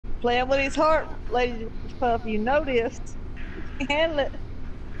playing with his heart, ladies and puff. You noticed. He can handle it.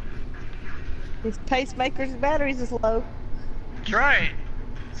 His pacemaker's batteries is low. That's right.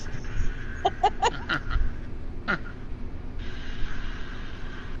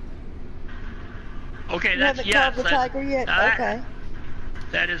 Okay, You that's haven't yes. called the tiger yet? Okay.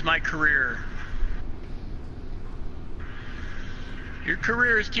 That is my career. Your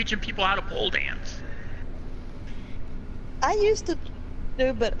career is teaching people how to pole dance. I used to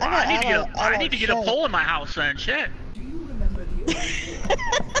do, but Well, I need to get a pole in my house then. Shit. Do you remember the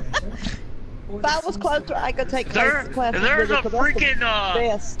If I was closer, I could take classes There's a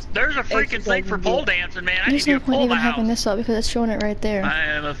freaking thing for pole dance. dancing, man. I need There's to no get a point pole in my even having house. this up because it's showing it right there. I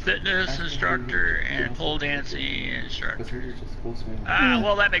am a fitness instructor and pole dancing instructor.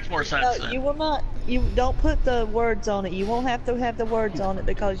 Well, that makes more sense. No, Then. you will not. You don't put the words on it. You won't have to have the words on it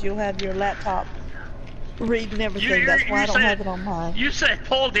because you'll have your laptop reading everything. That's why I don't have it on mine. You said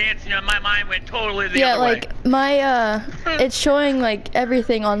pole dancing, and my mind went totally the Yeah, other way. like my it's showing like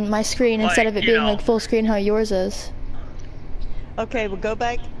everything on my screen instead of it being like full screen how yours is. Okay, we'll go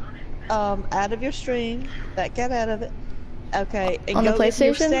back out of your stream. Back out of it. Okay, and On go the to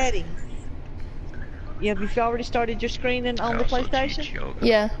your PlayStation? settings. Yeah, have you already started your screening on the PlayStation?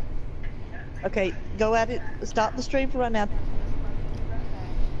 Yeah. Okay, go at it. Stop the stream for right now.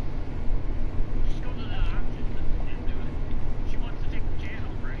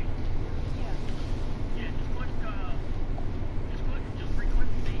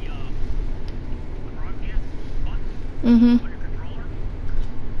 Mm-hmm.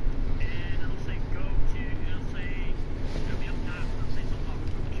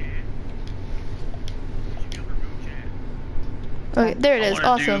 Okay, there it is.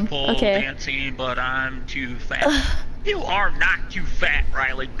 Awesome. Do pole Okay. dancing, but I'm too fat. You are not too fat,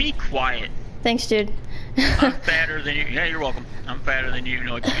 Riley. Be quiet. Thanks, dude. I'm fatter than you. Yeah, you're welcome. I'm fatter than you.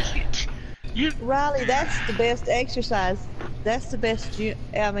 No excuse. Riley, that's the best exercise. That's the best.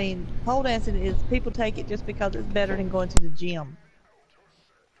 I mean, pole dancing is people take it just because it's better than going to the gym.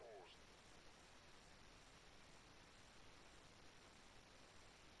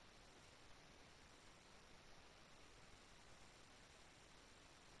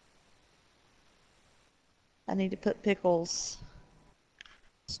 I need to put Pickles'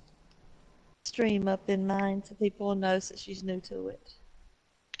 stream up in mine so people will know that she's new to it.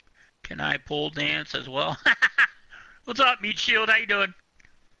 Can I pole dance as well? What's up, Meat Shield? How you doing?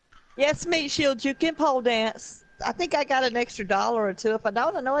 Yes, Meat Shield, you can pole dance. I think I got an extra $1 or $2. If I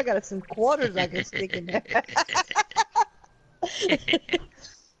don't, I know I got some quarters I can stick in there.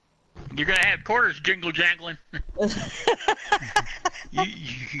 You're gonna have quarters jingle jangling.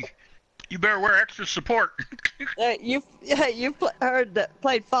 You better wear extra support. You've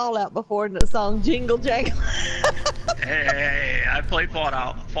played Fallout before in the song Jingle Jangle. Hey, I played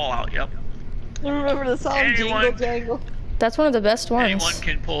Fallout, yep. Remember the song Jingle Jangle? That's one of the best ones. Anyone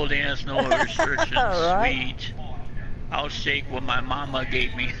can pole dance, no restrictions. Right. Sweet. I'll shake what my mama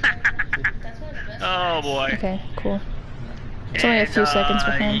gave me. Oh boy. Okay, cool. It's only a few seconds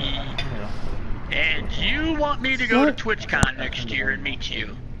behind. And you want me to go to TwitchCon next year and meet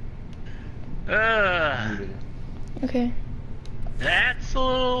you? Okay. That's a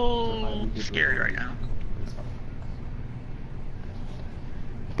little scary right now.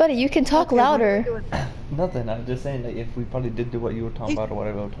 Buddy, you can talk louder. Nothing, I'm just saying that if we probably did do what you were talking about or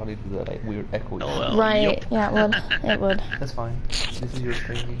whatever, it would probably do that like weird echo. Oh, well, Right, yep. yeah, it would. It would. That's fine. This is your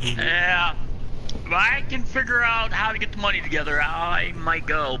screen. Yeah. If I can figure out how to get the money together, I might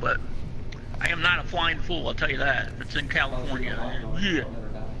go, but I am not a flying fool, I'll tell you that. It's in California. Yeah.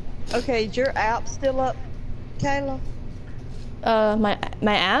 Okay, is your app still up, Kayla? My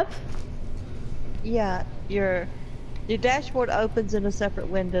app? Yeah, your dashboard opens in a separate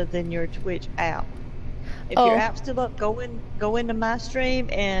window than your Twitch app. If your app's still up, go into my stream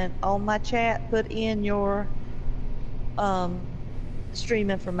and on my chat put in your stream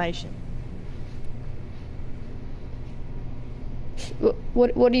information.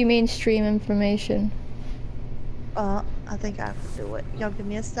 What do you mean stream information? I think I can do it. Y'all give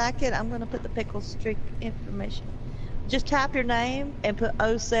me a second. I'm gonna put the Pickles stream information. Just type your name and put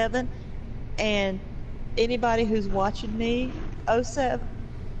 07, and anybody who's watching me, 07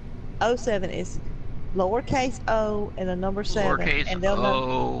 is lowercase o and a number 7. Lowercase and they'll know.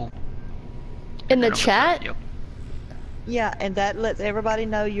 O. In the chat? Yep. Yeah, and that lets everybody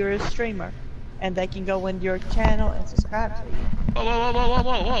know you're a streamer, and they can go into your channel and subscribe to you. Whoa.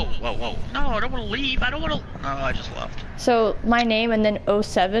 No, I don't want to leave. I don't want to. No, I just left. So my name and then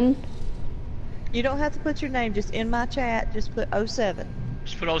 07? You don't have to put your name, just in my chat, just put 07.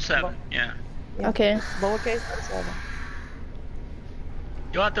 Just put 07, yeah. Yeah, Okay. lowercase 07.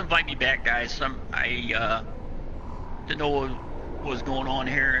 You'll have to invite me back, guys. I didn't know what was going on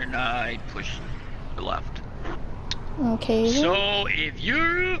here, and I pushed the left. Okay. So if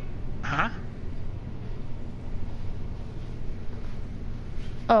you,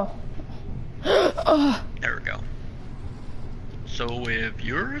 Oh. Oh. There we go. So if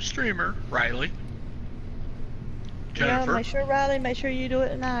you're a streamer, Riley, Jennifer, make sure Riley, make sure you do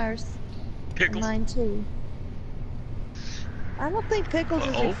it in ours. Pickles. Mine too. I don't think Pickles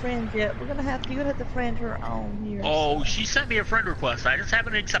is Uh-oh. your friend yet. You're gonna have to friend her on here. Oh, she sent me a friend request. I just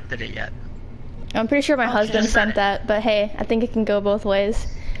haven't accepted it yet. I'm pretty sure my husband just sent said it. that, but hey, I think it can go both ways.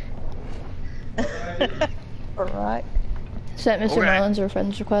 Alright. Sent Mr. Okay. Merlin's a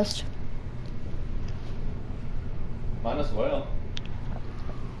friend's request. Mine as well.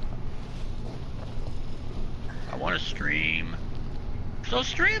 I want to stream. So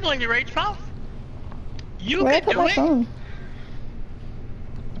stream, Lady Rage Puff. You Where'd I can put do my it. phone?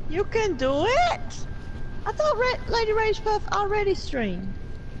 You can do it! I thought Lady Rage Puff already streamed.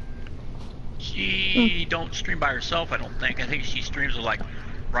 She don't stream by herself, I don't think. I think she streams with like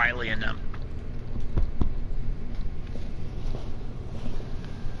Riley and them.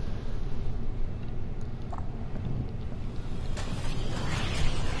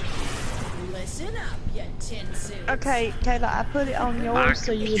 Listen up, you tin suits. Okay, Kayla, I put it on My yours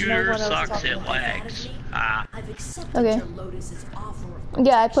so you would know computer what I was sucks, talking it about. lags. Ah, I've accepted Okay. your Lotus's offer of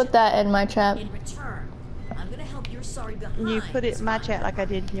Yeah, I put that in my chat. In return, I'm gonna help your sorry behind. You put it in my chat like I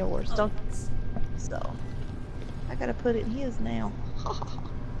did in yours. Don't. opponents. So, I gotta put it in his now.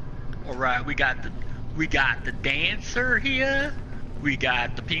 all right. We got the dancer here. We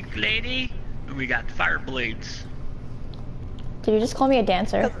got the pink lady, and we got the fire blades. Did you just call me a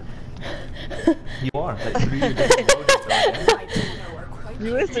dancer? You are. Like, who you different roads, though, I don't know her quite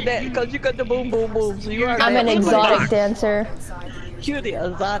You is the dance because you got the boom boom boom. So you are. I'm an dancing. exotic dancer. You're the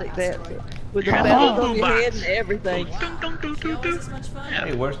exotic dancer with the Yeah. bells Oh. on your head and everything. Dun, dun, dun, dun, Yours dun. is much fun.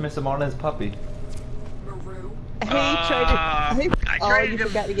 Hey, where's Mr. Marlin's puppy? Maru. He I traded. Oh, traded you him.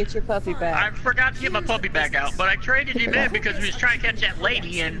 forgot to get your puppy I back. forgot to get my puppy back out, but I traded him in because we was trying to catch that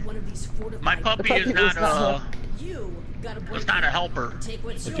lady, and One of these my fortified- puppy is puppy not was not You gotta was break not a it. helper. Take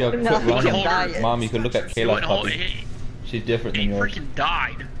what's If you have yours. quick No, run, he died. Mom, you could look at He Kayla's went home. puppy. She's different He than yours. freaking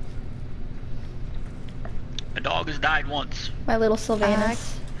died. A dog has died once. My little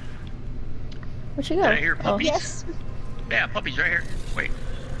Sylvanus. Where'd she go? Did I hear Oh. puppies? Yes. Yeah, puppy's right here. Wait.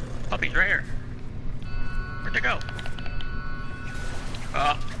 Puppy's right here. Where'd they go?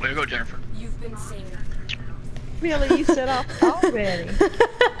 Way to go, Jennifer. You've been saved. Really, you set off already.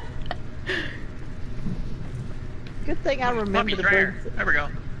 Good thing I remember Puppy's to right bring. here. There we go.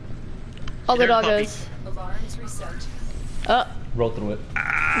 All the There's puppy. doggos. Alarms reset. Oh, Roll through it.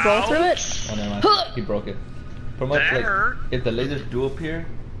 roll through it. Oh, never mind. He broke it. Pretty much, That like, hurt. if the lasers do appear,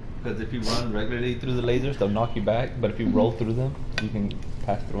 because if you run regularly through the lasers, they'll knock you back. But if you roll through them, you can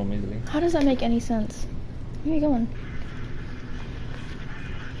pass through them easily. How does that make any sense? Where are you going?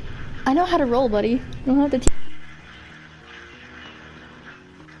 I know how to roll, buddy. You don't have to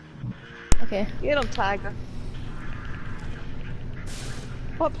Okay. Get him, Tiger.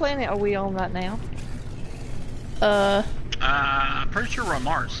 What planet are we on right now? Pretty sure we're on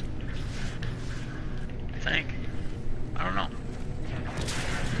Mars. I think. I don't know.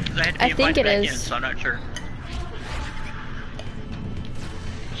 'Cause I had to be I think invited it back is. in, so I'm not sure.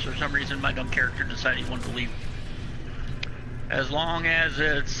 So for some reason, my dumb character decided he wanted to leave. As long as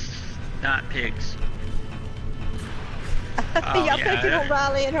it's not pigs. Oh, Y'all yeah. picking on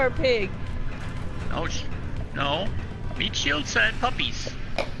Riley and her pig. No, no. Meat Shield said puppies.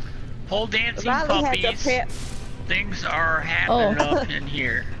 Pole dancing Riley has a puppies. pet. Things are happening Oh. up in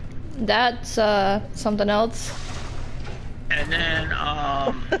here. That's something else. And then,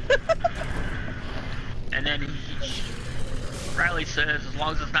 and then Riley says, as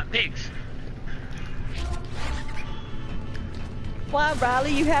long as it's not pigs. Why,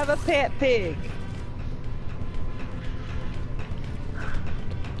 Riley? You have a pet pig.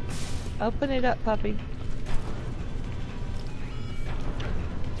 Open it up, puppy.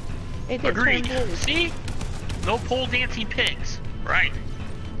 It didn't Agreed. turn blue. See? No pole dancing pigs. Right.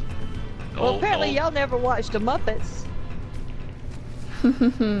 Well, apparently y'all never watched the Muppets.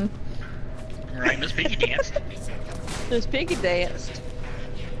 Right, Miss Piggy danced. Miss Piggy danced.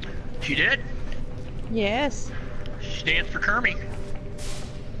 She did. Yes. She danced for Kermie.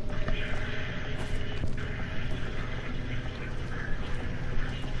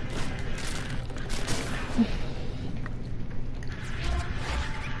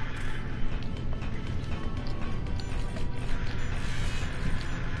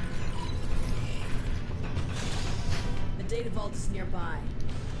 The data vault is nearby.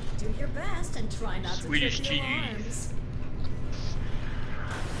 Do your best and try not Swedish to trip the cheese.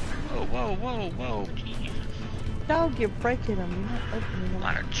 alarms. Whoa, whoa, whoa, whoa. Jesus. Dog, you're breaking them. You're not opening A them.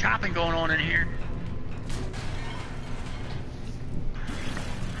 lot of chopping going on in here.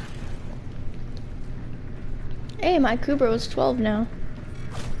 Hey, my Kubro is 12 now.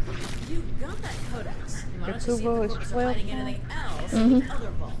 You got that codex. Why Your don't you see if Kubo the is books are 12 hiding now? anything else in the other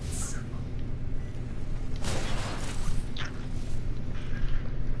vaults?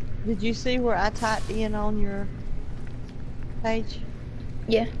 Did you see where I typed in on your page?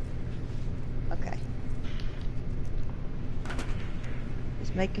 Yeah. Okay.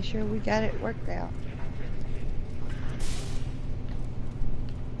 Just making sure we got it worked out.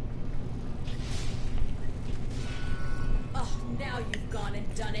 Oh, now you've gone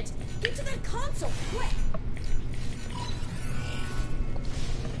and done it. Get to that console, quick!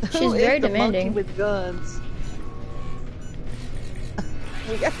 She's Who is very the demanding. monkey with guns?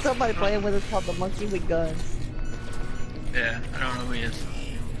 We got somebody playing with us called the monkey with guns. Yeah, I don't know who he is.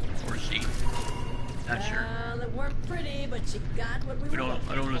 Or she. Not sure. Well, it weren't pretty, but you got what we We were don't.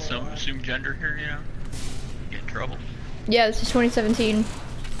 I don't looking for. assume gender here. You know. Get in trouble. Yeah, this is 2017.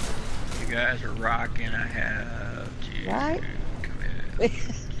 You guys are rocking. I have to Right?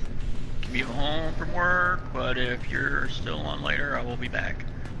 commute home from work, but if you're still on later, I will be back.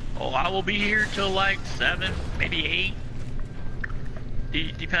 Oh, I will be here till like 7, maybe 8.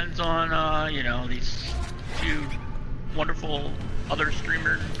 Depends on, you know, these two wonderful other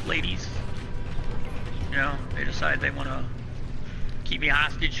streamer ladies. You know, they decide they want to keep me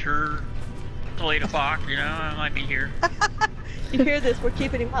hostage for till 8 o'clock, you know, I might be here. You hear this? We're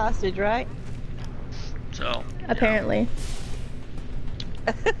keeping him hostage, right? So, Apparently.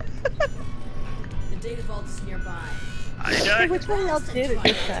 The data vault is nearby. I Hey, done. which one of y'all did it Try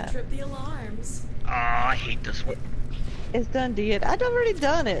this not to time? trip the alarms. Oh, I hate this one. It's done, did. I'd already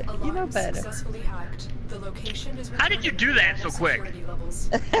done it. You know Alarms better. successfully hacked. The location is How did you do that so quick? security levels.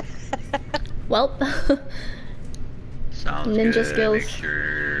 Well. Sounds Ninja good. skills. Make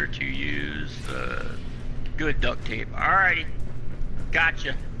sure to use the good duct tape. Alrighty.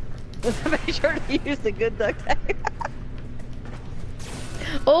 Gotcha. Make sure to use the good duct tape.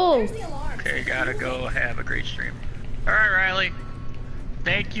 Oh! There's the alarm. Okay, gotta go have a great stream. Alright, Riley.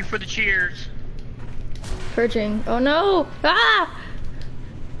 Thank you for the cheers. Purging. Oh no! Ah!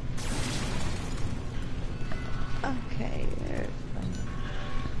 Okay, there's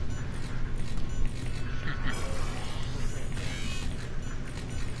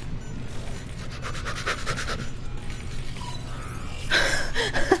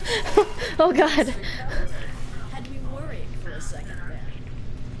Oh god. Had me worried for a second there.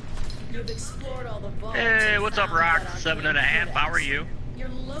 You've explored all the vaults. Hey, and what's up, found Rock? that 7.5. How are you? Your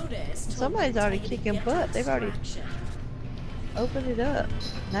Lotus told Somebody's me to already tell you to kicking get butt. to They've already- extraction. open it up.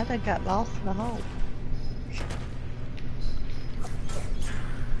 Now they got lost in the hole.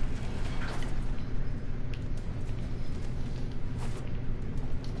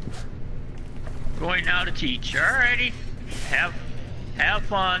 Going now to teach. Alrighty. Have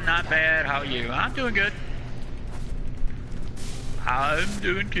fun. Not bad. How are you? I'm doing good. I'm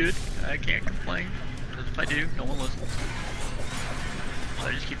doing good. I can't complain. Because if I do, no one listens. So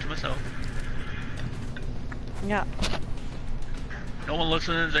I just keep to myself. Yeah. No one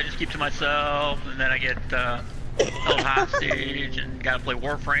listens. I just keep to myself, and then I get held hostage and gotta play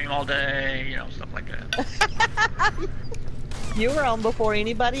Warframe all day. You know, stuff like that. You were on before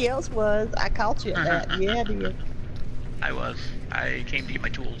anybody else was. I caught you at that. Yeah, dear. I was. I came to get my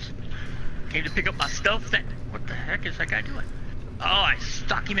tools. Came to pick up my stuff. That. What the heck is that guy doing? Oh, I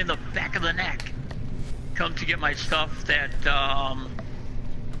stuck him in the back of the neck. Come to get my stuff that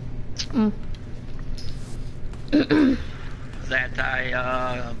that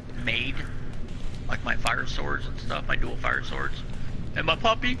I made, like my fire swords and stuff, my dual fire swords, and my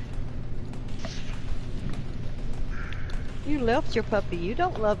puppy. You left your puppy. You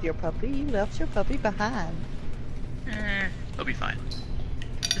don't love your puppy. You left your puppy behind. He'll be fine.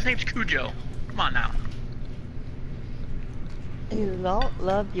 His name's Cujo. Come on now. You don't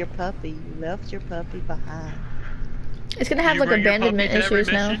love your puppy. You left your puppy behind. It's gonna have You like bring your abandonment puppy to every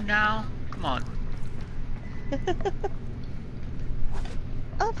issues now. mission now. Come on.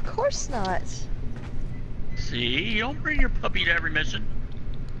 Of course not. See, you don't bring your puppy to every mission.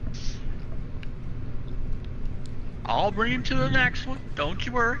 I'll bring him to the next one. Don't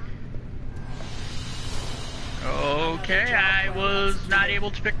you worry. Okay, I was not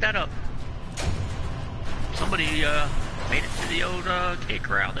able to pick that up. Somebody made it to the old K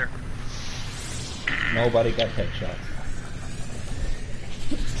corral there. Nobody got headshots.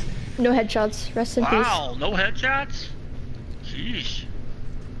 No headshots. Rest in peace. Wow, no headshots? Sheesh.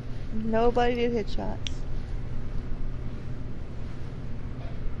 Nobody did headshots.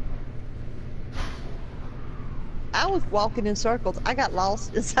 I was walking in circles. I got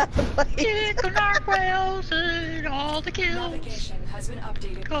lost inside the place. Pickle narwhals and all the kills. Navigation has been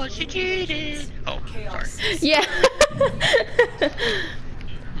updated. Cause she cheated. Oh, sorry. Yeah.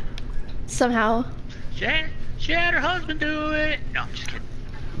 Somehow. She had her husband do it. No, I'm just kidding.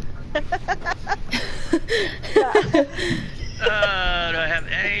 Do I have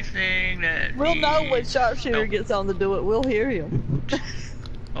anything that We'll know when needs- Sharpshooter Nope. gets on to do it. We'll hear him.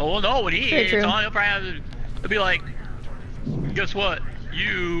 Oh, we'll know when he Very is true. on. He'll probably have to, he'll be like, guess what?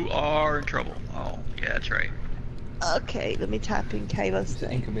 You are in trouble. Oh, yeah, that's right. Okay, let me type in Kayla's The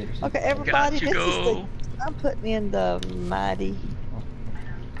thing. incubator. Okay, everybody, to this is the. go. I'm putting in the mighty.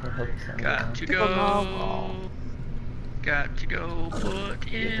 Got to ThePickledNarwhal. go. Got to go put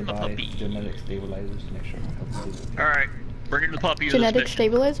You have in to my buy puppy. genetic stabilizers to make sure my puppy is Alright, bring in the puppy. to this Genetic mission.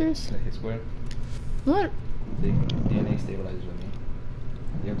 stabilizers? like his square. What? The DNA stabilizers, I mean.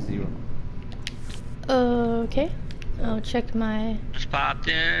 You have 0. Okay. I'll check my. Just popped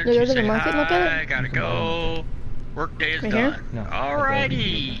in. Did I go to to the say market and look hi, at it? Gotta go. Workday is Right here? done. No.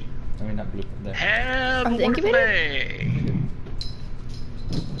 Alrighty. I mean, not blue. There. Have On a the wonderful incubator? day.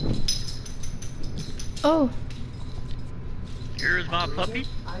 Oh. Here's my puppy.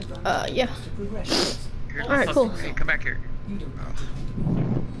 Yeah. Here's Alright, my cool. puppy. Hey, come back here.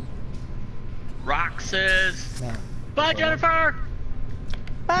 Oh. Rock says, Now, bye, Jennifer.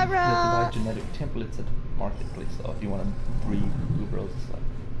 Bye, you have to buy Rob. genetic templates at the marketplace. So if you want to breed Kubros and stuff.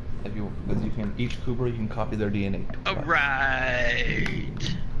 If you, because you can, each Kubro you can copy their DNA.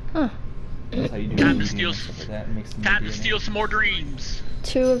 Alright. Huh. That's how you do Time to breeding steal and stuff like that. It makes them Time to DNA. steal some more dreams.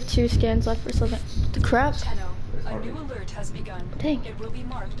 2 of 2 scans left for something. The crap. Tenno, a new alert has begun. Dang. It will be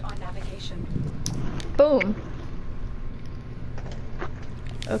marked on navigation. Boom.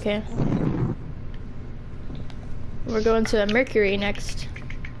 Okay. We're going to Mercury next.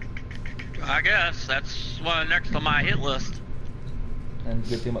 I guess that's one next on my hit list. And the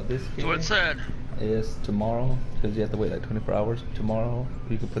good thing about this That's what it game said. is tomorrow, because you have to wait like 24 hours. Tomorrow,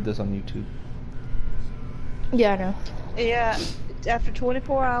 you can put this on YouTube. Yeah, I know. Yeah, after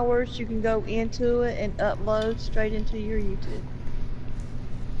 24 hours, you can go into it and upload straight into your YouTube.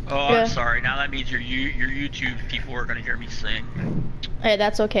 Oh, Yeah. I'm sorry. Now that means your YouTube people are gonna hear me sing. Hey,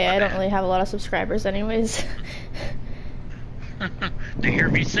 that's okay. I don't Okay. really have a lot of subscribers anyways. To hear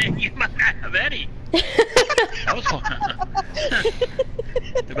me sing, you might not have any. That was fun.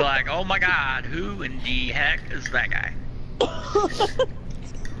 They'll be like, oh my god, who in the heck is that guy?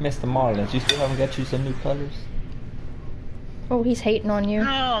 Mr. Marlins, you still haven't got you some new colors? Oh, he's hating on you.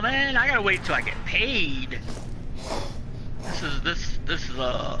 Oh man, I gotta wait till I get paid. This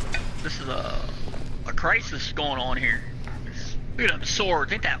is a crisis going on here. Look at them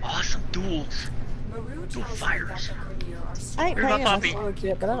swords, ain't that awesome? Duels. Maru Dual tells me fires. that the Premier are I ain't Here's my paying my puppy. sword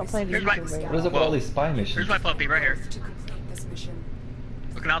yet, but I don't plan to Here's use my- it very What is up with Whoa. all these spy missions? Here's my puppy right here, to complete this mission.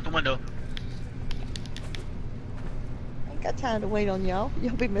 looking out the window. I ain't got time to wait on y'all.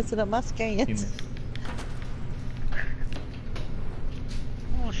 You'll be messing up my You scans. missed.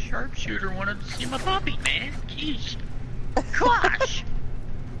 Oh, sharpshooter wanted to see my puppy, man. Jeez. Gosh.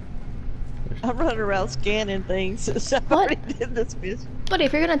 I'm running around scanning things, so I What? already did this mission. Buddy,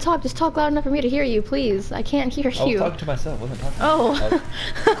 if you're gonna talk, just talk loud enough for me to hear you, please. I can't hear I was you. talking to myself, I wasn't talking to Oh.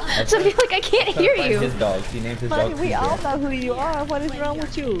 So I feel like I can't hear Find his you. dog. He named his Buddy, dog we TJ. all know who you are. What is wrong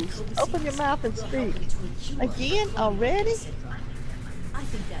with you? Open your mouth and speak. Again? Already? I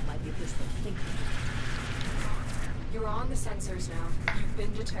think that might be his thing. You're on the sensors now. You've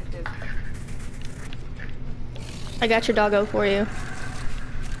been detected. I got your doggo for you.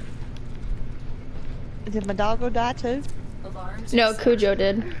 Did my doggo die too? Alarms. No, are set. Cujo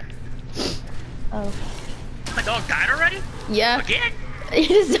did. Oh. My dog died already? Yeah. Again? He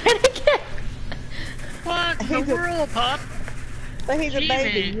just died again. What in the He's a- world, pup? But he's a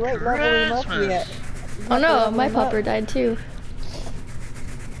baby. You ain't leveling him up Christmas. yet. You Oh have to no, level my him up. pupper died too.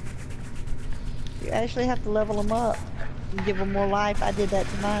 You actually have to level him up and give him more life. I did that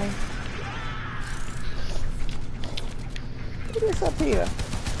to mine. Look at this up here.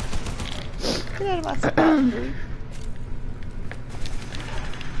 Get out of my spot, dude.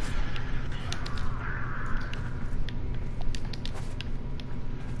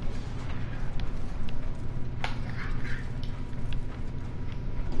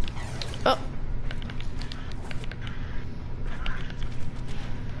 Oh.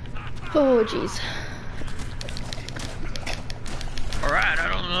 Oh, jeez. Alright,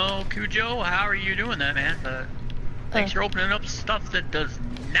 I don't know, Cujo, how are you doing that, man? But thanks for opening up stuff that does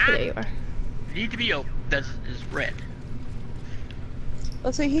not There you are. need to be opened, that is red.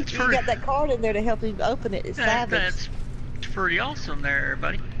 Well, see, he for- got that card in there to help him open it. It's savage. That's pretty awesome there,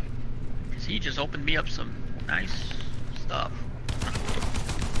 buddy. Cause he just opened me up some nice stuff.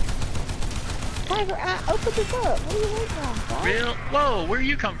 Tiger, I opened this up. What are you waiting on, dog? Real? Whoa, where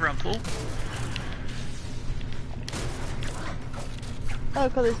you come from, fool? Oh,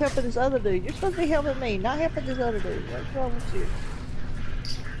 because it's helping this other dude. You're supposed to be helping me, not helping this other dude. What's wrong with you?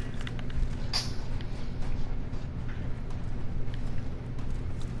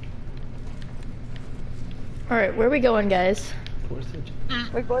 Alright, where are we going, guys? Where's the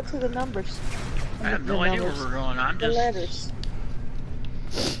We're going to the numbers. I have The no idea where numbers. we're going. I'm The just, letters.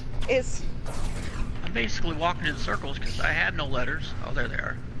 It's I'm basically walking in circles because I have no letters. Oh, there they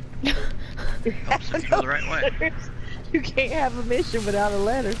are. Helps if you go the right way. letters. You can't have a mission without a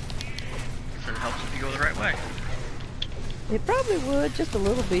letter. So it helps if you go the right way. It probably would, just a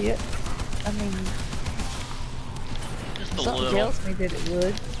little bit. I mean, Just a something little. tells me that it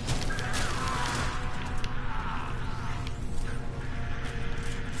would.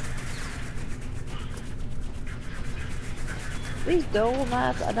 These dual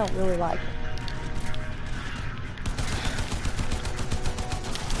knives, I don't really like them.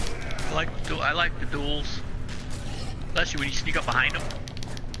 I like the duels. Especially when you sneak up behind them.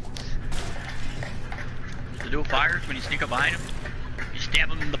 The dual fires, when you sneak up behind them, you stab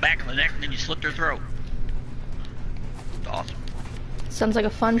them in the back of the neck and then you slit their throat. It's awesome. Sounds like a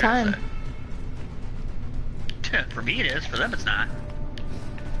fun time. For me it is, for them it's not.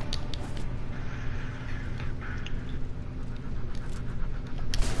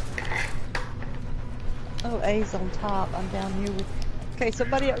 Oh, A's on top. I'm down here with... Okay,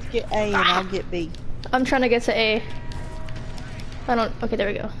 somebody else get A and I'll get B. I'm trying to get to A. I don't... Okay, there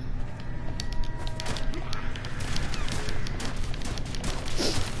we go.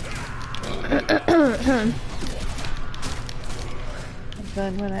 My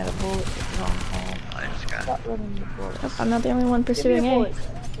gun went out of bullets at the wrong time. I just got Stop running the bullets. I'm not the only one Give me pursuing a A. bullet.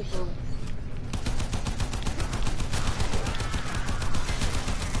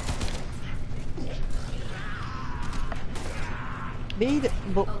 B,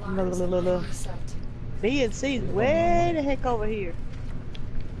 B and C is way the heck over here.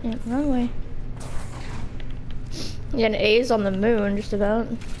 Yeah, wrong way. Yeah, and A's on the moon, just about.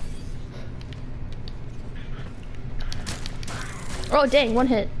 Oh, dang, one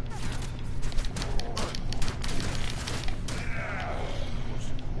hit.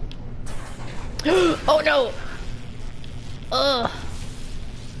 Oh, no! Ugh.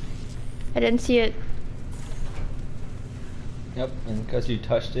 I didn't see it. Yep, and because you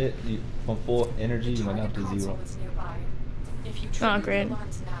touched it, from full energy, you went down to zero. If you Oh, trigger great. the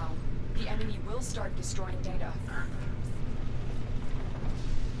alarms now, the enemy will start destroying data.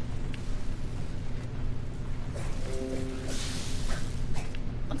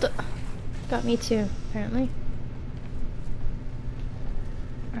 What the? Got me too, apparently.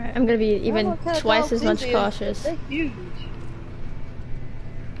 Alright, I'm gonna be even What kind of twice dogs as much is it? cautious. They're huge.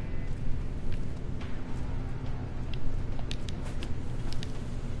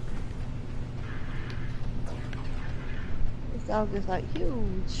 This dog is like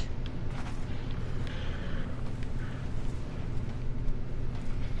huge.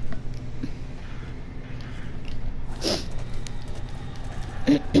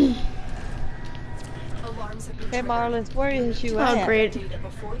 Alarms have been Hey triggered. Marlon, where is you Oh, at? great. Data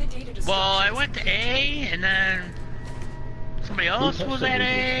before the data Well, I destruction. went to A, and then somebody else was at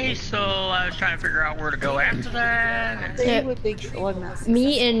A, so I was trying to figure out where to go after that. And C Yeah. would be well, not.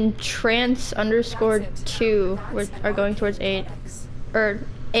 Me and trans_2 are going towards 8. Or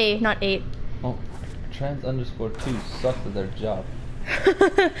A, not 8. Oh, trans_2 sucks at their job.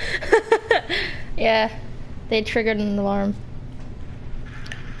 Yeah, they triggered an alarm.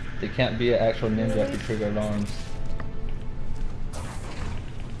 They can't be an actual ninja if you trigger alarms.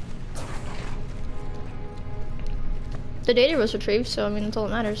 The data was retrieved, so I mean, that's all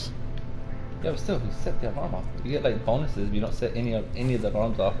that matters. Yeah, but still, who set the alarm off? You get like bonuses if you don't set any of the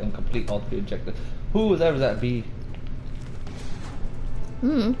alarms off and complete all 3 objectives. Who was ever that B?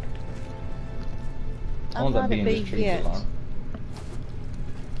 Hmm. I want that not B a and B just trigger the yet. alarm.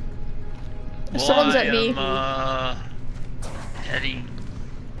 Someone's at I B. am, heading.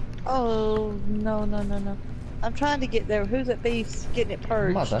 Oh no no no no! I'm trying to get there. Who's at B getting it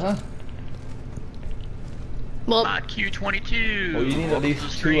purged? Mother. Well, Mod Q22. Well, you need at Welcome least to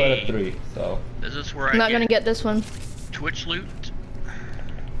the 2 out of stream. 3, so. Is this where I'm not I gonna get this one. Twitch loot?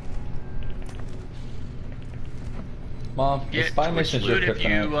 Mom, the Get spy Twitch mission's your loot if you,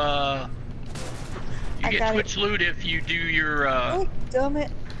 kryptonite. you I get got Twitch loot if you do your, Oh, damn it!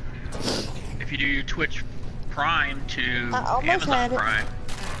 if you do your Twitch Prime to I almost had Amazon it. Prime,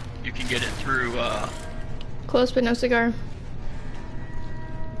 you can get it through. Close but no cigar.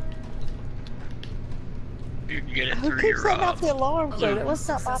 You can get it Who through keeps your. setting off the alarm so that Alert was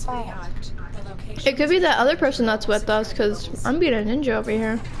not my successfully fault. hacked. The location It could be that other person that's with us, because I'm being a ninja over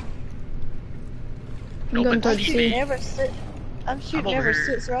here. I'm No, going but towards see, C. Never sit. I'm shooting over never here.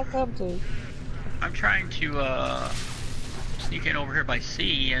 sits where I come to. I'm trying to sneak in over here by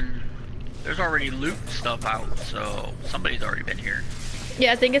C, and there's already loot stuff out, so somebody's already been here.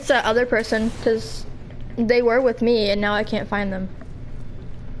 Yeah, I think it's that other person, because they were with me, and now I can't find them.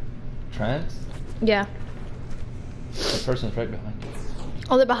 Trans? Yeah. The person's right behind you.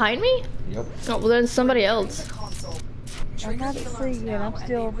 Oh, they're behind me? Yep. Oh, well, then somebody else. console. I'm Trigger not the at alarms C, and now, I'm they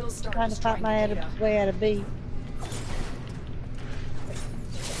still will start trying to fight destroying my the data. way out of B.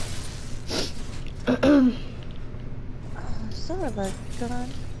 Son of a gun.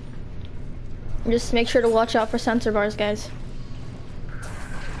 Just make sure to watch out for sensor bars, guys.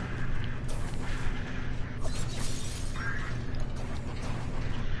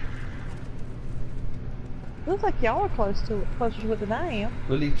 Looks like y'all are closer to it than I am.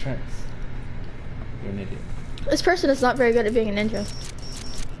 Willie Trans. You're an idiot. This person is not very good at being a ninja.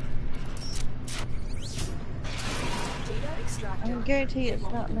 Data extractor. I can guarantee They it's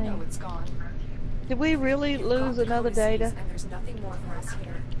won't not even me. know it's gone. Did we really You've got lose the another codices, data? And there's nothing more for us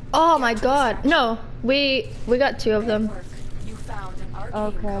here. Oh my god. No, we got 2 of them. Network. You found an arcane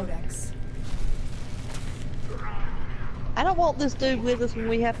Okay. codex. I don't want this dude with us when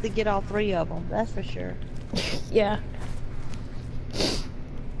we have to get all 3 of them. That's for sure. Yeah.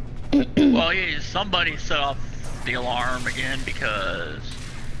 Well, yeah, somebody set off the alarm again because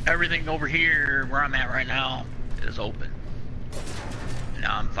everything over here where I'm at right now is open.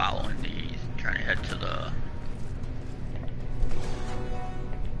 Now I'm following these, trying to head to the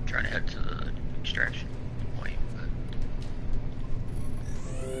extraction point. But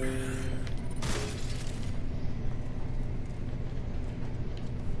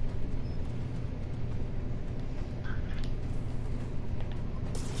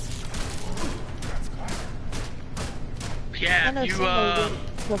I yeah, know if you somebody did.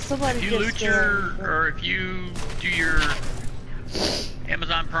 Well, somebody if you just loot your, or if you do your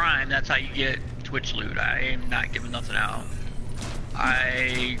Amazon Prime, that's how you get Twitch loot. I am not giving nothing out.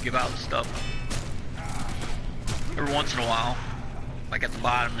 I give out stuff every once in a while, like at the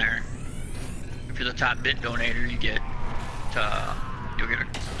bottom there. If you're the top bit donator, you get you'll get a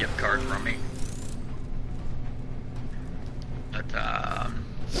gift card from me. But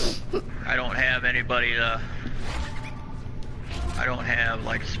I don't have anybody to. I don't have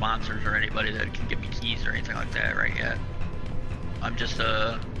like sponsors or anybody that can give me keys or anything like that right yet. I'm just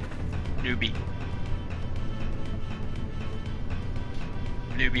a newbie.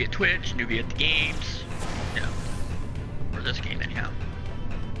 Newbie at Twitch, newbie at the games. You know, for this game anyhow.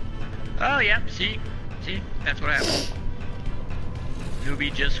 Oh yeah, see, that's what happened.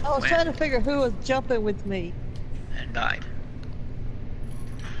 Newbie just I was went trying to figure who was jumping with me. and died.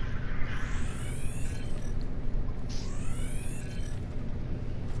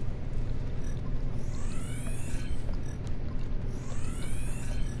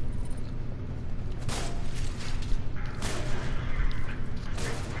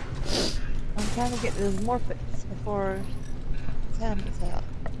 I'm trying to get those morphics before time is out.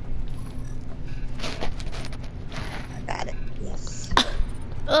 I got it. Yes.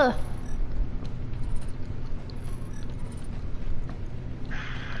 Ugh.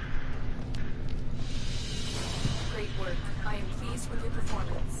 Great work. I am pleased with your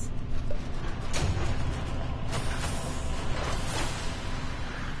performance.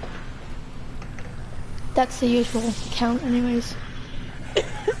 That's the usual count anyways.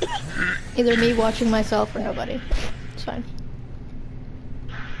 Either me watching myself or nobody. It's fine.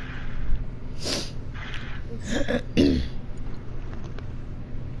 Your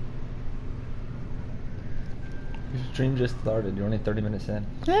stream just started. You're only 30 minutes in.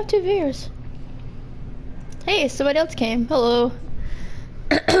 I have 2 viewers. Hey, somebody else came. Hello.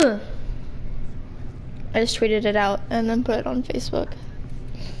 I just tweeted it out and then put it on Facebook.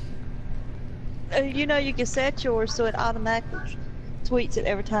 You know you can set yours so it automatically tweets it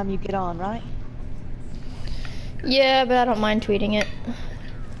every time you get on, right? Yeah, but I don't mind tweeting it.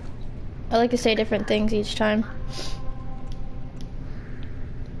 I like to say different things each time.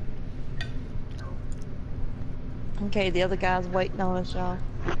 Okay, the other guy's waiting on us, y'all.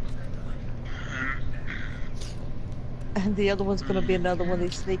 And the other one's gonna be another one of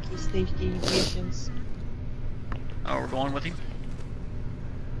these sneaky missions. Oh, we're going with him?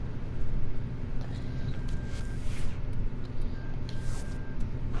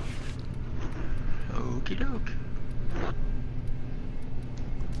 Okie doke.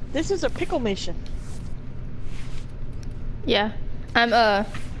 This is a pickle mission. Yeah.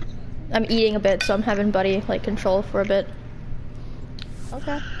 I'm eating a bit, so I'm having Buddy like control for a bit.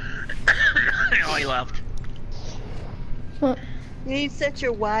 Okay. Oh, he left. Well, You need to set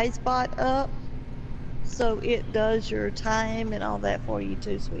your Y spot up so it does your time and all that for you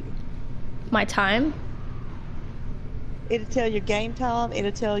too, sweetie. my time? It'll tell your game time.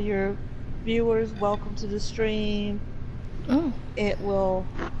 It'll tell your viewers, welcome to the stream. Oh. It will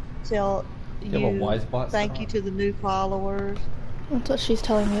tell You have a Y spot thank set you up? to the new followers. That's what she's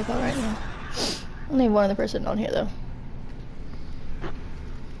telling me about right now. Only one other person on here though.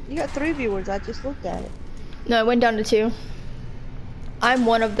 You got 3 viewers. I just looked at it. No, it went down to 2. I'm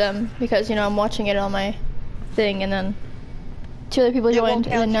one of them because, you know, I'm watching it on my thing and then 2 other people It won't joined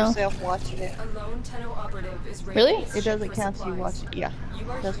and count then no. yourself watching it. A lone Tenno operative is Really? raiding It doesn't for count you supplies. watching. Yeah, You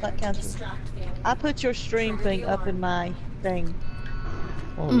are does here not to count you. distract the enemy. I put your stream thing up in my thing.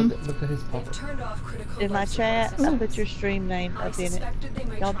 Oh, look at his They've pop-up. turned off critical In my life support chat, I systems. put your stream name I up in it. suspected they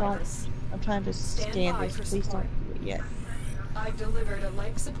might Y'all try don't. this. I'm trying to Stand scan by this. for Please support. don't do it yet. I've delivered a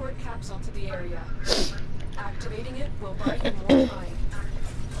life support capsule to the area. Activating it will buy you more time.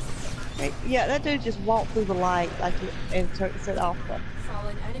 Hey, yeah, that dude just walked through the light like and set off.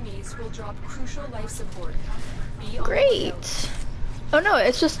 Fallen enemies will drop crucial life support. Be on the Great. lookout. Oh no,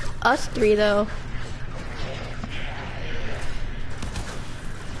 it's just us 3 though.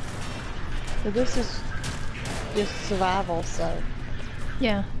 So this is just survival, so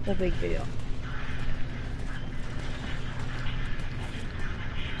Yeah. no big deal.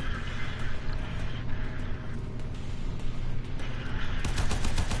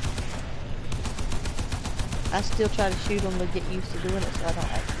 I still try to shoot them to get used to doing it so I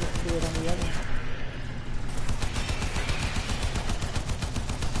don't accidentally do it on the other one.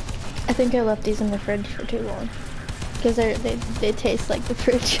 I think I left these in the fridge for too long. Because they taste like the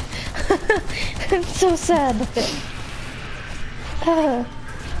fridge. I'm so sad. Ah.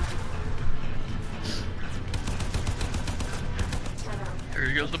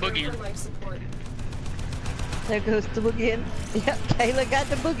 Here goes the boogie. Prepare for life support. There goes the boogie in. Yep, Kayla got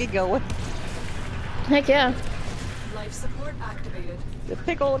the boogie going. Heck yeah. Life support activated. The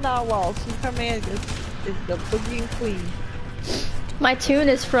pickled narwhal. Her man is the boogie queen. My tune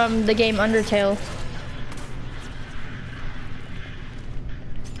is from the game Undertale.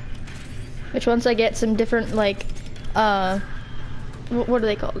 Which once I get some different like what are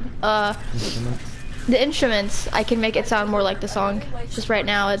they called? Instruments. The instruments, I can make it sound more like the song. Just right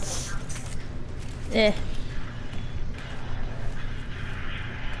now it's eh.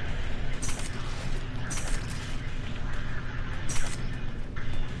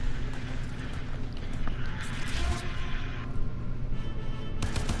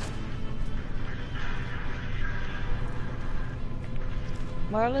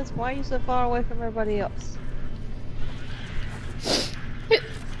 Marlins, why are you so far away from everybody else?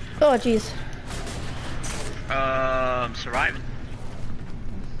 Oh jeez. Surviving.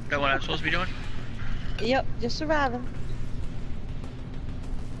 Is that what I'm supposed to be doing? Yep, just surviving.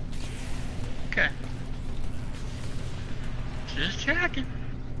 Okay. Just checking.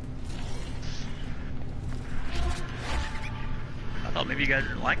 I thought maybe you guys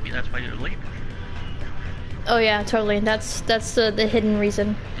didn't like me, that's why you were leaving. Oh yeah, totally. That's the hidden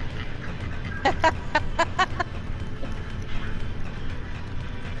reason.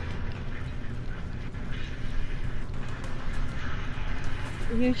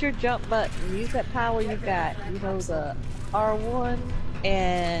 Use your jump button. Use that power you got. You know, the R1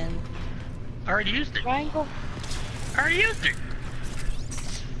 and I already used it. triangle. I already used it.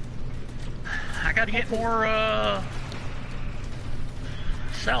 I gotta get more,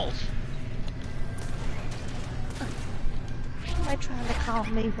 cells. Why trying to call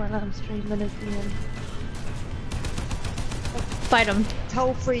me when I'm streaming again? Fight them.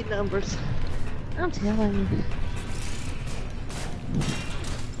 Toll-free numbers. I'm telling you.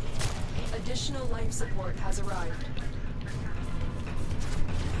 Additional life support has arrived.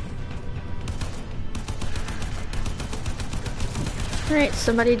 Alright,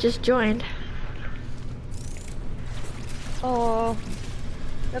 somebody just joined. Oh,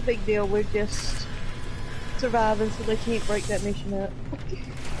 no big deal. We're just surviving, so they can't break that mission up.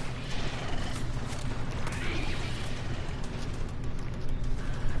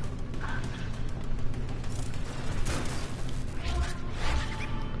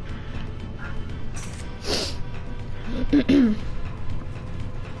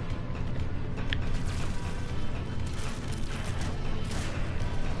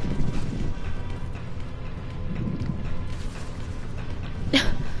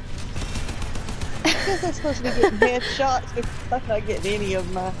 was I supposed to be getting headshots? Because I'm not getting any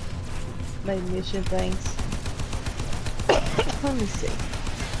of my main mission things. Let me see.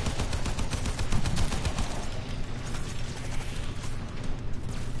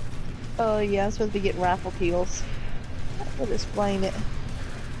 Oh yeah, I'm supposed to be getting rifle kills. That would explain it.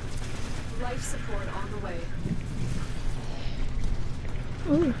 Life support on the way.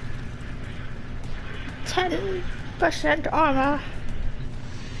 Ooh. 10% armor.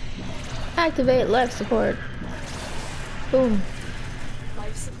 Activate life support. Boom.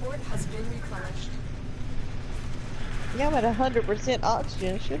 Life support has been replenished. Yeah, I'm at 100%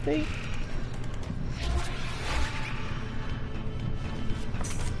 oxygen. Should be.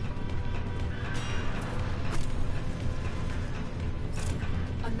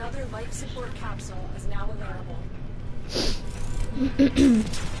 Another life support capsule is now available.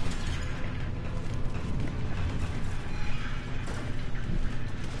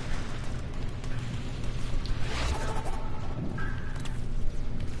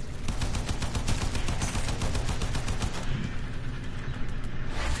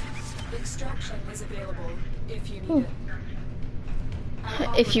 Extraction is available if you need it.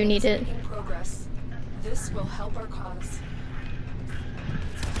 Our If you need operation is it. making progress. This will help our cause.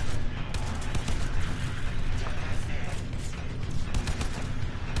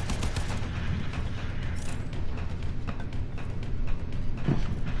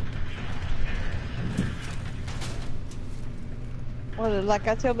 Well, like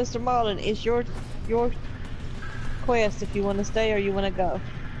I tell Mr. Marlin, it's your quest if you want to stay or you want to go.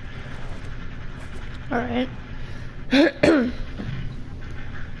 Alright.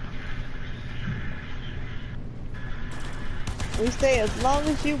 We stay as long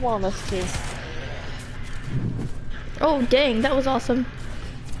as you want us to. Oh, dang, that was awesome.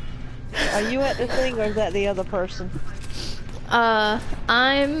 Are you at the thing or is that the other person?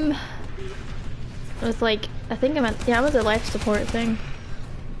 I'm with like, I think I'm at, yeah, I'm at the life support thing.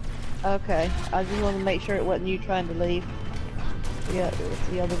 Okay, I just want to make sure it wasn't you trying to leave. Yeah, it was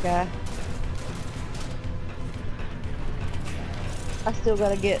the other guy. I still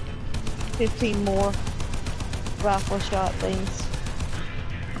gotta get 15 more rifle shot things.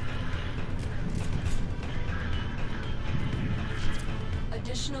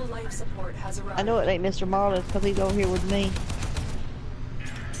 Additional life support has arrived. I know it ain't Mr. Marlin's because he's over here with me.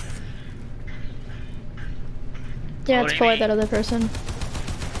 Yeah, What it's do you probably mean? that other person.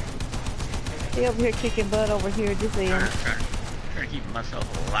 He over here kicking butt over here, just him. Trying to keep myself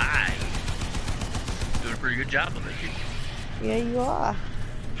alive. Doing a pretty good job of it, dude. Yeah, you are.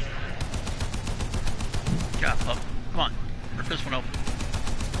 Good job, pup. Come on, rip this one open.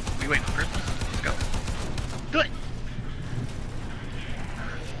 We waiting for Christmas? Let's go. Do it!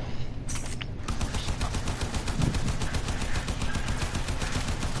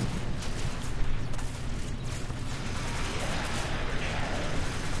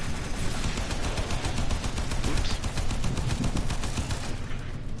 Oops.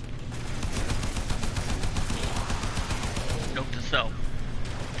 Note to self.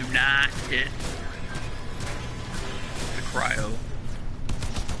 Do not hit the cryo.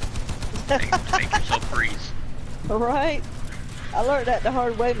 Make yourself freeze. Alright? I learned that the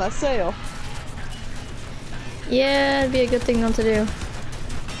hard way myself. Yeah, it'd be a good thing not to do.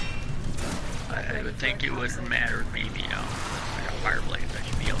 I would think it wouldn't matter if maybe, like a fire blaze, I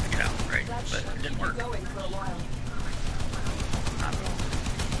should be able to get out, right? That But should it keep didn't you work. going for a while.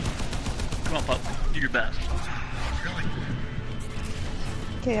 Come on, pup. Do your best. Really?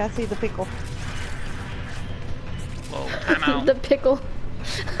 Okay, I see the pickle. Whoa, time out. The pickle.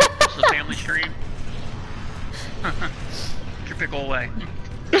 This is a family stream. Get your pickle away.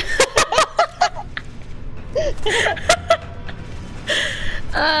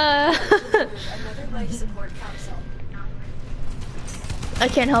 Another life support capsule. I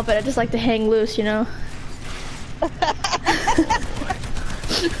can't help it, I just like to hang loose, you know? Let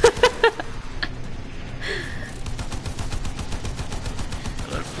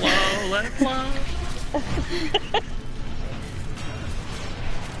it flow, let it flow.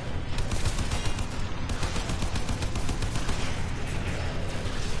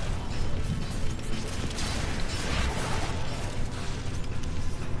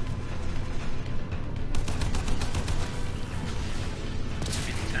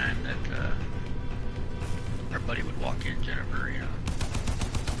 Be the time that our buddy would walk in, Jennifer, you know.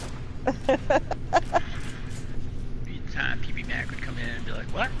 Be the time PB Mac would come in and be like,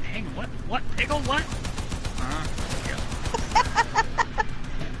 what? Hang on, what? Pickle, what? Yeah.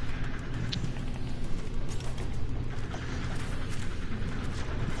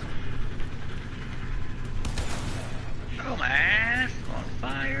 Oh, my ass on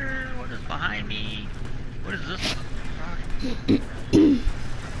fire. What is behind me?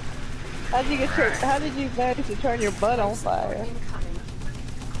 How did you manage to turn your butt on fire? Incoming.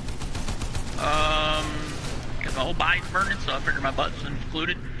 Because my whole body's burning, so I figured my butt's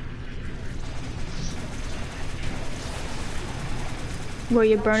included. Were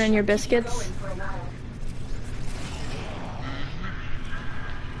you burning your biscuits? Going for a while.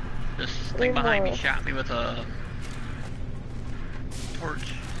 This thing behind me Ew. shot me with a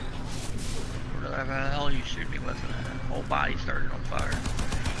torch. Whatever the hell you shoot me with, and my whole body started on fire.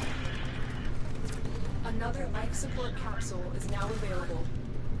 Another life support capsule is now available.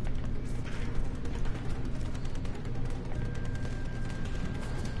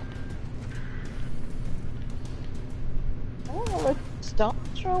 Oh, stop.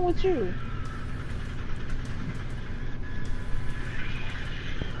 What's wrong with you?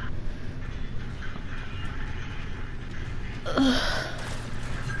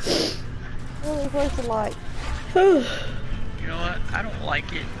 Really, where's the light? You know what? I don't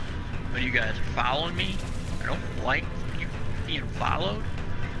like it when you guys are following me. I don't like you being followed.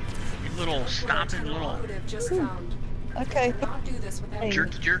 You little stomping little Operative just found. Okay. Cannot do this without Hey.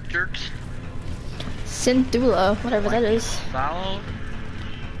 jerks. Synthula, whatever that is. Followed.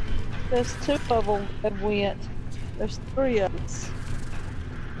 There's 2 of them that went. There's 3 of us.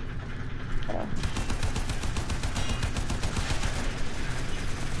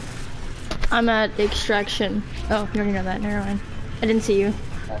 I'm at extraction. Oh, you already know that. Never mind. I didn't see you.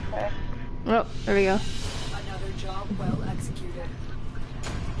 Okay. Oh, there we go. another job well executed.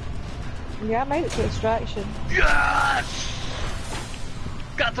 Yeah, I made it to extraction. Yes!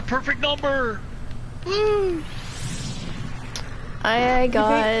 Got the perfect number! Woo! I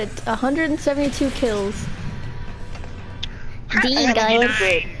got 172 kills. D I got guys.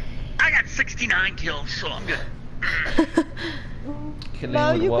 69. I got 69 kills, so I'm good. Killing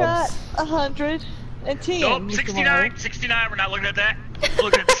No, with you got wubs. 110. Nope, Mr. 69. Morrow. 69, we're not looking at that. We're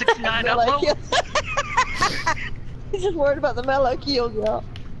looking at the 69 Mellow upload. kill. He's just worried about the mellow kill, y'all.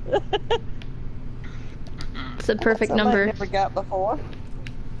 It's a perfect Something number. I never got before.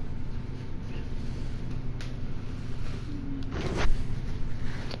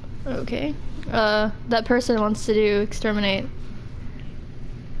 Okay. That person wants to do exterminate.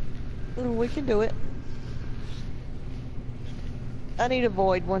 We can do it. I need a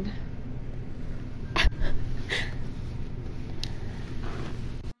void one.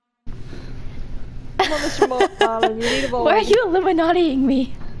 Come on, Mr. Marlin, you need a void. Why are you Illuminatiing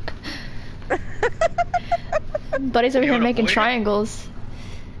me? Buddy's over You here wanna making void it? triangles.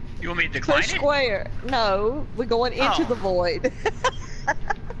 You want me to decline Push it? square. No, we're going into Oh. the void.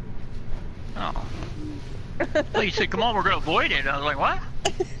 Oh. Well, you said, come on, we're going to avoid it. I was like, what?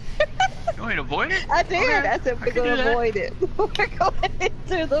 You want me to avoid it? I did. Okay, I said we're can do going to that. avoid it. We're going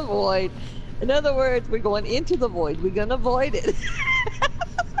into the void. In other words, we're going into the void. We're going to avoid it.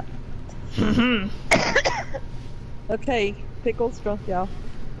 Okay, Pickle's drunk, y'all.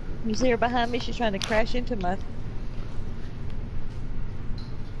 You see her behind me? She's trying to crash into my...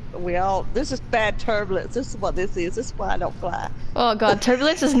 This is bad turbulence. This is what this is. This is why I don't fly. Oh god,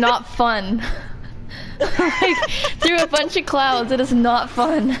 turbulence is not fun. Like, through a bunch of clouds, it is not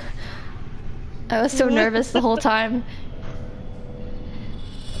fun. I was so nervous the whole time.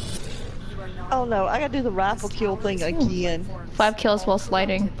 You are not Oh no, I gotta do the rifle kill thing again. 5 kills while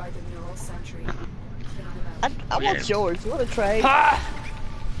sliding. by the neural sentry. I want yours. You want to trade?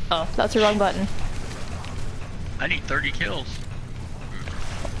 Oh, that's the wrong button. I need 30 kills.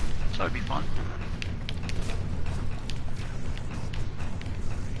 So that'd be fun.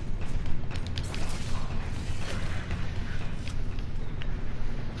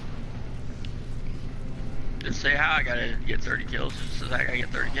 Just say how I gotta get 30 kills. It says I gotta get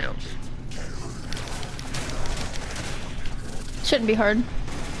 30 kills. Shouldn't be hard.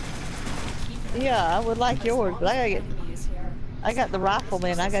 Yeah, I would like yours, but I Enemies here. got the rifle,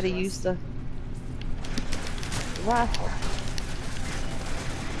 man. I gotta use the rifle.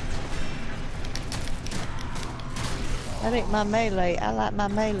 That ain't my melee. I like my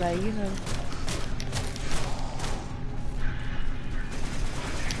melee, you know.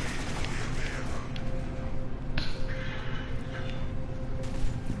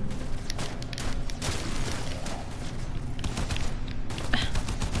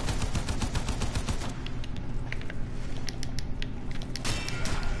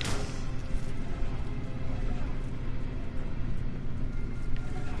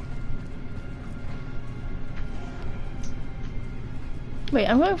 Wait,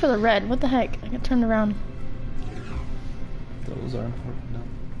 I'm going for the red. What the heck? I got turned around. Those are important.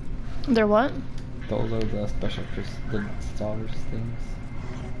 No. They're what? Those are the special the stars things.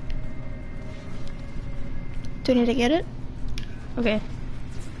 Do I need to get it? Okay.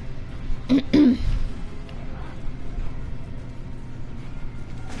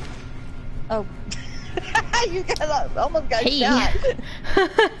 Oh. You guys almost got Hey. shot.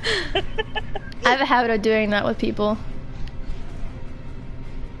 I have a habit of doing that with people.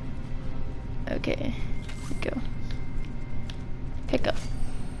 Okay, go. Pick up.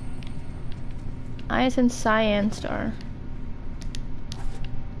 Eyes and cyan star.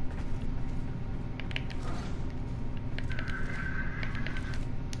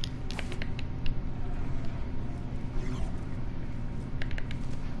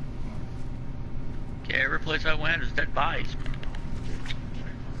 Okay, every place I went is dead bodies.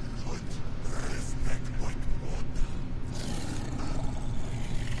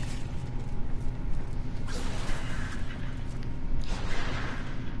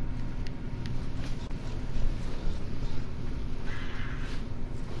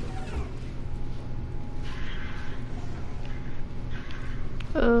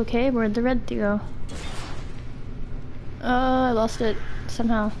 Okay, where'd the red go? I lost it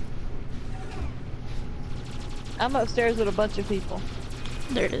somehow. I'm upstairs with a bunch of people.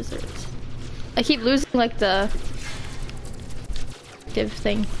 There it is, there it is. I keep losing like the div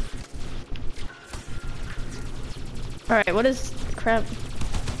thing. Alright, what is crap?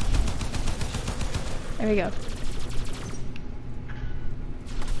 There we go.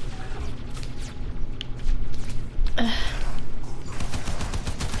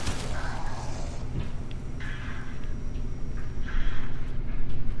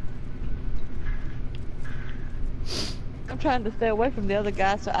 I'm trying to stay away from the other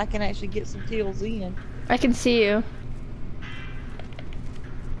guy so I can actually get some kills in. I can see you.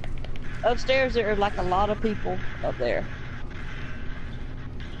 Upstairs there are like a lot of people up there.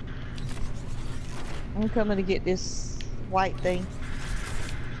 I'm coming to get this white thing.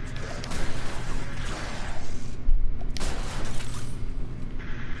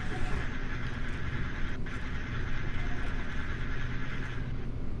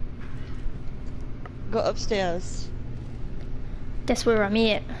 Go upstairs. That's where I'm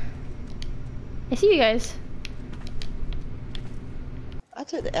at. I see you guys. I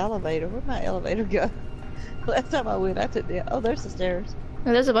took the elevator. Where'd my elevator go? Last time I went, I took the. Oh, there's the stairs.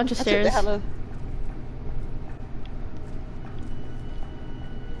 Oh, there's a bunch of I stairs. took the hello.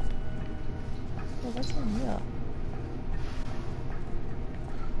 Oh, that's one, yeah.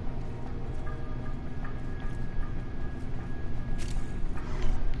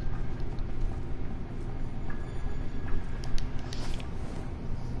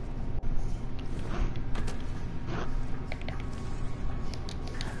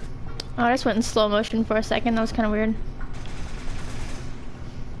 Oh, I just went in slow motion for a second. That was kind of weird.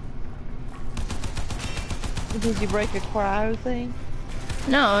 Did you break a cryo thing?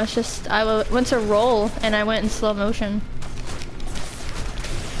 No, it's just I went to roll and I went in slow motion.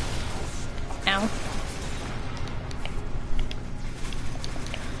 Ow.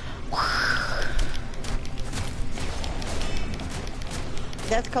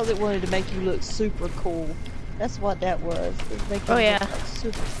 That's because it wanted to make you look super cool. That's what that was. It was making Oh, you yeah. look like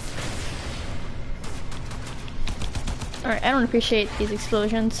super. Alright, I don't appreciate these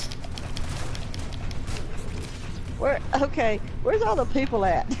explosions. Where? Okay, where's all the people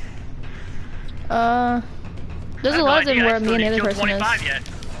at? There's I a have no lot of them idea. where I me still and the didn't other kill person 25 is. yet.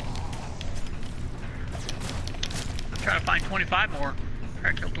 I'm trying to find 25 more. I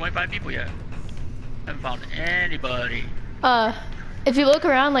haven't killed 25 people yet. Haven't found anybody. If you look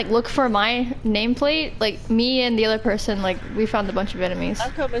around, like, look for my nameplate, like, me and the other person, like, we found a bunch of enemies.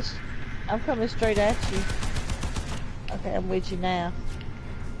 I'm coming straight at you. Okay, I'm with you now.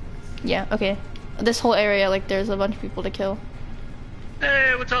 Yeah, okay. This whole area, like, there's a bunch of people to kill.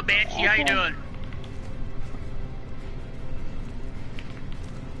 Hey, what's up, Banshee? How you Okay. doing?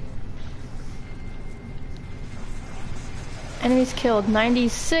 Enemies killed,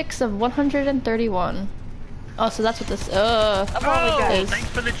 96 of 131. Oh, so that's what this, I've only got Oh, thanks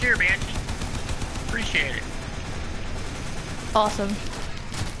for the cheer, Banshee. Appreciate it. awesome.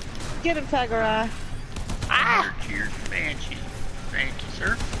 Get him, Tiger Eye. Ah! Cheers for Banshee. Thank you,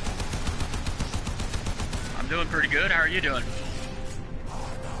 sir. I'm doing pretty good. How are you doing?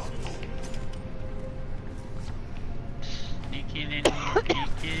 Sneaking in,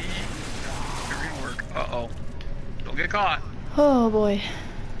 peeking. Every work. Uh-oh. Don't get caught. Oh boy.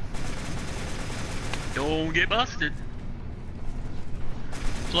 Don't get busted.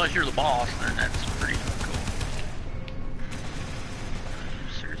 Unless you're the boss, then that's pretty cool.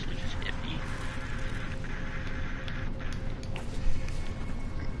 Seriously, just hit me.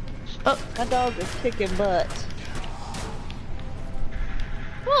 Oh, My dog is kicking butt.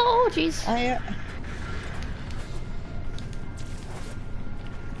 oh jeez.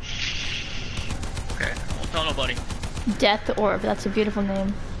 ammo, buddy. Death Orb. That's a beautiful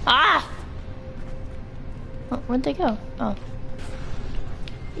name. Ah! Oh, where'd they go? Oh.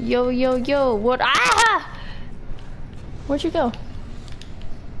 Yo, yo, yo. What? Ah! Where'd you go?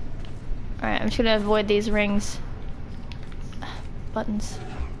 Alright, I'm just gonna avoid these rings. Buttons.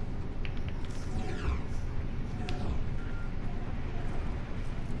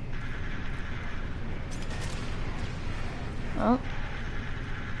 Oh.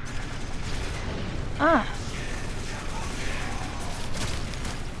 Ah.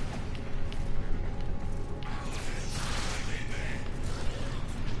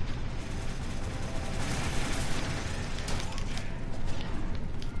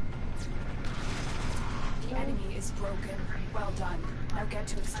 The enemy is broken. Well done. Now get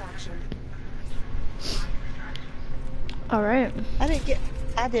to extraction. Alright.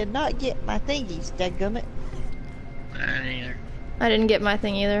 I did not get my thingies, dadgummit. I didn't either. I didn't get my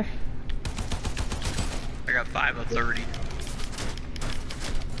thing either. I got 5 of 30.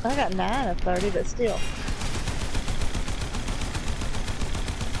 I got 9 of 30, but still.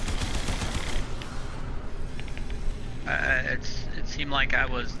 It seemed like I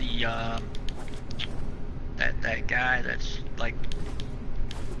was the that guy that's like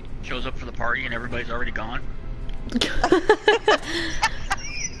shows up for the party and everybody's already gone.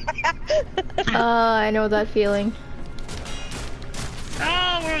 I know that feeling.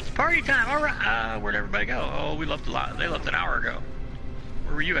 Oh, well, it's party time. All right. Where'd everybody go? Oh, we left a lot. They left an hour ago.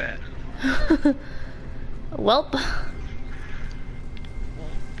 Where were you at? Welp. I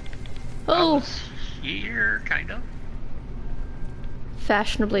Oh, was here, kind of.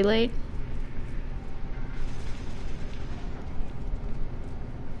 fashionably late.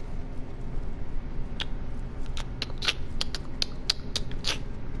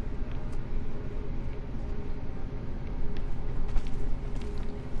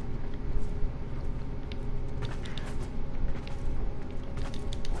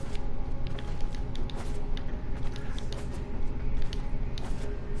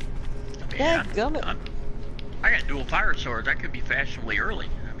 Yeah, Dadgummit. I got dual fire swords. I could be fashionably early.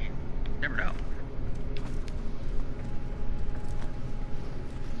 I mean, never know.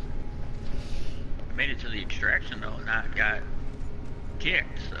 I made it to the extraction though, and I got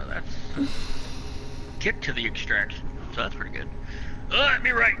kicked. So that's kicked to the extraction. So that's pretty good. Let me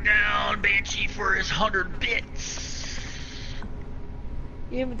write down Banshee for his 100 bits.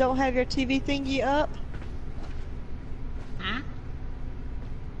 You don't have your TV thingy up? Hmm?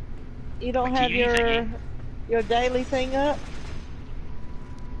 You don't My have TV thingy? your daily thing up?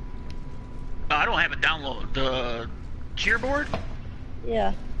 I don't have it downloaded. The cheerboard?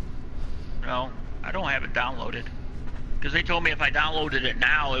 Yeah. No, I don't have it downloaded. Because they told me if I downloaded it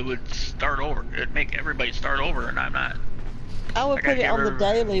now, it would start over. It'd make everybody start over, and I'm not. I would I put gotta it on the give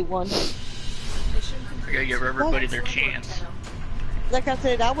daily one. Mission I complete. gotta give everybody their Excellent work, chance. Tenno. Like I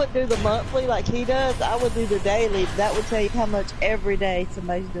said, I wouldn't do the monthly like he does. I would do the daily. That would tell you how much every day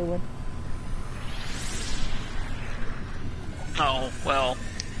somebody's doing. Oh, well,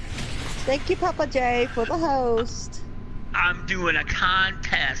 Thank you, Papa J, for the host. I'm doing a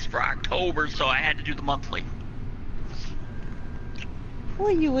contest for October, so I had to do the monthly.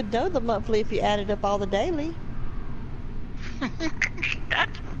 Well, you would know the monthly if you added up all the daily.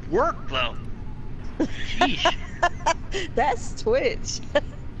 That's work, though. Sheesh. That's Twitch.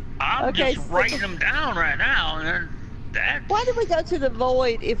 I'm Okay, just so- writing them down right now, and then that. Why did we go to the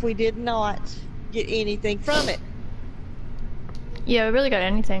void if we did not get anything from it? Yeah, we really got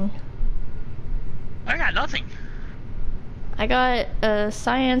anything. I got nothing. I got a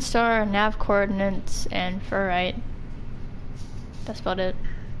cyan star, nav coordinates, and ferrite. That's about it.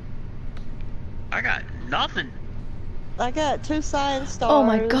 I got nothing. I got 2 science stars. Oh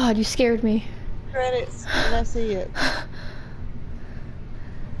my god, you scared me. Credits, and that's it.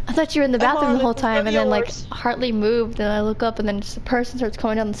 I thought you were in the Come bathroom on, the whole let's look time, at and then like yours. hardly moved, and I look up, and then just a person starts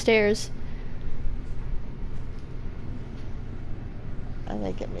going down the stairs. I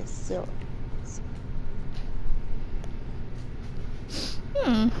think it means silk.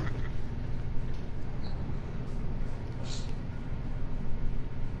 Hmm.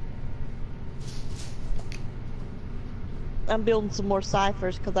 I'm building some more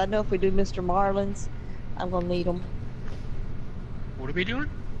ciphers because I know if we do Mr. Marlin's, I'm gonna need them. What are we doing?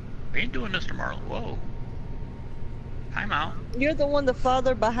 We ain't doing Mr. Marlowe. Whoa. Time out. You're the one the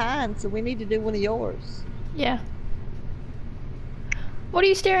further behind, so we need to do one of yours. Yeah. What are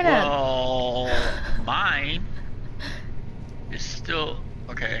you staring at? Well, mine is still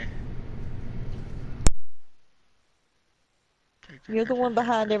okay. You're the one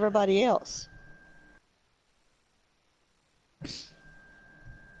behind everybody else.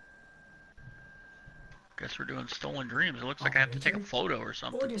 Guess we're doing stolen dreams. It looks like I have to take a photo or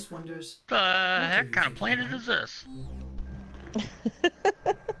something. Borders wonders. The heck kind of planet is this?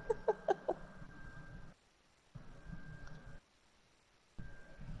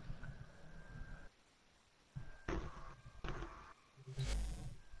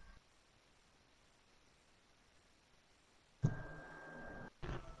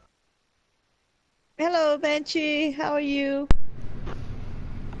 Hello, Banshee. How are you?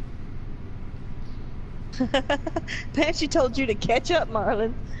 Banshee told you to catch up,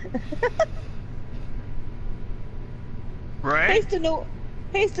 Marlon. Right? He's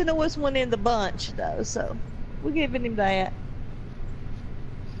the newest one in the bunch, though, so we're giving him that.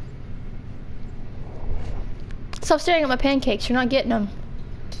 Stop staring at my pancakes. You're not getting them.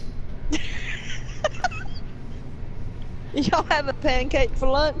 Y'all have a pancake for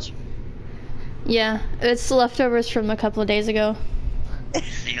lunch? Yeah, it's leftovers from a couple of days ago.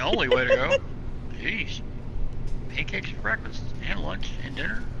 It's the only way to go. Jeez. Pancakes for breakfast and lunch and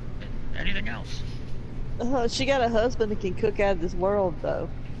dinner and anything else. She got a husband that can cook out of this world, though.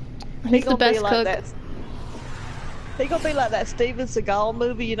 He's the best cook. He gonna be like that Steven Seagal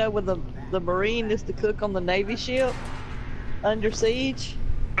movie, you know, where the Marine is the cook on the Navy ship under siege.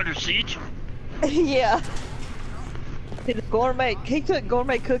 Under siege? Yeah. He took gourmet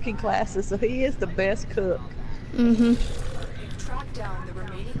cooking classes, so he is the best cook. Mm-hmm. Track down the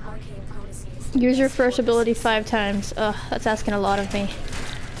remaining arcane codices. Use your first ability 5 times. Ugh, that's asking a lot of me.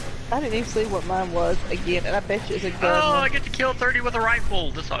 I didn't even see what mine was again, and I bet you it's a gun. Oh, I get to kill 30 with a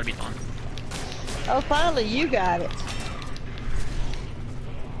rifle. This ought to be fun. Oh, finally you got it.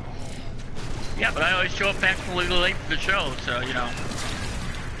 Yeah, but I always show up actually late for the show, so, you know.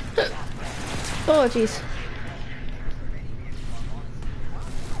 Oh, jeez.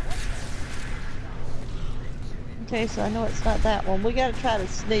 Okay, so I know it's not that one. We gotta try to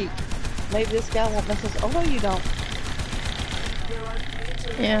sneak. Maybe this guy won't mess us. Oh, no, you don't.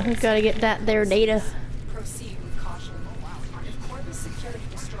 Yeah, we've got to get that there data. Proceed with caution. If Corvus security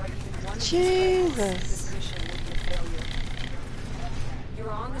destroyed even one of these Jesus. credits, this mission will be a failure.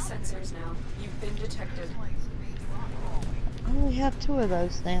 You're on the sensors now. You've been detected. I only have 2 of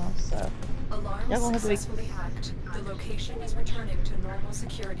those now, so. Alarm Y'all gonna have to be- successfully hacked. The location is returning to normal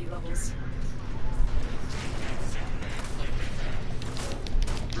security levels.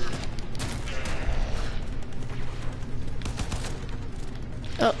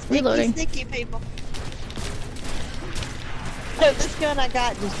 Oh, reloading. Sneaky people. No, this gun I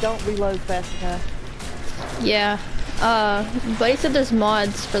got just don't reload fast enough. Yeah. But he said there's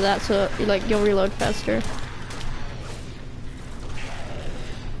mods for that, so like you'll reload faster.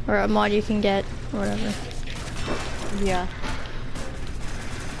 Or a mod you can get, or whatever. Yeah.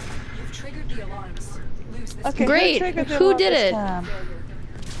 You've triggered the alarms. Lose this Okay. Great. triggered the Who alarm did this it? time?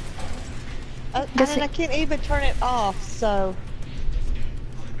 Guess And I can't even turn it off, so.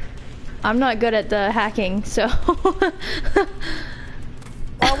 I'm not good at the hacking, so.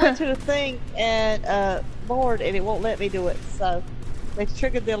 I went to the thing and board and it won't let me do it, so they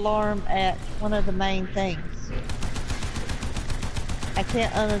triggered the alarm at one of the main things. I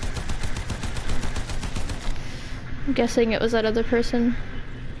can't I'm guessing it was that other person.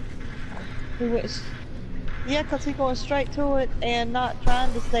 Yeah, because he's going straight to it and not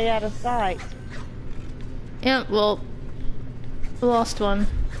trying to stay out of sight. Yeah, well, lost one.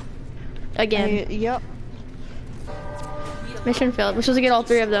 Again. Yep. Mission failed. We're supposed to get all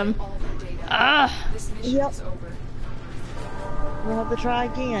 3 of them. Ah! This mission Yep. is over. We'll have to try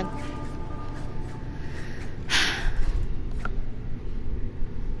again.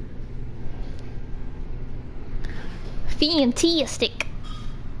 Fantastic.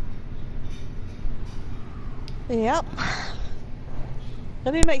 Yep.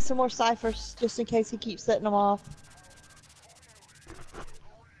 Let me make some more ciphers just in case he keeps setting them off.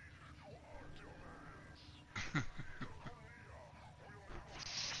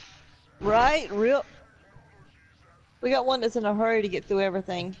 Right? Real. We got one that's in a hurry to get through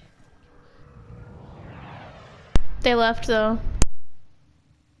everything. They left though.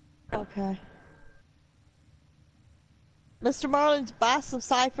 Okay. Mr. Marlins, buy some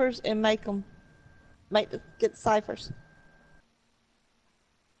ciphers and make them. Get the ciphers.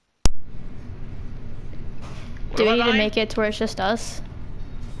 Do we What need to am I? make it to where it's just us?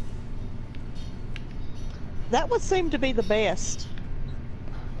 That would seem to be the best.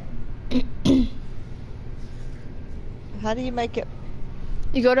 How do you make it?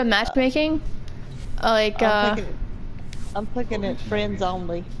 You go to matchmaking? Like, I'm clicking it friends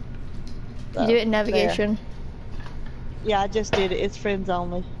only. you do it in navigation. There. Yeah, I just did it. It's friends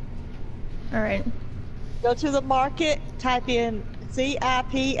only. Alright. Go to the market, type in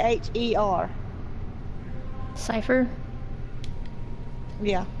CIPHER. Cipher?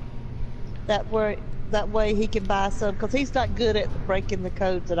 Yeah. That way he can buy some, because he's not good at breaking the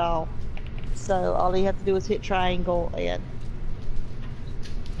codes at all. So all he has to do is hit triangle and...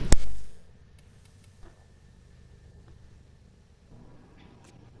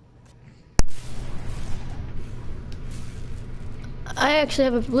 I actually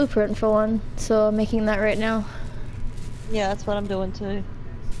have a blueprint for one, so I'm making that right now. Yeah, that's what I'm doing too.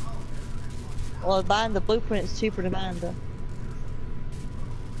 Well, buying the blueprint is cheaper than buying the...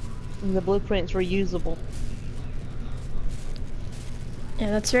 And the blueprint's reusable.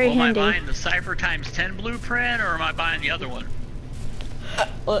 Yeah, that's very Well, am I handy. buying the Cipher times 10 blueprint, or am I buying the other one?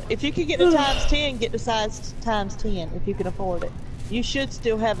 Well, if you can get the times 10, get the size times 10 if you can afford it. You should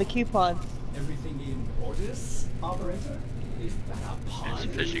still have the coupon. Everything in orders, operator? Is that a pun?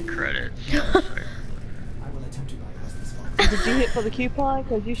 Insufficient credits. I will attempt to bypass this box. Did you hit for the coupon?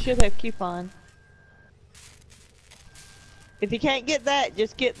 Because you should have coupon. If you can't get that,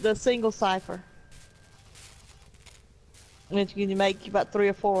 just get the single cipher. Which you can make about 3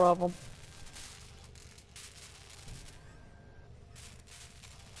 or 4 of them.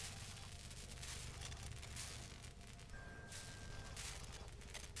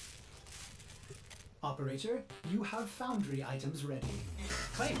 Operator, you have foundry items ready.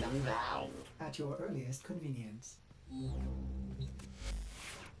 Claim them now. At your earliest convenience.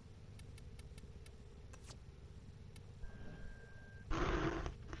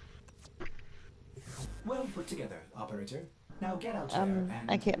 Well put together, operator. Now get out there and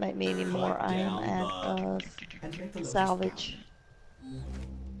I can't make me anymore. I am at and make the locust salvage.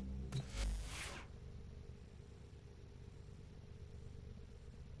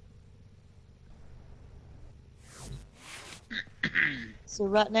 So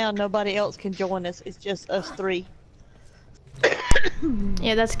right now nobody else can join us. It's just us 3.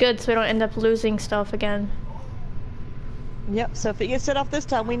 Yeah, that's good, so we don't end up losing stuff again. Yep. So if it gets set off this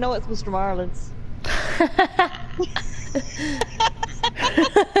time, we know it's Mr. Marlin's.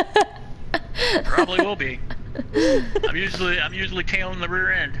 Probably will be. I'm usually tailing the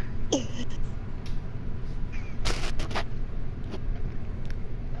rear end.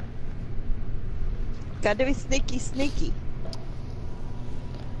 Gotta be sneaky, sneaky.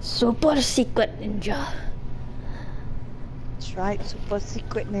 Super secret ninja. That's right, super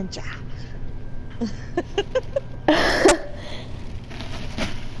secret ninja.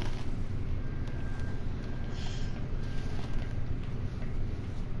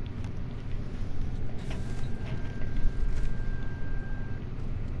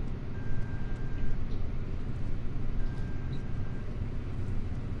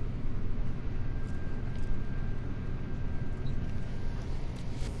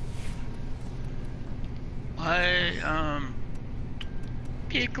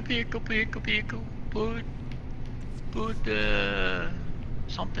 Pickle, put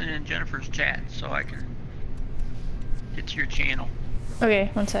something in Jennifer's chat so I can get to your channel. Okay,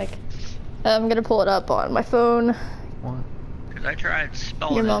 one sec. I'm gonna pull it up on my phone. What? Because I tried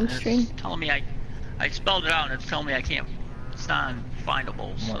spelling Your it, mom's and stream? it's telling me I spelled it out and it's telling me I can't, it's not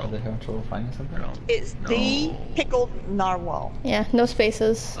findable, so. What, are they having trouble finding something? No. It's No. ThePickledNarwhal. Yeah, no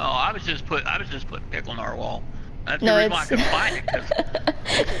spaces. Oh, I was just putting ThePickledNarwhal. That's No, the reason why I it's- couldn't find it, because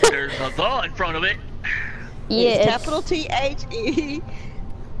there's a the in front of it. Yeah, It's capital THE,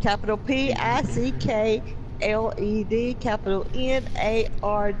 capital PICKLED, capital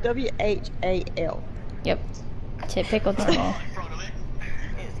NARWHAL. Yep. ThePickledNarwhal. In front of it.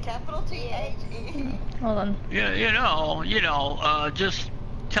 It's capital THE. Hold on. Yeah, just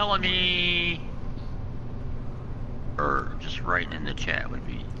telling me, or just writing in the chat would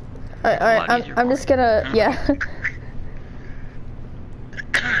be. Alright, I'm just gonna, yeah.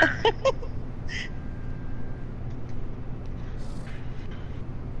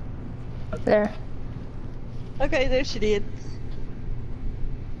 There. Okay, there she did.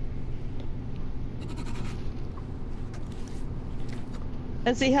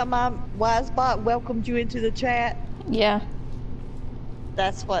 And see how my wise bot welcomed you into the chat? Yeah.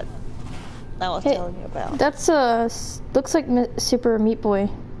 That's what I was Hey, telling you about. That's looks like Super Meat Boy.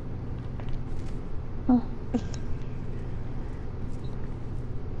 Oh.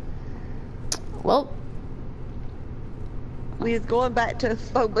 Well, We is going back to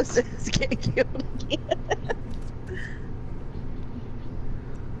Phobos and getting killed again.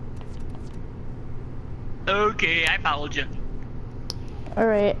 Okay, I followed you.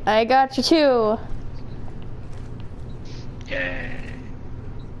 alright, I got you too. Yay.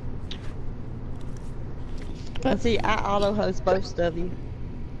 Let's see, I auto host both of you.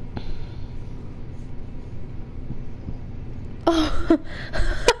 Oh.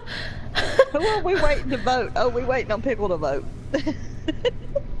 Who are we waiting to vote? Oh, we waiting on Pickle to vote.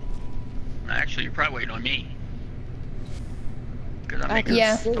 Actually, you're probably waiting on me. Because I'm I making,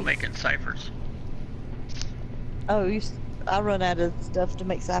 Yeah. still making ciphers. Oh, I run out of stuff to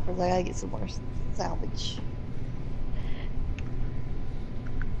make ciphers. I gotta get some more salvage.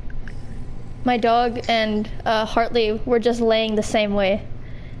 My dog and Hartley were just laying the same way.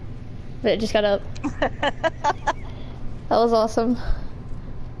 But it just got up. That was awesome.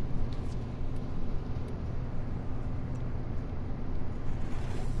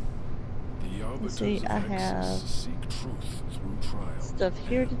 The arbiters See, of I Exodus have seek truth through trial. stuff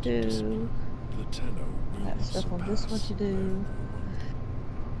here to do. The tenor will Got stuff on this one surpass to do. man.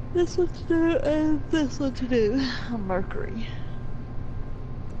 This one to do, and this one to do. Mercury.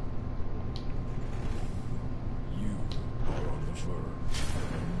 You are on the verge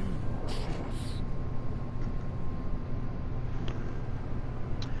of a new truth.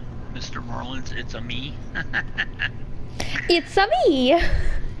 Mr. Marlins, it's a me. It's a me!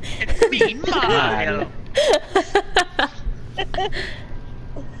 It's me, Mario.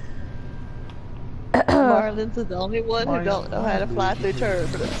 Marlins is the only one who don't know how to fly through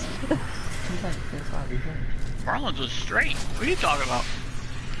turbulence. Marlins was straight. What are you talking about?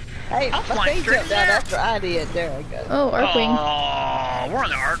 Hey, I'll my fly thing straight jumped in out there. after I did. There I go. Oh, Arcwing. Oh, we're on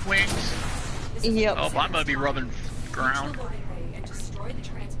the arc wings. This is Yep. Oh, but I'm gonna be rubbing ground. Reach the loading bay and destroy the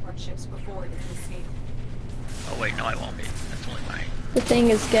transport ships before it can escape. Oh wait, no, I won't be. That's only my. The thing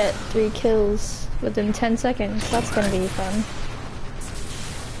is get 3 kills within 10 seconds. That's gonna be fun.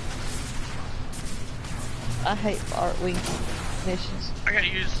 I hate art wing missions. I gotta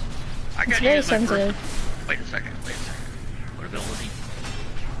use. I It's gotta very use my sensitive. first. Wait a second. What ability?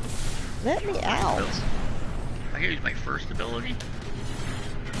 Let me out. I gotta use my first ability.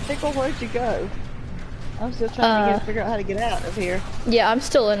 Pickle, where'd you go? I'm still trying to figure out how to get out of here. Yeah, I'm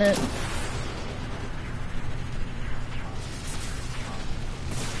still in it.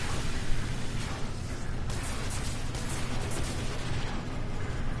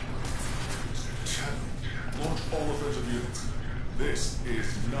 Launch all offensive units. This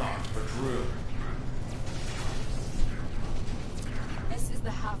is not a drill. This is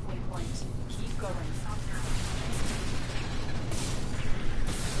the halfway point. Keep going.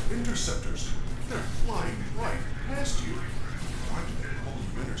 Interceptors. They're flying right past you. Why do they call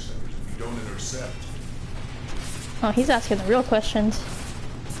you interceptors if you don't intercept? Oh, he's asking the real questions.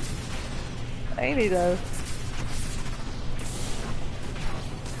 Ain't he though?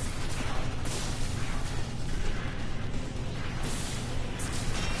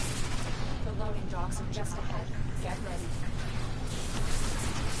 The loading docks are just ahead. Get ready.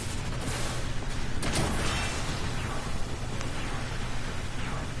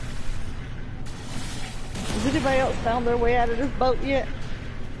 Has anybody else found their way out of this boat yet?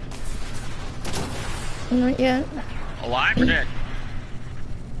 Not yet. Alive or dead?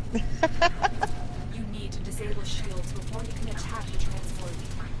 You need to disable shields before you can attack the transport.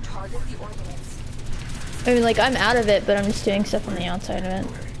 Target the orbitals. I mean, like, I'm out of it, but I'm just doing stuff on the outside of it.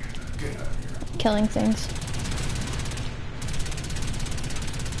 Get out of here. Killing things.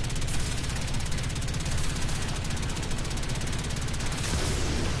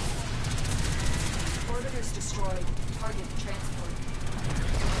 Orbiters destroyed. Target the transport.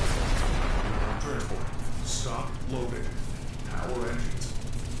 Transport. Stop loading. Power engines.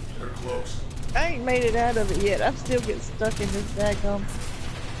 They're close. I ain't made it out of it yet. I'm still getting stuck in this daggum.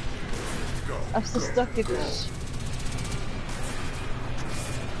 Go. I'm still go, stuck in go. this.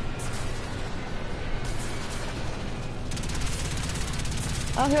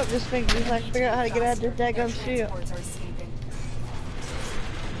 I'll help this thing if I can figure out how to get out of this Their daggum ship. transports are escaping.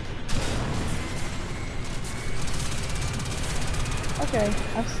 Okay,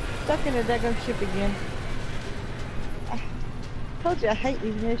 I'm stuck in a daggum ship again. I told you I hate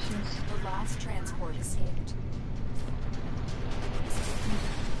these missions. The last transport escaped.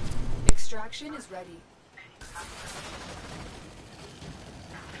 Extraction is ready.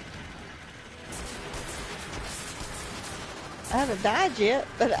 I haven't died yet,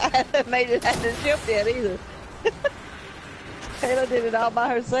 but I haven't made it out of the ship yet either. Kayla did it all by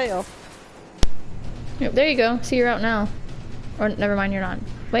herself. Yep, there you go. See, you're out now. Or, never mind, you're not.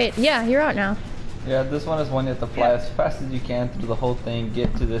 Wait, yeah, you're out now. Yeah, this one is one you have to fly as fast as you can through the whole thing,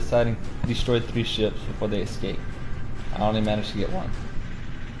 get to this side and destroy 3 ships before they escape. I only managed to get 1.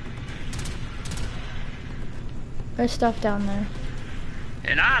 There's stuff down there.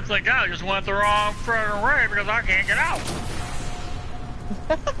 And I think I just went the wrong front way because I can't get out.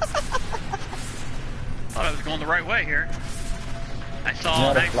 Thought I was going the right way here. I saw You know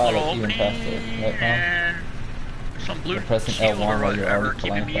how a to nice fly little like even opening faster, right, Tom? and I some blue You're pressing shield L1 or while you're whatever already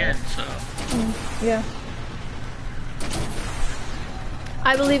keeping flying me in, fast. so. Yeah.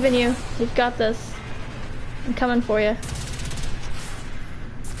 I believe in you. You've got this. I'm coming for you.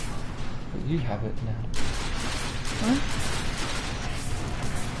 You have it now. What?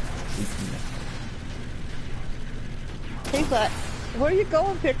 He's like, where are you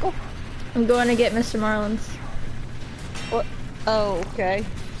going, Pickle? I'm going to get Mr. Marlins. What? Oh, okay.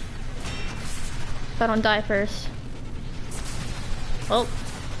 If I don't die first. Oh.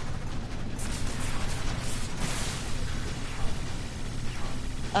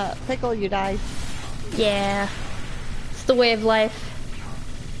 Pickle, you died. Yeah. It's the way of life.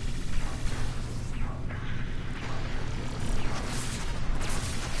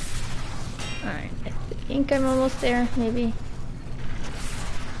 Alright, I think I'm almost there, maybe.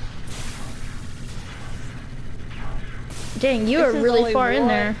 Dang, you are This is really only far in one.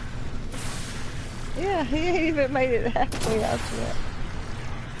 there. Yeah, he ain't even made it halfway out yet.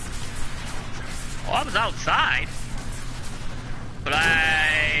 Well, I was outside, but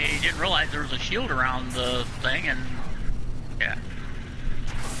I didn't realize there was a shield around the thing, and yeah.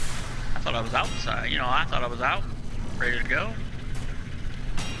 I thought I was outside, you know, I thought I was out, ready to go.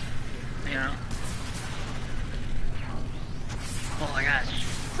 You know. Oh my gosh,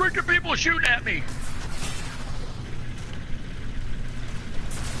 freaking people shooting at me!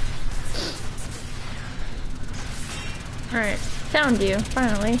 Alright, found you,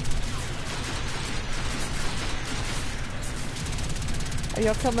 finally. Are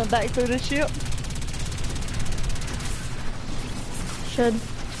y'all coming back through the ship? Should.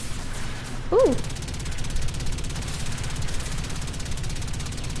 Ooh!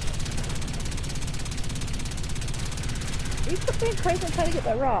 You quit being crazy and trying to get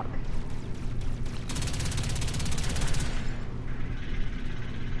that rock.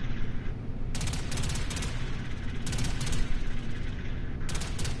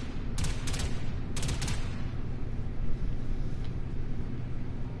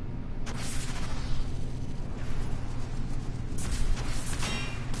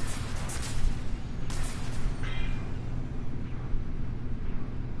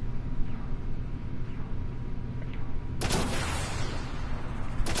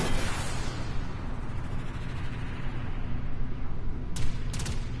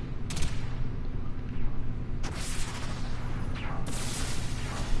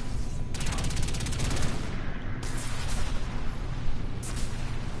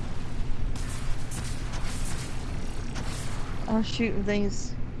 I'm shooting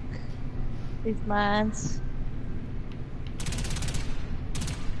these mines.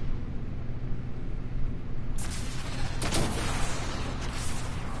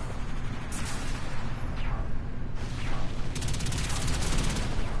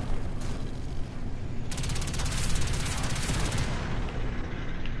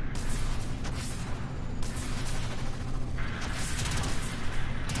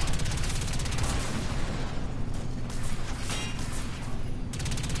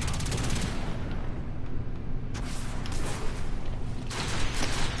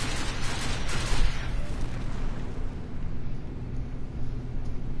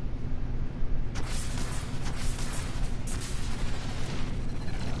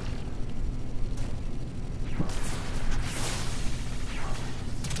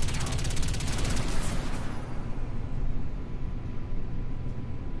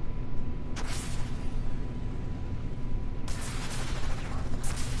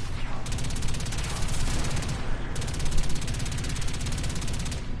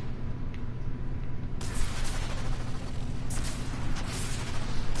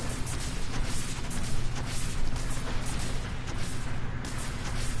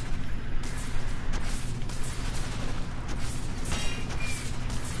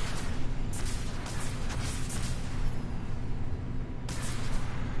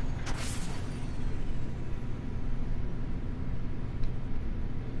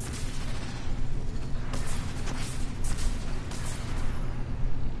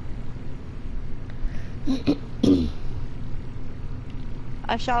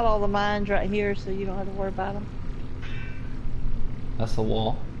 I shot all the mines right here, so you don't have to worry about them. That's a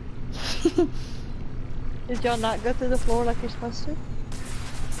wall. Did y'all not go through the floor like you're supposed to?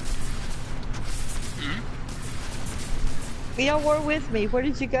 Y'all were with me. Where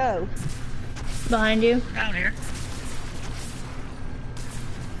did you go? Behind you. Down here.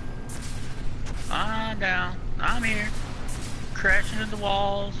 I'm down. I'm here. Crashing into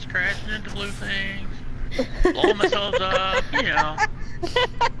walls, crashing into blue things, blowing myself up, you know.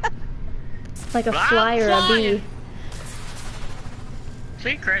 Like a But I'm fly or a flying. bee.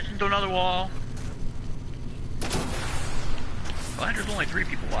 See, crashing into another wall. Glad there's only 3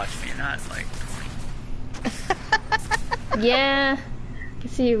 people watching me, and not like 20. Yeah. I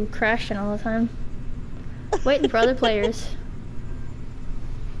see you crashing all the time. Waiting for other players.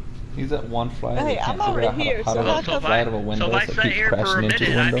 He's at one flight. Hey, He can't I'm figure already out here, how so to how like, come- fly out of a window, so if I so sit keeps here for a crashing into the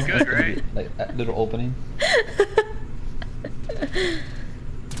minute, I'd be window. good, right? Like that little opening.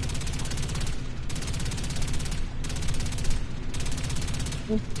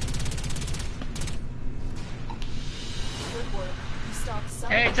 Good work. You stopped some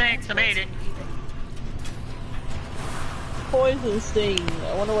Hey, of the thanks, I made it. Poison sting.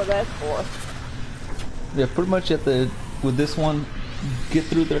 I wonder what that's for. Yeah, pretty much you have to, with this one, get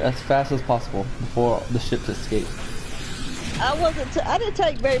through there as fast as possible before the ships escape. I didn't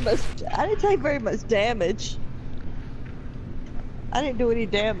take very much. I didn't take very much damage. I didn't do any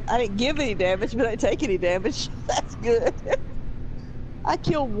I didn't give any damage, but I didn't take any damage. That's good. I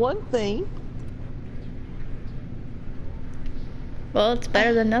killed one thing. Well, it's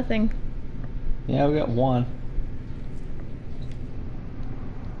better than nothing. Yeah, we got one.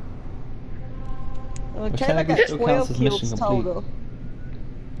 Okay, I technically got still counts 12 as kills mission complete. total.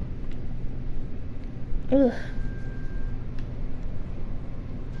 Ugh.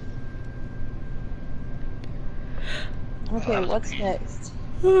 Okay, that was what's easy. next?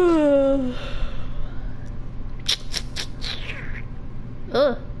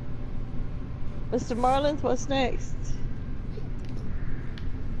 Ugh. Mr. Marlins, what's next?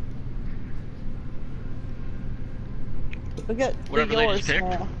 We got Whatever they yours just picked.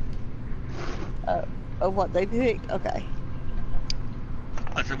 now. What they picked? Okay.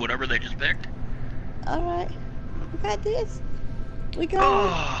 I said whatever they just picked. Alright. We got this. We got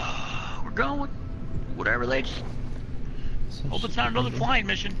Oh, we're going. Whatever they just. Hope it's not another flying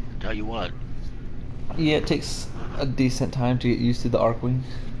mission. Tell you what. Yeah, it takes a decent time to get used to the Arcwing.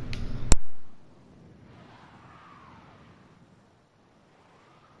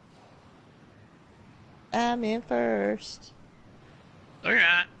 I'm in first. No, you're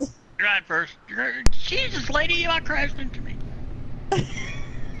not. You're not first. Jesus, lady, you not crashed into me.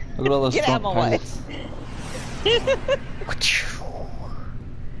 Look at all those Get out of stunt my way. pilots.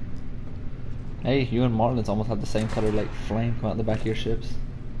 Hey, you and Marlins almost have the same color, like flame come out the back of your ships.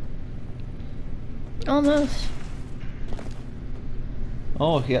 Almost.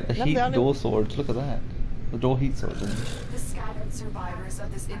 Oh, he got the I'm heat down to- dual swords. Look at that. The dual heat swords. The scattered survivors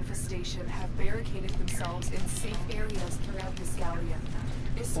of this infestation have barricaded themselves in safe areas throughout this galleon.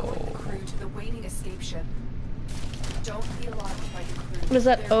 Escort the crew to the waiting escape ship. Don't be alarmed by the crew. What is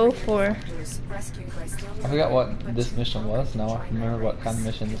that They're O brigade for? doctors rescued by Stanley I forgot what Kubrick, but this too mission young was. to Now I join can remember their what kind of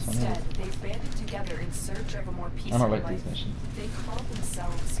ranks. mission this one Instead, is. they've banded together in search of a more peaceful I don't like life. these missions. They call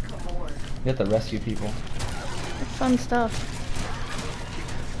themselves Kamor. You have to rescue people. Fun stuff.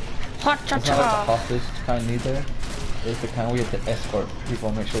 Hot cha It's not like the cha. hostage kind need there. It's the kind where you have to escort people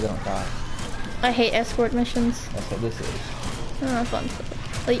and make sure they don't die. I hate escort missions. That's what this is. Oh, fun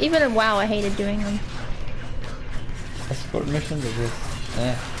stuff. Like even in WoW, I hated doing them. Escort missions are just,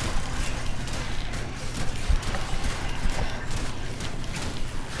 eh.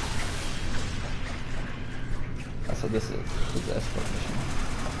 That's what this is. It's an escort mission.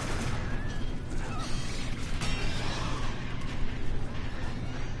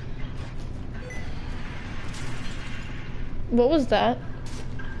 What was that?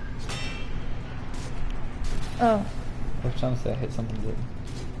 Oh. I was trying to say I hit something good.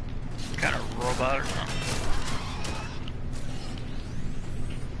 Kind of robot or something.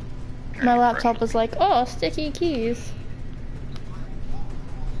 My laptop was like, oh, sticky keys.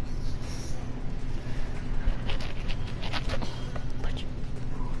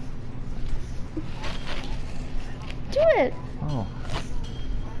 Do it! Oh.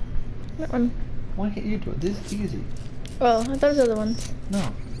 That one. Why can't you do it? This is easy. Oh, I thought it was the other ones.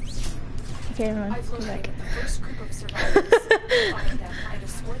 No. Okay, never mind. I've Go back. located the first group of survivors. Find them and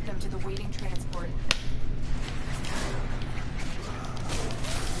escort them to the waiting transport.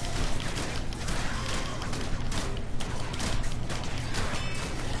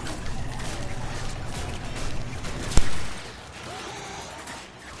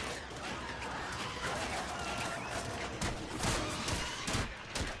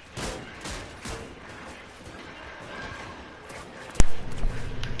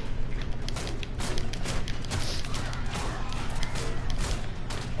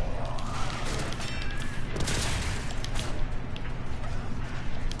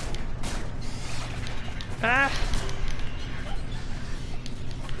 Ah!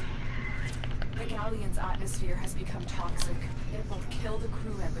 The galleon's atmosphere has become toxic. It will kill the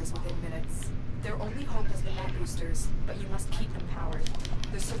crew members within minutes. Their only hope is the net boosters, but you must keep them powered.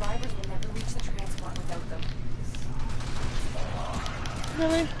 The survivors will never reach the transport without them.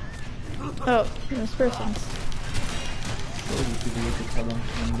 Really? Oh, those persons. So you could tell them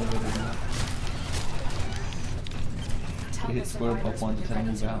when they're ready to Tell You the hit square above survivors one when to you're tell them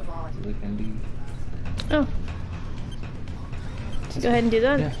ready to to move move out, on. so they can leave. Oh. So go ahead and do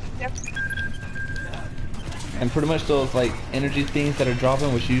that. Yeah. Yep. And pretty much those like energy things that are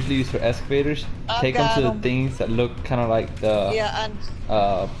dropping, which usually used for excavators, I've take them got to the 'em. things that look kind of like the Yeah,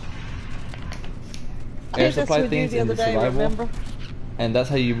 uh, I air did this supply with you things the in other the day, survival, remember? and that's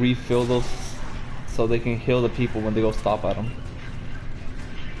how you refill those, so they can heal the people when they go stop at them.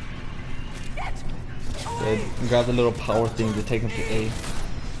 So grab the little power thing to take them to A.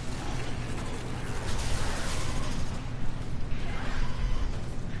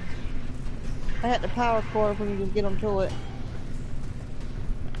 I had the power cord when you could get them to it.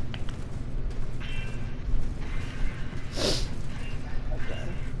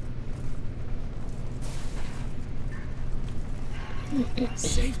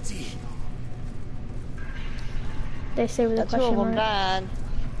 Safety. They say with a Two of question them mark. died.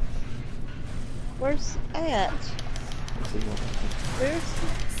 Where's at? Where's?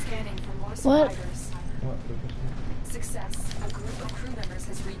 Scanning for more What? survivors. Success. A group of crew members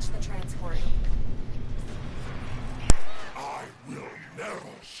has reached the transport. I will never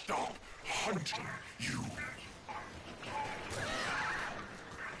stop hunting you.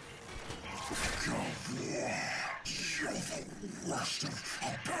 You're the worst of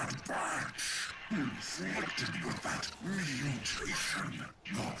a bad batch. Inflicted with that mutation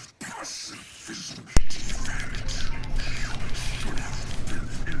of pacifism defect. You should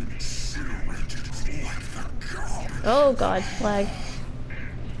have been incinerated like the god. Oh god, lag.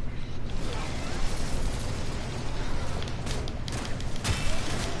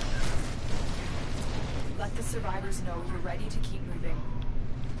 Let the survivors know you're ready to keep moving.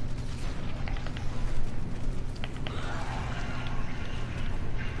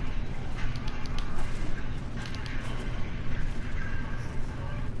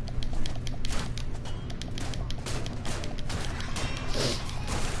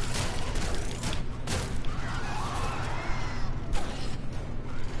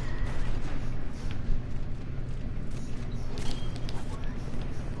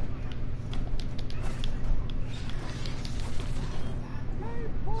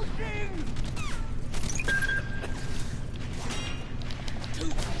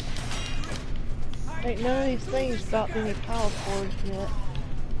 Ain't none of these things dropped any power cords yet.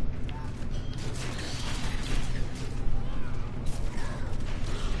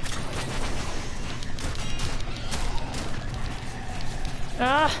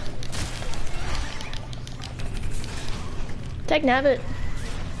 Ah! Tech Nabbit.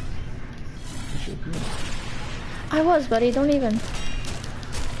 I was, buddy, don't even.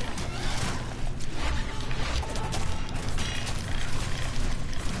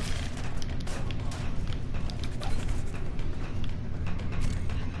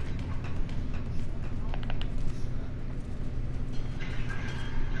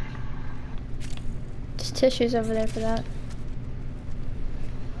 There's tissues over there for that.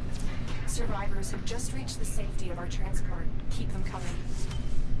 Survivors have just reached the safety of our transport. Keep them coming.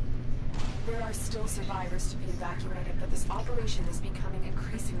 There are still survivors to be evacuated, but this operation is becoming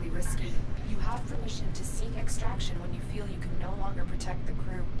increasingly risky. You have permission to seek extraction when you feel you can no longer protect the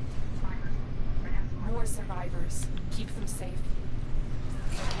crew. More survivors. Keep them safe.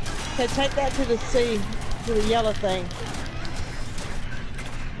 Okay, take that to the sea, to the yellow thing.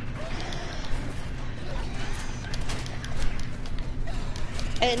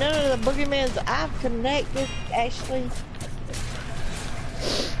 Hey, none of the boogeymans I've connected actually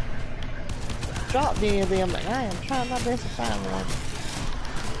dropped any of them, and I am trying my best to find one.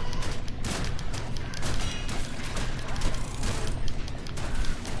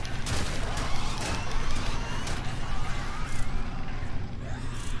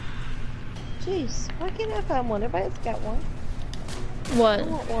 Jeez, why can't I find one? Everybody's got one. What? I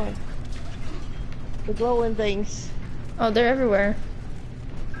want one. The glowing things. Oh, they're everywhere.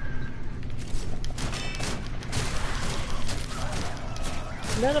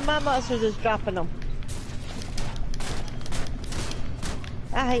 None of my monsters is dropping them.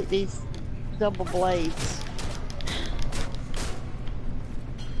 I hate these double blades.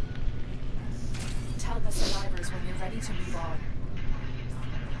 Tell the survivors when you're ready to move on.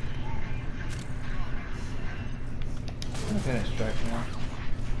 I can extract now.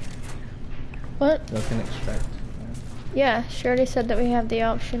 What? I can extract. Yeah, she already said that we have the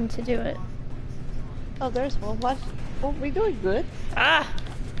option to do it. Oh, there's one. What? Well, we're doing good. Ah!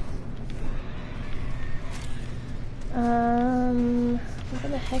 Where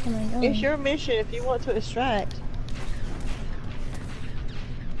the heck am I going? It's your mission if you want to extract.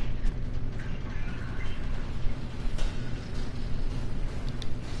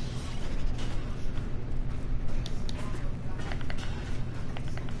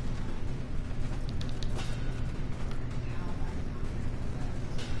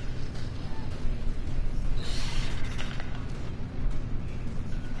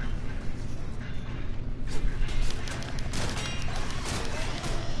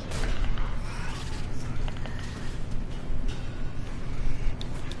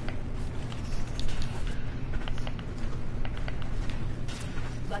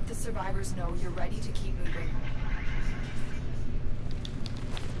 Let the survivors know you're ready to keep moving.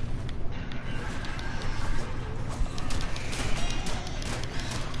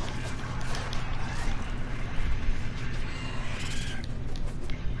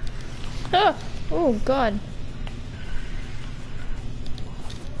 Oh, oh God.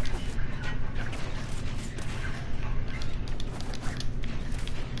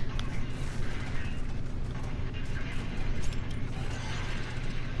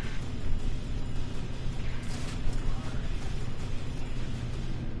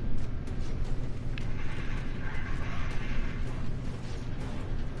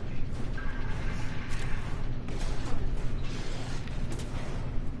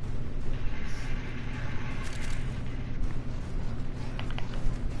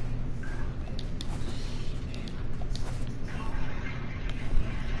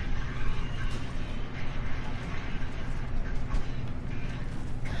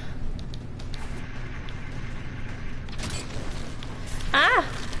 Ah!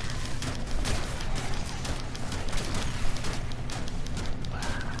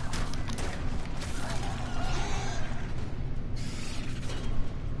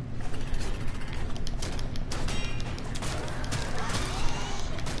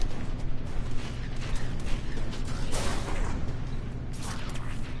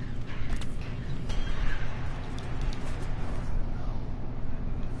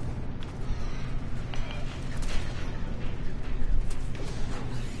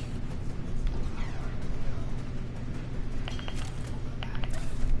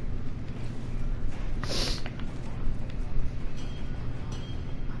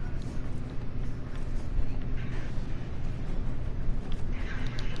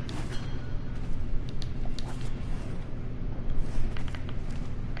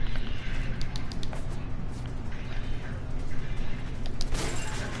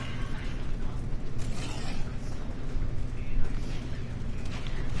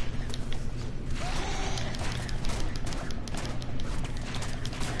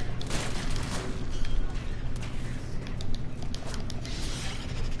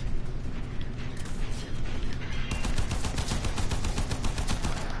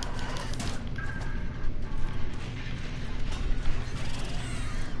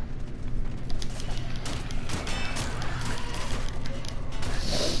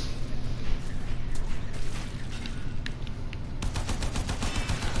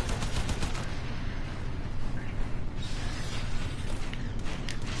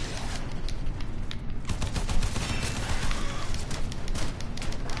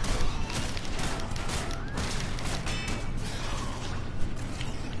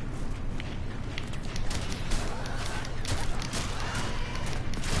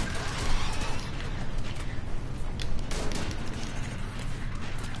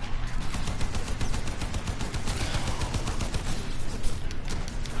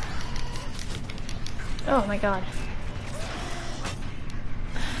 Oh my God.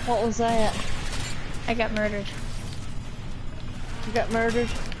 What was that? I got murdered. You got murdered?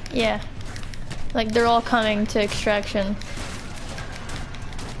 Yeah. Like they're all coming to extraction.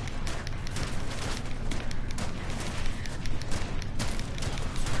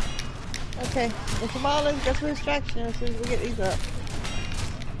 Okay, well come on, let's go to extraction as soon as we get these up.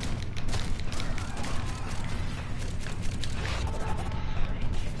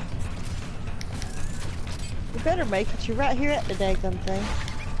 You better make it, you're right here at the daggum thing.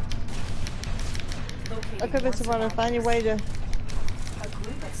 Okay, Mr. Warner, find your way to... A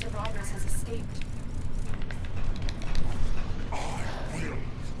group of survivors has escaped. I will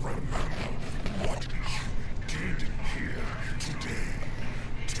remember what you did here today.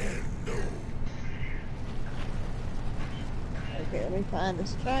 Tenno. Okay, let me find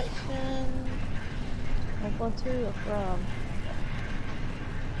distraction. I'm going to or from.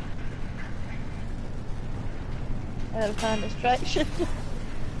 I gotta find distraction.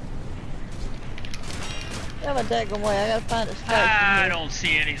 Yeah, my daggum way. I gotta find distraction. I here. don't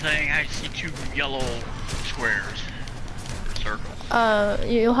see anything. I see 2 yellow squares. Circles.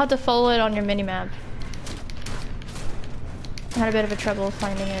 You'll have to follow it on your mini-map. I had a bit of a trouble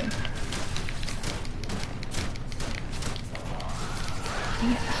finding it.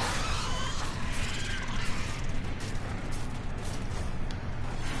 Yeah.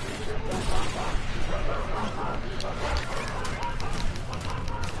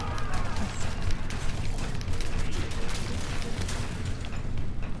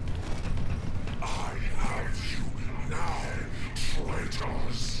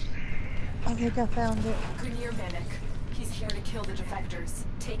 I think I found it. Grenier Manic. He's here to kill the defectors.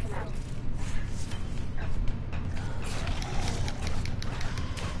 Take him out.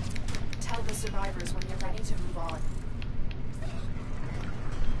 Tell the survivors when you're ready to move on.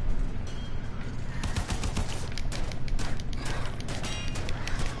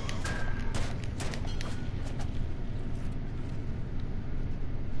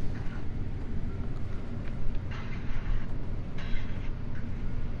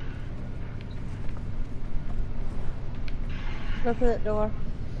 Look at that door.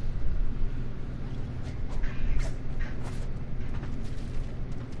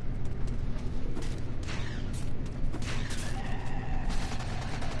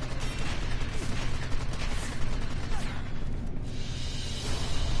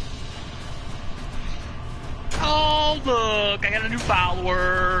 Oh, look, I got a new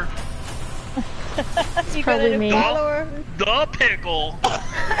follower. You got probably a new me. follower? The Pickle.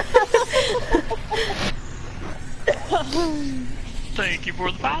 Thank you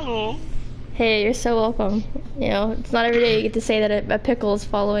for the follow. Hey, you're so welcome. You know, it's not every day you get to say that a pickle is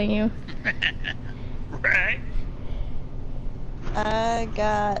following you. Right? I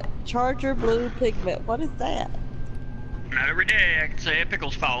got Charger Blue Pigment. What is that? Not every day I can say a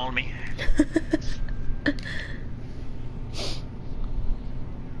pickle's following me.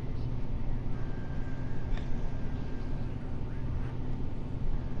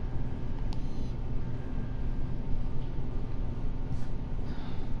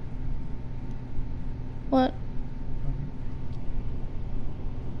 What?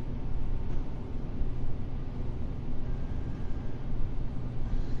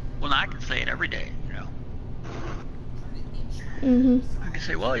 Well, I can say it every day, you know. Mm-hmm. I can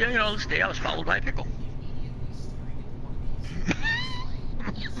say, well, yeah, you know, this day I was followed by a pickle.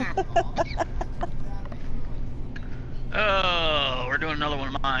 Oh, we're doing another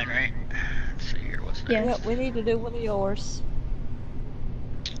one of mine, right? Let's see here, what's next? Yeah. Yep, we need to do one of yours.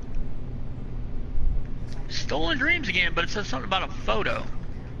 Stolen Dreams again, but it says something about a photo.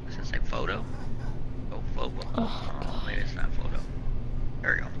 Does it say photo? Oh, photo. Oh, maybe it's not photo.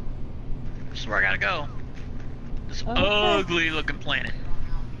 There we go. This is where I gotta go. This ugly looking planet.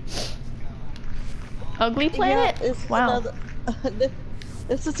 Ugly planet? Yeah, it's Wow. another,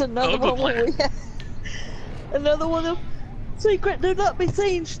 this is another Ugly one where planet. we have another one of secret do not be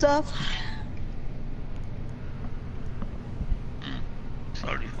seen stuff. So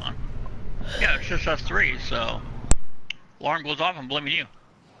it'll be fun. Yeah, it's just us three, so alarm goes off, I'm blaming you.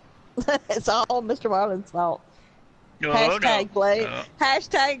 It's all Mr. Marlin's fault. No, Hashtag blame. no.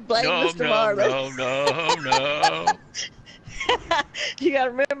 Hashtag blame No, Mr. no, Marlin. no. You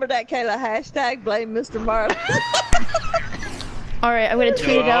gotta remember that, Kayla. Hashtag blame Mr. Marlin. Alright, I'm gonna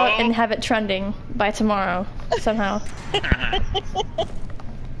tweet it out No. and have it trending by tomorrow, somehow.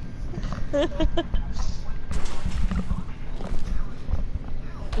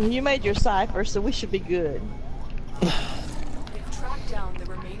 You made your cipher, so we should be good. We've tracked down the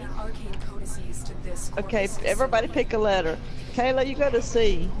remaining arcane codices to this Okay, corpus everybody facility. pick a letter. Kayla, you go to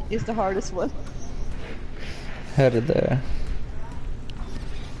C. It's the hardest one. Headed there.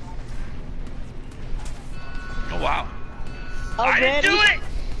 Oh, wow. Already? I didn't do it!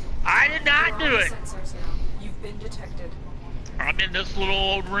 I did not do You're on it! sensors now. You've been detected. I'm in this little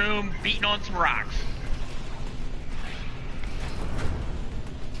old room beating on some rocks.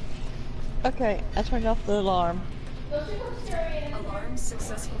 Okay, I turned off the alarm. Alarm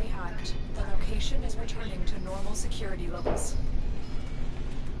successfully hacked. The location is returning to normal security levels.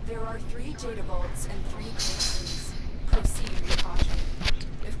 There are 3 data vaults and 3 codices. Proceed with caution.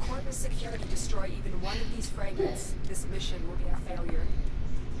 If Corpus Security destroy even one of these fragments, this mission will be a failure.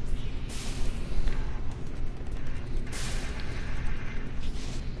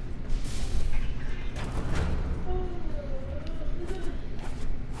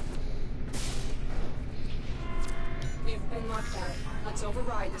 We've been locked out. Let's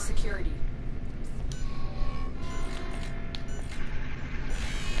override the security.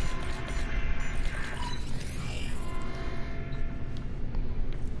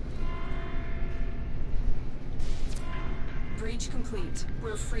 Breach complete.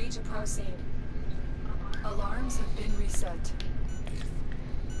 We're free to proceed. Alarms have been reset.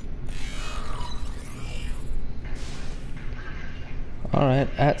 Alright,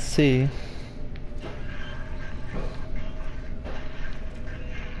 at sea.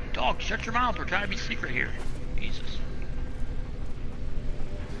 Dog, shut your mouth. We're trying to be secret here. Jesus.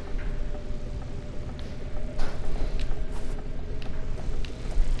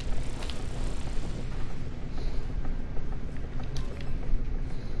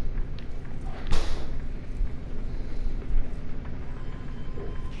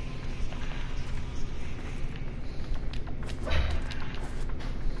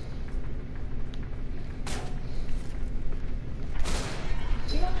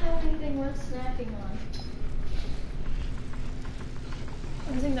 You don't have anything worse snacking on.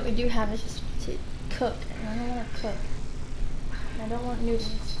 One thing that we do have is just to cook, and I don't want to cook. I don't want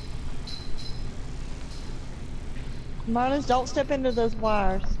noodles. Marlins, don't step into those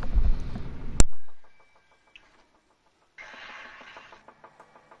wires.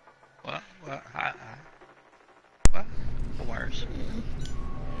 What? What? What? The wires.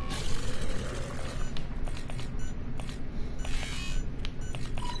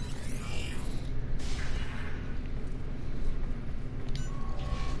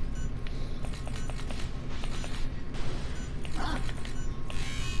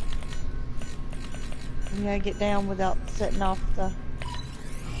 You gotta get down without setting off the...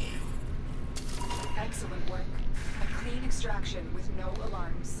 Excellent work. A clean extraction with no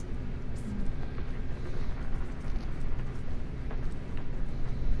alarms.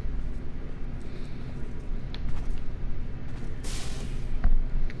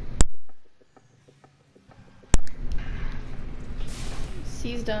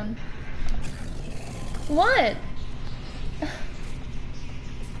 C's done. What?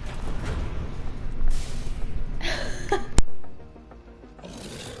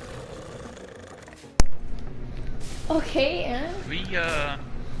 Okay, and?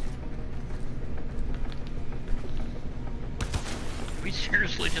 We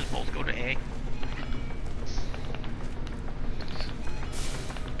seriously just both go to A?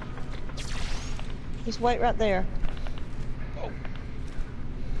 Just wait right there. Oh.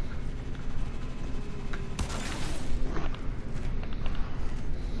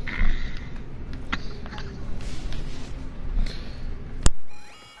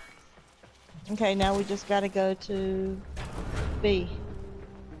 Okay, now we just gotta go to B.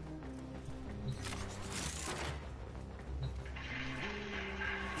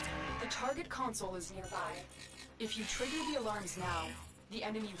 The target console is nearby. If you trigger the alarms now, the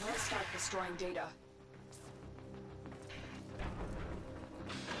enemy will start destroying data.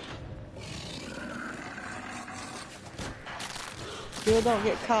 Still don't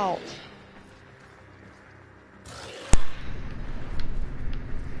get caught.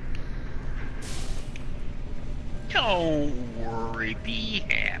 Don't worry, be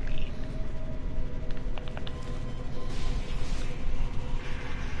happy.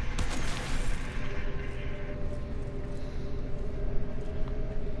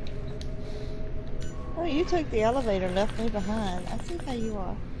 Oh, you took the elevator and left me behind. I see how you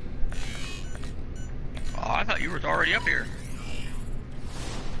are. Oh, I thought you were already up here.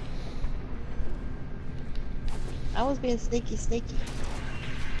 I was being sneaky.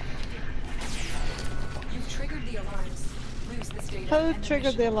 You've triggered the alarms. Lose this data. Who and the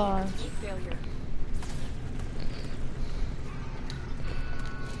triggered mission the will be a alarms? complete failure.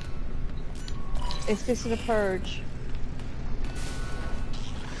 It's just a purge.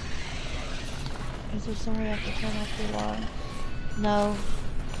 Is there some way I can turn off the alarm? No.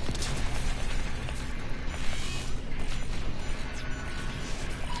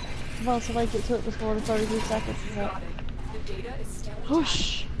 Come on, somebody get to it before the 33 seconds is up. Got it. The data is still intact.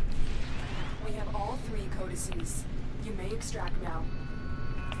 Whoosh! We have all 3 codices. You may extract now.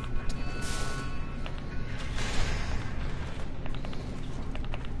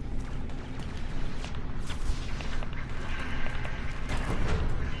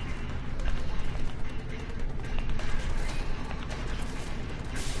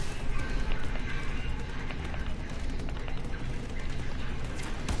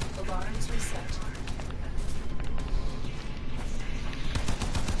 Alarms reset.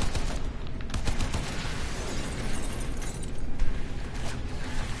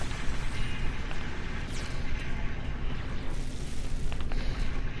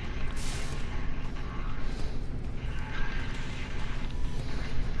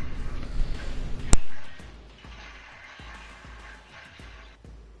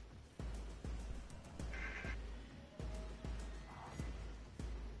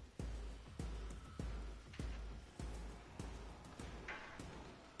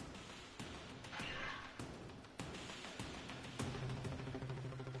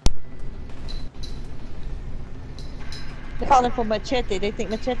 They're calling for Machete. They think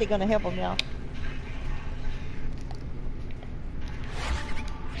Machete gonna help them, y'all.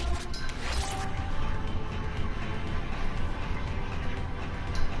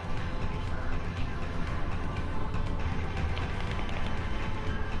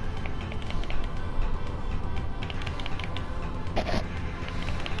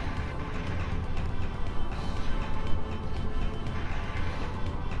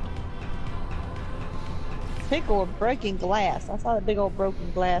 Pickle breaking glass. I saw the big old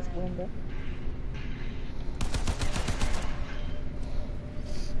broken glass window.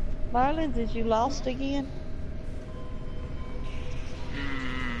 Marlon, did you lost again?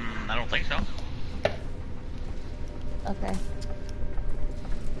 I don't think so. Okay.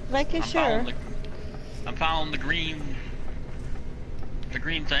 Making sure. I'm following the green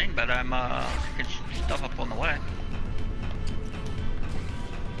thing, but I'm picking stuff up on the way.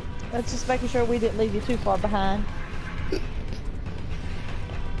 Let's just making sure we didn't leave you too far behind.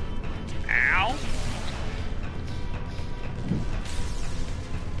 Ow!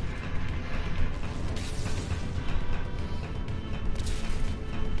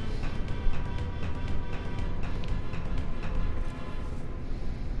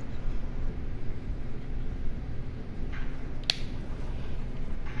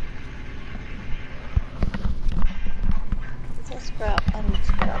 Scrap. I need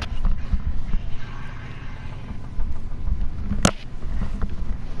scrap.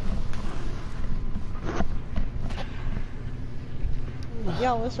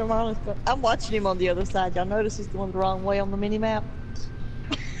 Y'all, Mr. Marlon's going. I'm watching him on the other side. Y'all notice he's going the wrong way on the mini map.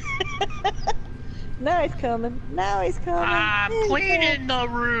 Now he's coming. Now he's coming. I'm cleaning the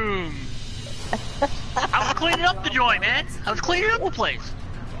room. I was cleaning up the joint, man. I was cleaning up the place.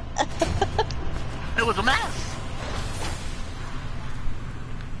 It was a mess.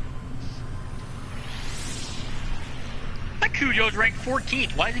 My Cujo's ranked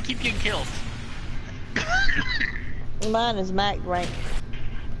 14th. Why does he keep getting killed? Mine is Mac rank.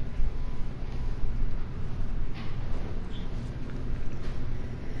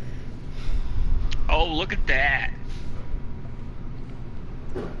 Oh, look at that.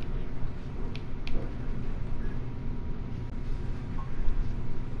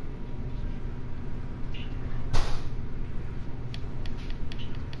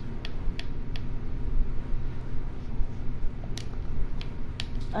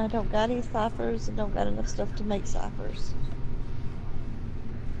 I don't got any ciphers and don't got enough stuff to make ciphers.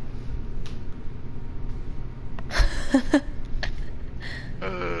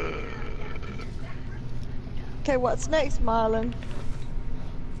 Okay, what's next, Marlon?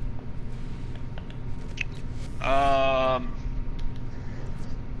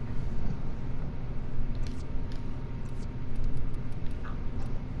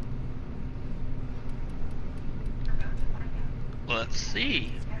 Let's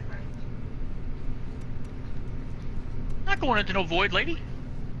see. Not going into no void, lady.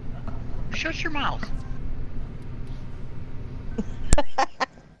 Shut your mouth.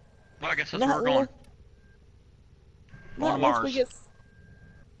 Well, I guess that's where we're going. Not On once Mars. we get.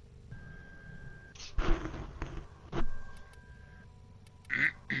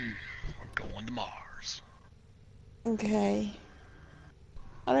 We're going to Mars. Okay.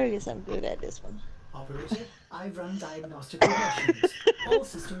 I better get something good at this one. Operator, I've run diagnostic regressions. All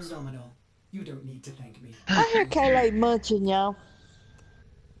systems nominal. You don't need to thank me. I hear Kayla munching, y'all.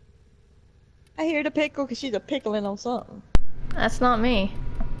 I hear the pickle because she's a pickling on something. That's not me.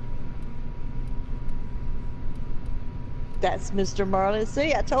 That's Mr. Marlin.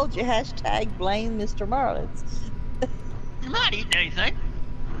 See, I told you, hashtag blame Mr. Marlins. I'm not eating anything.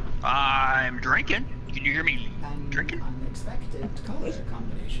 I'm drinking. Can you hear me drinking? Unexpected color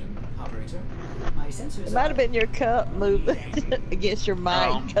combination, operator. My sensors It might have been your cup moving against your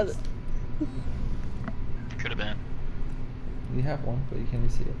mic. Could have been. You have one, but you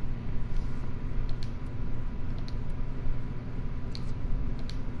can't see it.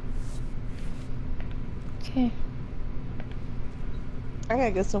 Okay. I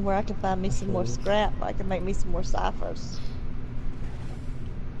gotta go somewhere I can find me some more scrap. I can make me some more ciphers.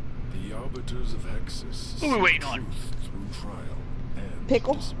 The arbiters of Hexus Who are we waiting on? truth through trial and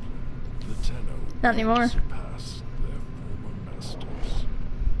Pickle? discipline. The Tenno Not anymore. surpass their former masters.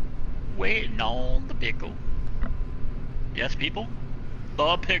 Waiting on the pickle. Yes, people?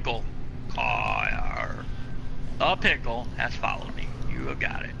 The pickle. Car. The pickle has followed me. You have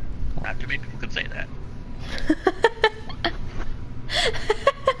got it. Not too many people can say that.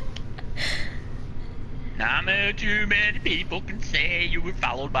 Not too many people can say you were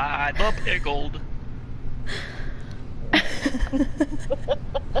followed by the pickled.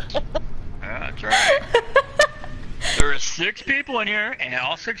 That's right. There are 6 people in here, and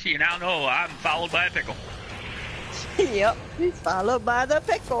all 6 of you now know I'm followed by a pickle. Yep, he's followed by the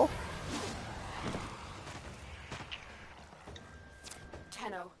pickle.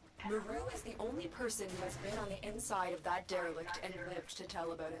 Tenno, Maru is the only person who has been on the inside of that derelict and lived to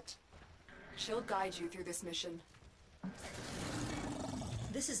tell about it. She'll guide you through this mission.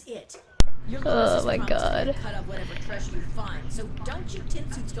 This is it. Your Oh my god. Cut up whatever treasure you find, so don't you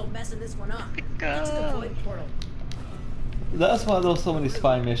tin suits go messing this one up. Into the void portal. That's why there's so many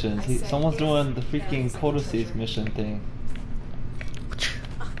spy missions. Someone's doing the freaking Codices mission thing.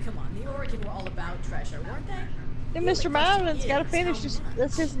 Oh, come on. were all about treasure, weren't they? Then The Mr. only question Myron's got to is, finish how this. much?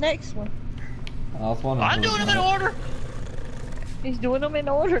 That's his next one. I was wondering. I'm who was doing them in doing it. order. He's doing them in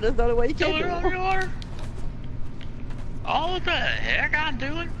order. That's the only way you can Doing do them in them. order. Oh, what the heck I'm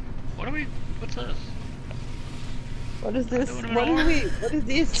doing? What are we? What's this? What is this? doing them in What order. is we? What is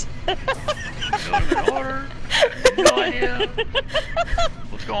this? Doing them in order. No idea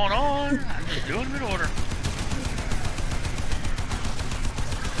what's going on. I'm just doing them in order.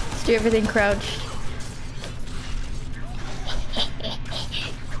 Let's do everything crouched.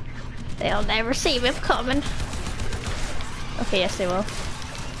 They'll never see me coming. Okay, yes they will.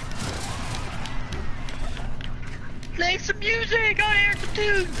 Play some music. I hear some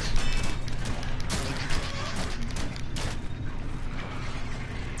tunes.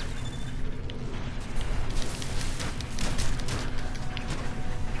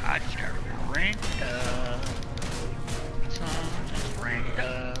 I just got ranked up. Some just ranked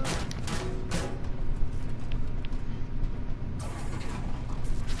up.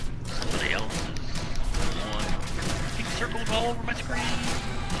 Somebody else is one pink circles all over my screen.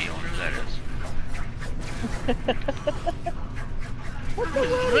 You don't know who that is. What the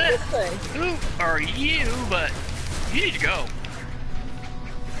world is this thing? Who are you? But you need to go.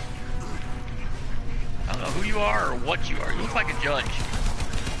 I don't know who you are or what you are. You look like a judge.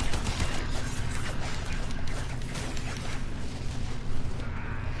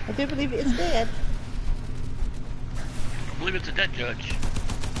 I do believe it's dead. I believe it's a dead judge.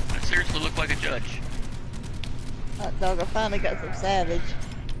 I seriously look like a judge. Hot dog, I finally got some savage.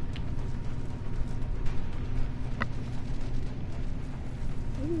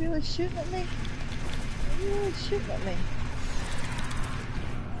 Are you really shooting at me? Are you really shooting at me?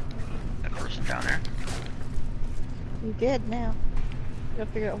 That person down there. You dead now. Gotta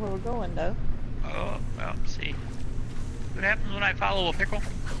figure out where we're going though. Oh, well, see. What happens when I follow a pickle?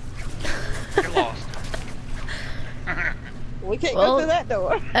 You're lost. We can't Well, go through that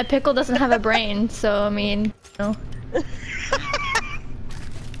door. A pickle doesn't have a brain, so I mean, you know.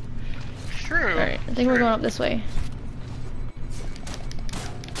 True. Alright, I think we're going up this way.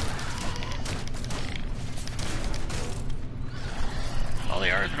 All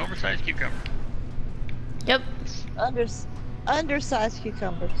they are is an oversized cucumber. Yep. Undersized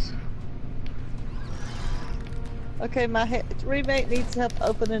cucumbers. Okay, my roommate needs help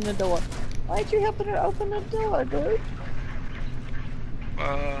opening the door. Why ain't you helping her open the door, dude?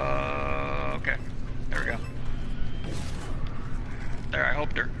 Okay. There we go. There, I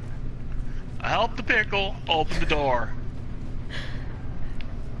helped her. I helped the pickle open the door.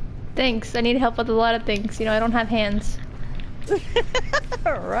 Thanks, I need help with a lot of things. You know, I don't have hands.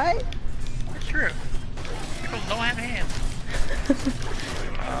 Right? That's true. Pickles don't have hands.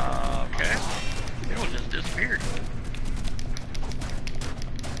 Okay. Pickle just disappeared.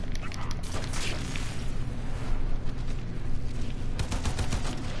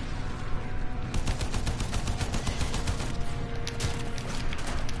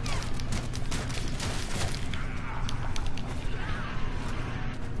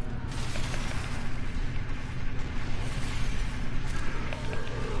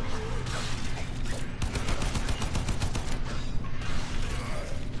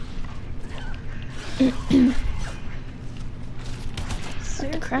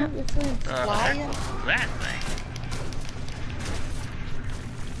 Seriously, Crap. this thing The heck flying? was that thing?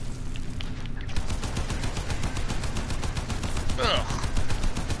 Ugh.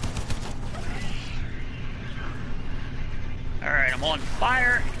 Alright, I'm on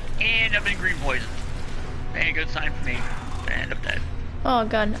fire and I'm in green poison. Ain't a good sign for me. I end up dead. Oh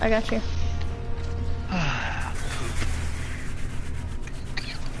god, I got you.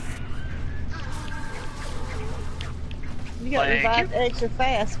 You got Thank revived you. extra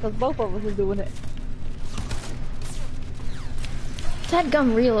fast because both of us are doing it. That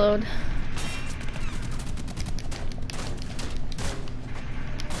gum reload.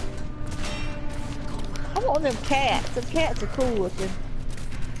 I want them cats. The cats are cool looking.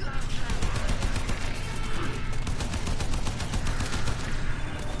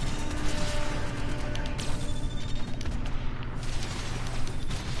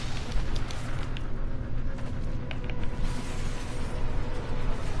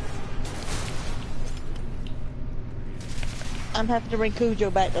 I'm having to bring Cujo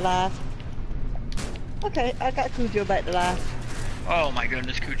back to life. Okay, I got Cujo back to life. Oh my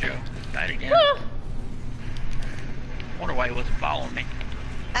goodness, Cujo died again. Ah! Wonder why he wasn't following me.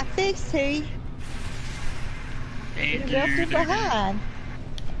 I fixed he. You left him behind.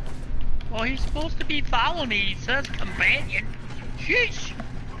 Well, he's supposed to be following me. He says companion. Sheesh.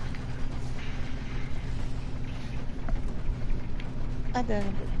 I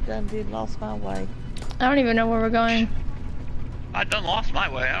did lost my way. I don't even know where we're going. I done lost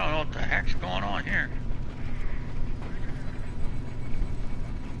my way. I don't know what the heck's going on here.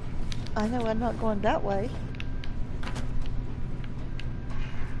 I know I'm not going that way.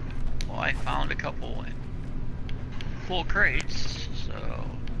 Well, I found a couple full crates, so does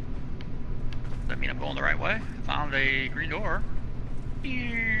that mean I'm going the right way? Found a green door.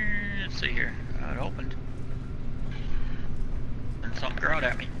 Let's see here. It opened. And something growled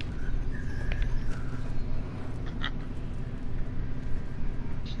at me.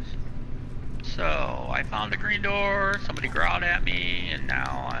 So, I found a green door, somebody growled at me, and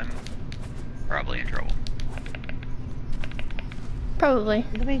now I'm probably in trouble. Probably.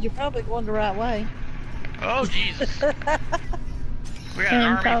 That means you're probably going the right way. Oh, Jesus. We got an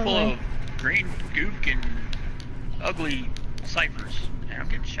army full of green gook and ugly ciphers. And I'm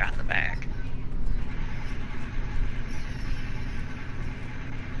getting shot in the back.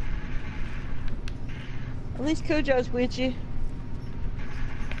 At least Cujo's with you.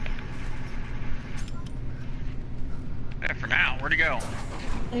 Yeah, for now, where'd he go?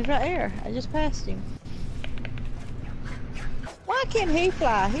 He's right here. I just passed him. Why can't he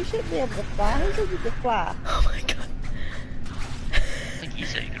fly? He shouldn't be able to fly. He said he could fly. Oh my god. I think he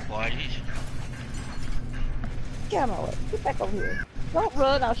said he could fly. Get out of my way. Get back over here. Don't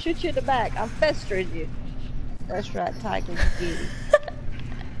run. I'll shoot you in the back. I'm festering you. That's right, Tiger. You get it.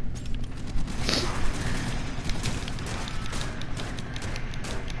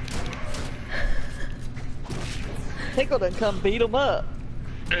 Pickle done come beat him up.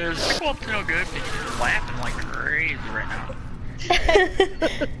 Is Pickle up to no good? He's laughing like crazy right now.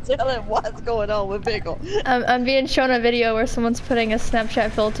 Tell him what's going on with Pickle. I'm being shown a video where someone's putting a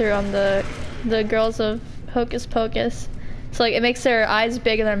Snapchat filter on the girls of Hocus Pocus. So like it makes their eyes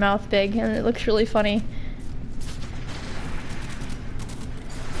big and their mouth big, and it looks really funny.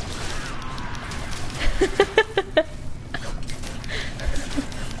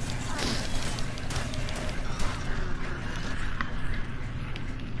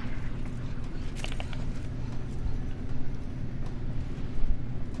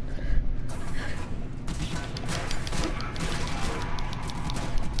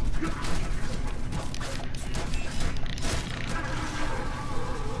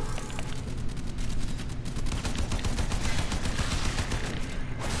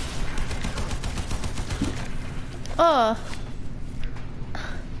 Oh.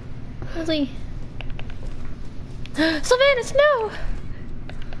 Really? Sylvanas, no!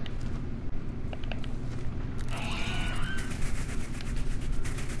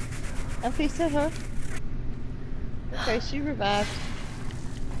 I'm fixing her. Okay, she revived.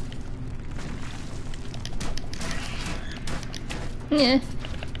 Yeah.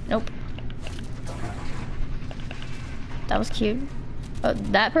 Nope. That was cute. Oh,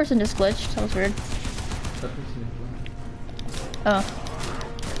 that person just glitched. That was weird. Oh.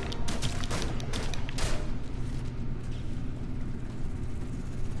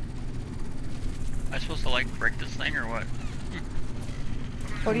 Am I supposed to like break this thing or what?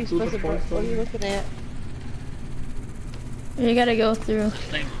 What are you supposed to do? What are you looking at? You gotta go through. This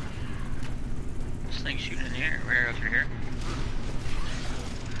thing's shooting in the air. We're gonna go through here.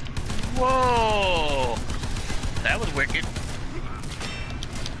 Whoa! That was wicked.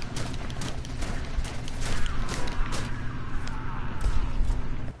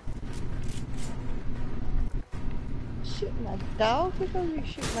 Shooting a dog? Who's over here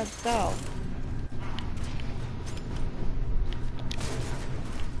shooting a dog?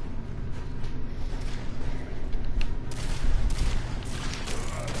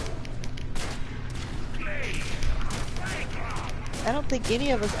 I don't think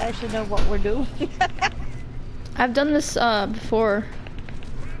any of us actually know what we're doing. I've done this before.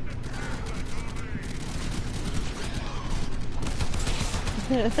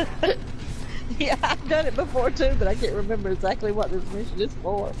 Yeah, I've done it before too, but I can't remember exactly what this mission is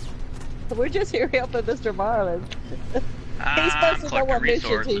for. We're just here helping Mr. Marlin. He's supposed to know what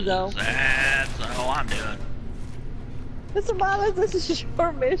missions he's on. That's all I'm doing. Mr. Marlin, this is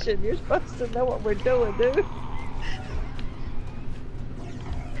your mission. You're supposed to know what we're doing, dude.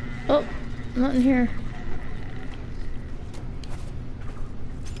 Oh, not in here.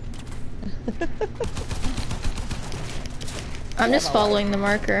 I'm just following the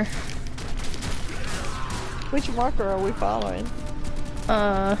marker. Which marker are we following?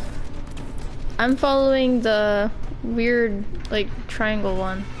 I'm following the weird, like, triangle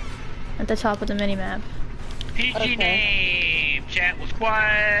one at the top of the minimap. PG Okay. name. Chat was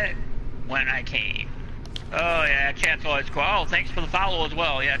quiet when I came. Oh yeah, chat's always quiet. Oh, thanks for the follow as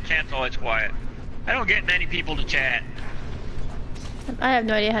well. Yeah, chat's always quiet. I don't get many people to chat. I have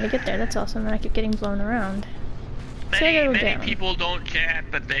no idea how to get there. That's awesome. And I keep getting blown around. So I gotta go Many down. people don't chat,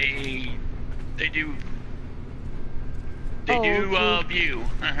 but they do. They Oh, do okay. view.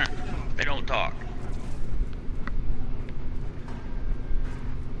 They don't talk.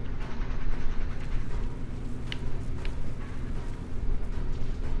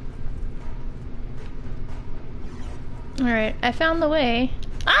 Alright, I found the way.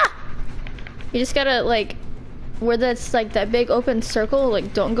 Ah! You just gotta, like, where that's, like, that big open circle,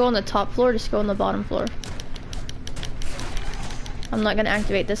 like, don't go on the top floor, just go on the bottom floor. I'm not gonna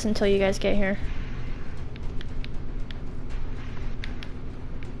activate this until you guys get here.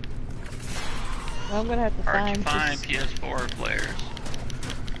 I'm gonna have to Hard to find find PS4 players.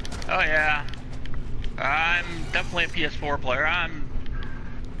 Oh yeah, I'm definitely a PS4 player.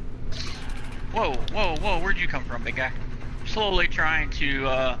 Whoa, where'd you come from, big guy? Slowly trying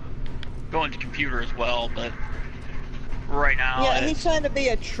to go into computer as well, but right now. Yeah, he's trying to be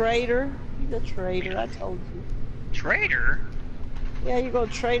a trader. He's a trader, I told you. Trader? Yeah, you're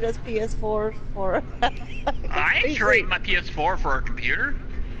gonna trade us PS4 for. I ain't trading my PS4 for a computer.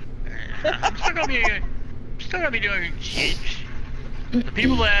 I'm still gonna be doing shit. The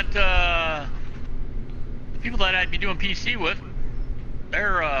people that I'd be doing PC with,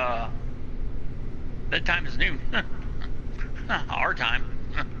 their time is noon. Our time.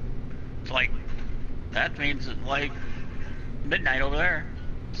 It's like that means it's like midnight over there.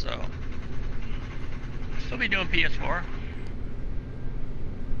 So still be doing PS4.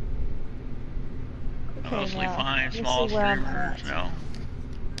 Okay, Mostly now, fine let's small see where I'm streamers. at. No.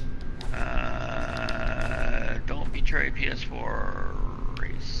 Don't betray PS4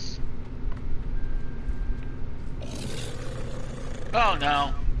 race. Oh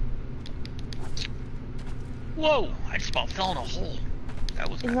no. Whoa! I just about fell in a hole. That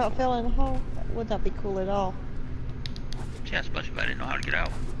was You kind not of fell in a hole? That would not be cool at all. yeah, especially if I didn't know how to get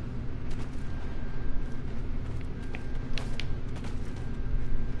out.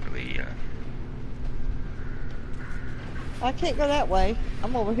 I can't go that way.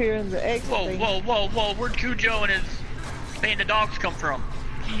 I'm over here in the exit thing. Whoa! Where'd Cujo and his band of dogs come from?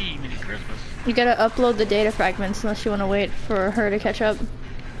 Gee, Merry Christmas. You gotta upload the data fragments unless you wanna wait for her to catch up.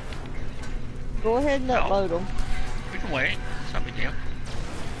 Go ahead and upload them. We can wait. It's not a big deal.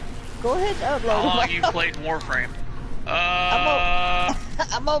 Go ahead and upload How them. long you played Warframe?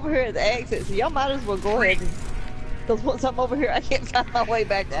 I'm over here at the exit, so y'all might as well go ahead. Because once I'm over here, I can't find my way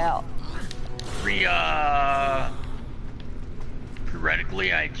back out.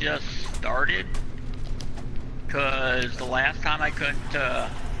 Theoretically, I just started. Because the last time I couldn't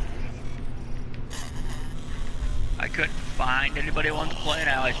find anybody who wanted to play, and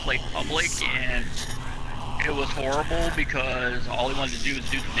I always played public, and it was horrible because all he wanted to do was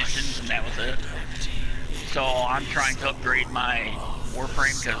do the missions, and that was it. So I'm trying to upgrade my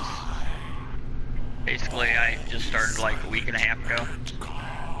Warframe because basically I just started like a week and a half ago.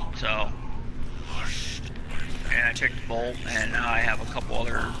 So, and I picked Bolt, and now I have a couple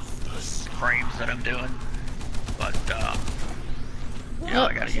other frames that I'm doing. But, you know,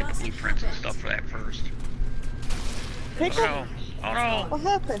 I gotta get the blueprints and stuff for that first. Pickle? Oh no! What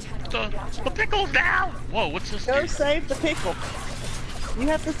happened? The pickle's down! Whoa, what's this Go do? save the pickle. You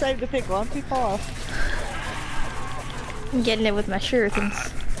have to save the pickle. I'm too far. I'm getting it with my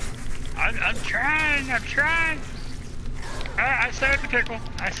shurikens. I'm trying. I saved the pickle.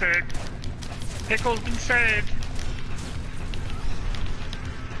 I saved. Pickle's been saved.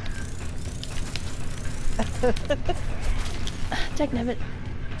 Tech Nebbit.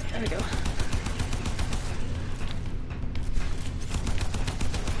 There we go.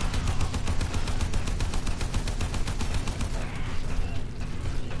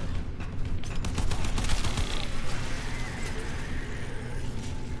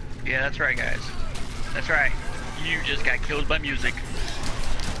 Yeah, that's right, guys. That's right. You just got killed by music.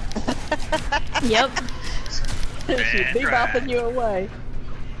 Yep. She's That's bebopping right. you away.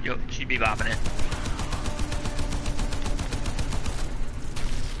 Yup, she be bopping it.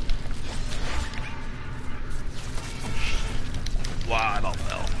 Wow, I about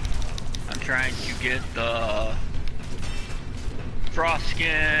fell. I'm trying to get the frost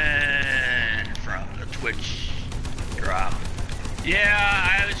skin from the Twitch drop.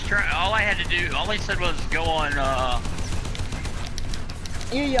 Yeah, I was trying. All I had to do, all they said was go on.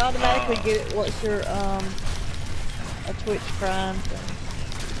 You automatically get it. What's your a Twitch Prime thing?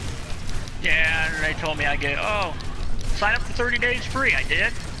 Yeah, and they told me I get. Oh, sign up for 30 days free. I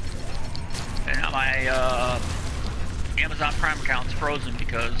did, and now my Amazon Prime account's frozen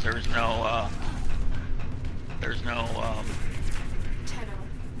because there's no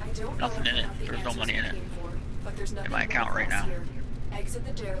nothing in it. There's no money in it in my account right now. Exit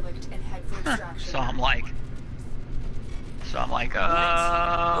the derelict and head for extraction. So I'm like,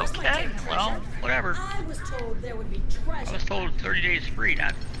 okay, well, whatever. I was told there would be treasure. I was told 30 days free,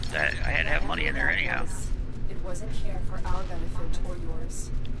 not that I had to have money in there anyhow. It wasn't here for our benefit or yours.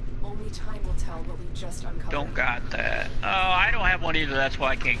 Only time will tell what we just uncovered. Don't got that. Oh, I don't have one either, that's why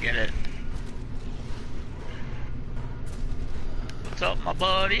I can't get it. What's up, my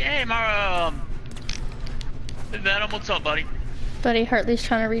buddy? Hey, my, Venom, what's up, buddy? Buddy, Hartley's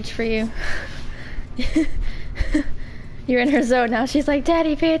trying to reach for you. You're in her zone now. She's like,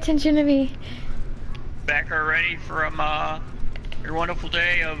 Daddy, pay attention to me. Back already from, your wonderful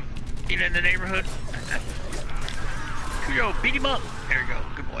day of being in the neighborhood? Yo, beat him up. There you go,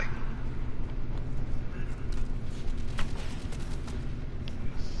 good boy.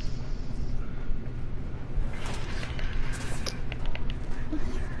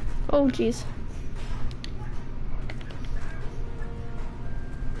 Oh, jeez.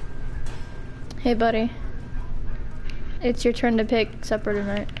 Hey, buddy. It's your turn to pick supper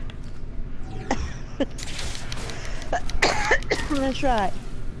tonight. That's right.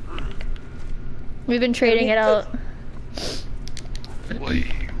 We've been trading it out. What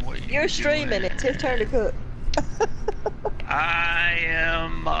You're streaming. It's his turn to cook. I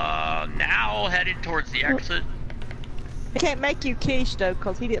am now headed towards the exit. I can't make you quiche though,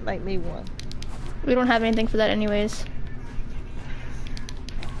 cause he didn't make me one. We don't have anything for that anyways.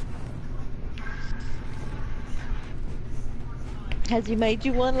 Has he made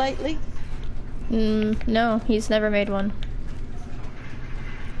you one lately? No, he's never made one.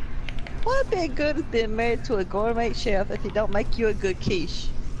 What would be good at being married to a gourmet chef if he don't make you a good quiche?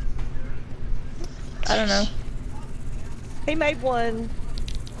 I don't know. He made one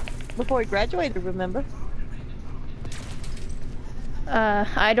before he graduated, remember?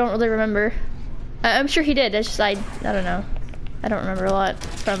 I don't really remember. I'm sure he did, it's just I don't know. I don't remember a lot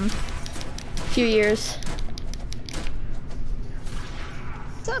from a few years.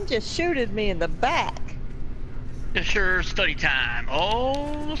 Some just shooted me in the back. It's sure study time.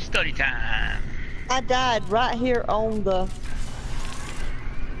 Oh, study time. I died right here on the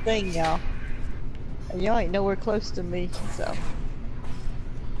thing, y'all. And y'all ain't nowhere close to me, so.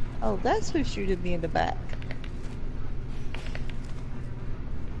 Oh, that's who shooted me in the back.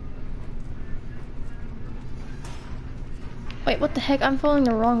 Wait, what the heck? I'm following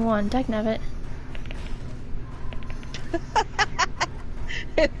the wrong one. Dagnabbit.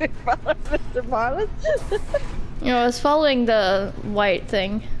 Follow Mr. Marlin. You know, I was following the white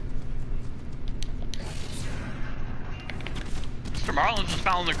thing. Mr. Marlin's just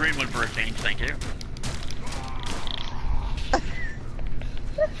following the green one for a change, thank you.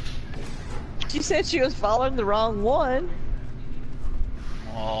 She said she was following the wrong one.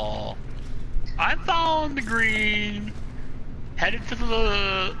 Oh. I'm following the green. Headed to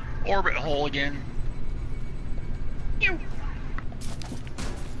the orbit hole again. Ew.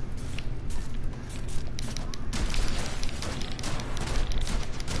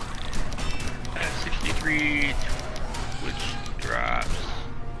 I have 63 Twitch drops,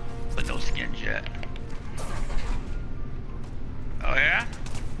 but no skins yet. Oh yeah?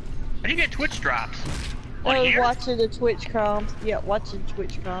 How do you get Twitch drops? On Oh, here? watching the Twitch comms. Yeah, watching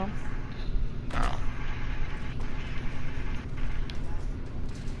Twitch comms. Oh.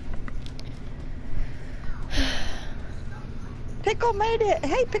 Pickle made it.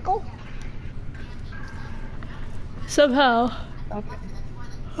 Hey, Pickle. Somehow. Okay.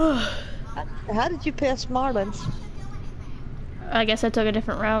 How did you pass Marlin's? I guess I took a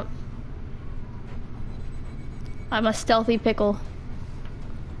different route. I'm a stealthy pickle.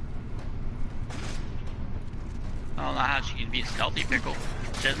 I don't know how she can be a stealthy pickle.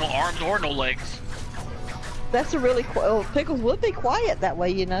 She has no arms or no legs. That's a really Pickles would be quiet that way,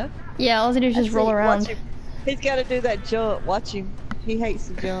 you know. Yeah, all I do is just That's roll it. around. Watch him. He's got to do that jump. Watch him. He hates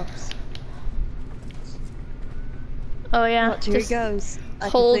the jumps. Oh yeah, Watch, here he just goes. I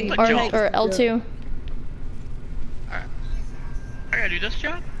can hold see him. R- He R hates or the jump. L2. Alright. I gotta do this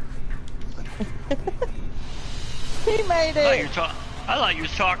job? He made it. I thought you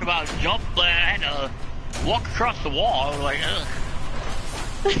was talking about jump, but I had to walk across the wall. I was like, ugh.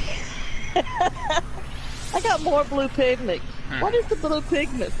 I got more blue pigment. What is the blue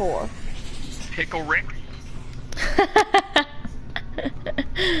pigment for? Pickle Rick.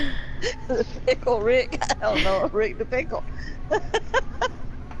 Pickle Rick. I don't know. Rick the Pickle.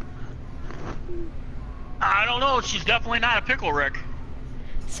 I don't know. She's definitely not a Pickle Rick.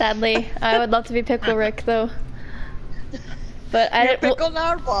 Sadly, I would love to be Pickle Rick though. But I You're don't. Pickle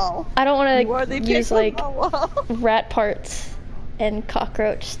Narwhal. I don't You are want the to use Pickle like Narwhal. rat parts and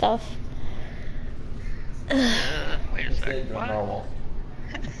cockroach stuff. Wait a Just say second. drum What? normal.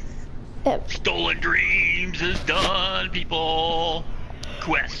 Stolen Dreams is done, people.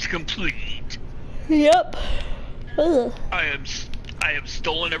 Quest complete. Yep. Ugh. I have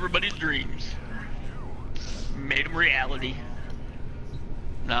stolen everybody's dreams. Made them reality.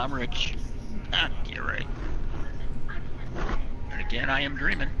 Now I'm rich. Ah, you're right. And again, I am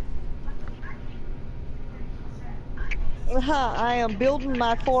dreaming. I am building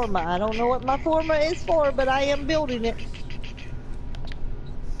my forma. I don't know what my forma is for, but I am building it.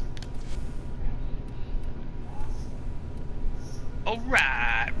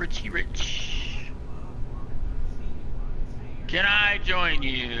 Alright, Richie Rich. Can I join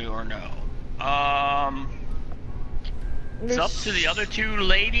you or no? It's up to the other two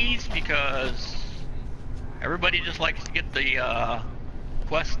ladies because everybody just likes to get the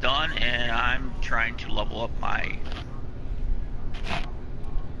quest done, and I'm trying to level up my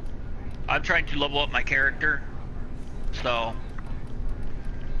character. So,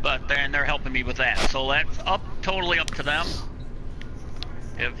 but then they're helping me with that. So that's totally up to them.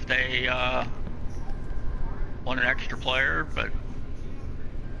 If they want an extra player, but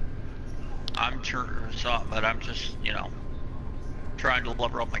I'm just, you know, trying to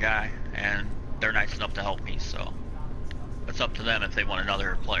level up my guy, and they're nice enough to help me, so it's up to them if they want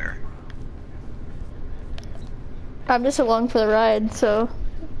another player. I'm just along for the ride, so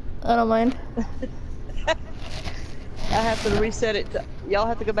I don't mind. I have to reset it. Y'all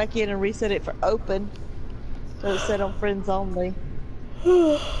have to go back in and reset it for open, so it's set on friends only.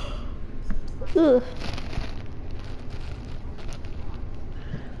 Ugh.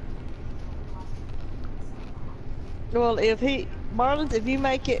 Well, if you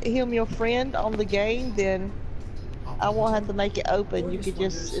make him your friend on the game, then I won't have to make it open. You could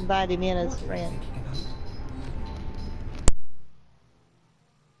just invite him in as a friend.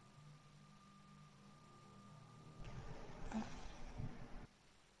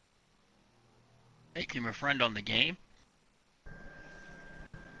 Make him a friend on the game?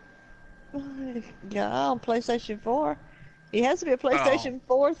 Yeah, on PlayStation 4. He has to be a PlayStation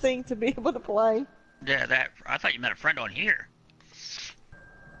 4 thing to be able to play. Yeah, I thought you meant a friend on here.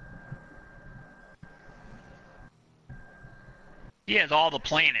 He has all the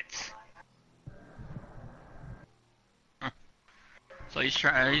planets. So he's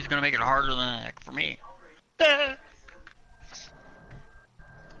gonna make it harder than that for me. I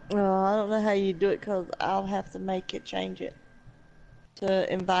don't know how you do it because I'll have to change it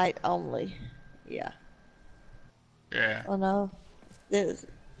to invite only. Yeah. Yeah. Oh no.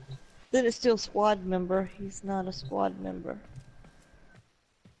 Then it's still squad member. He's not a squad member.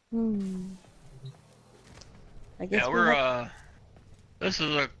 I guess this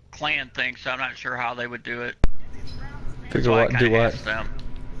is a clan thing, so I'm not sure how they would do it. Figure what, do what? Them.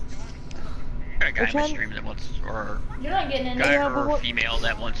 A guy in my stream that wants, or You're not getting in guy there. or female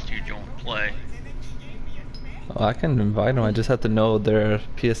that wants to play. Oh, I can invite them. I just have to know their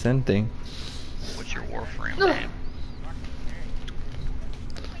PSN thing. What's your Warframe name?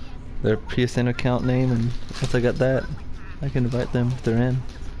 Their PSN account name, and once I got that, I can invite them if they're in.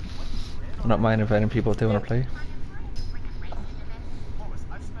 I don't mind inviting people if they want to play.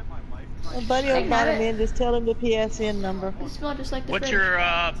 A buddy will invite him in, just tell him the PSN number. You smell just like the What's fridge. your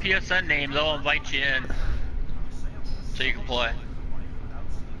PSN name? They'll invite you in so you can play.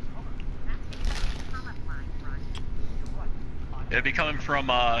 It'll be coming from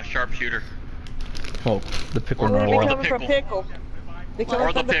Sharpshooter. Oh, the Pickle It'll be Narwhal. coming from Pickle. Be coming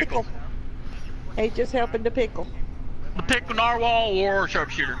Or the from the Pickle. He's just helping the Pickle. The Pickle Narwhal or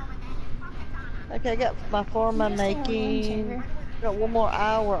Sharpshooter. Okay, I got my forma making. Got one more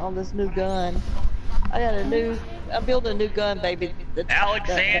hour on this new gun. I'm building a new gun, baby.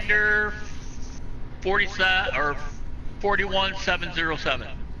 Alexander 47 or 41707.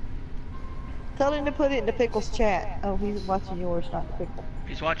 Tell him to put it in the Pickle's chat. Oh, he's watching yours, not the Pickle.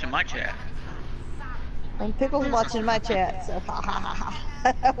 He's watching my chat. And Pickle's watching my chat, so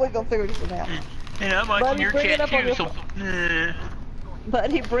we're gonna figure this one out. Yeah, I'm watching your chat too, so...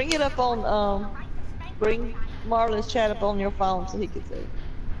 Buddy, bring it up on, bring Marlon's chat up on your phone so he can see.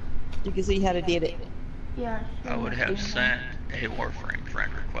 You can see how to did it. Yeah. I would have sent a Warframe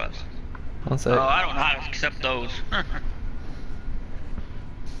friend request. One sec. Oh, I don't know how to accept those.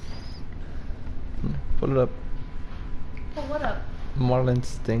 Put it up. Oh, what up?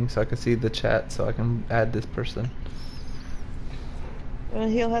 Marlon's thing so I can see the chat so I can add this person.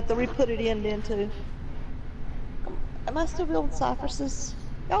 And he'll have to re-put it in then too. Am I still building cypresses?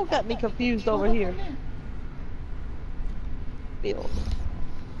 Y'all got me confused over here. Build.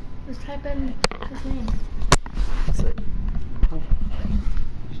 Just type in his name. That's it.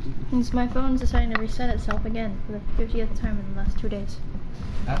 Since my phone's deciding to reset itself again for the 50th time in the last 2 days.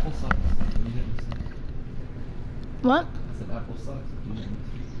 Apple sucks. You didn't listen. What? I said apple sucks. You didn't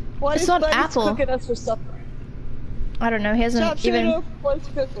listen. What It's is not Buddy's apple. cooking us for supper? I don't know. He hasn't even. Sharpshooter, what's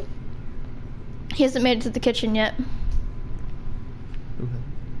cooking? He hasn't made it to the kitchen yet.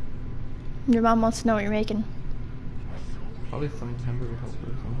 Your mom wants to know what you're making. Probably some hamburger helper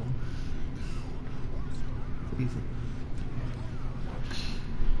or something. It's easy.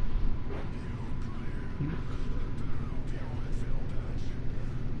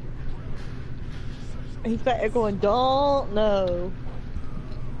 He's back there going, don't know.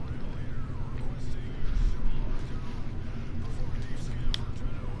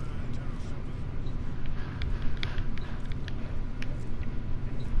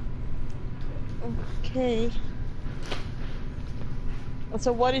 Okay.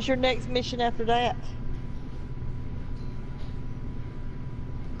 So what is your next mission after that?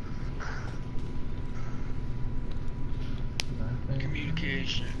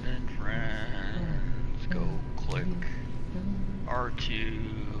 Communication and friends. Go click R2.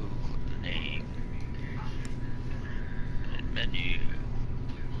 Click the name. And menu.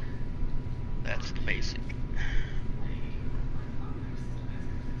 That's the basic.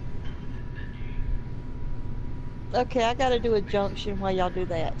 Okay, I gotta do a junction while y'all do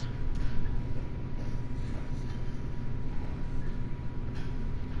that.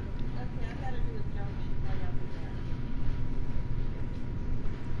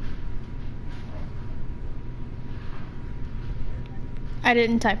 I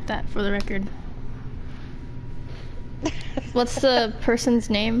didn't type that for the record. What's the person's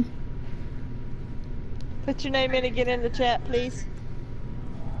name? Put your name in and get in the chat, please.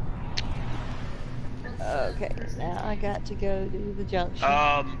 Okay, now I got to go do the junction.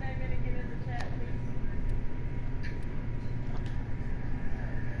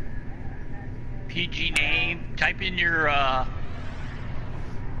 PG name. Type in your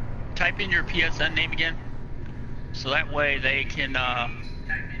PSN name again, so that way they can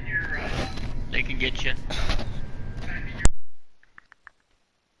get you.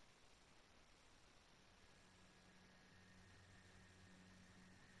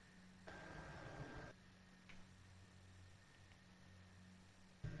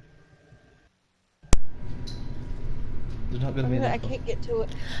 There's not gonna be enough. I can't get to it.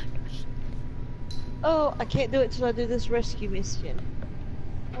 Oh, I can't do it till I do this rescue mission.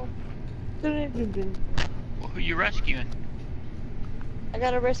 Well, who you rescuing? I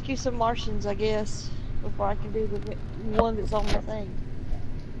gotta rescue some Martians, I guess, before I can do the one that's on my thing.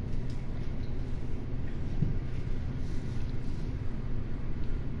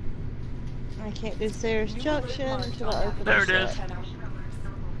 I can't do Sarah's Junction until I open There the it is. shop.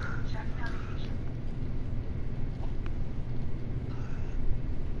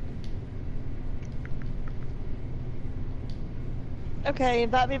 Okay,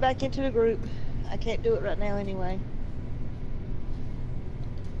 invite me back into the group. I can't do it right now anyway.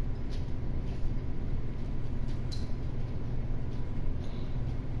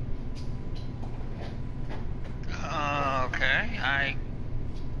 Okay,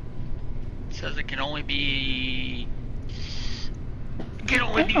 it says it can only be. You can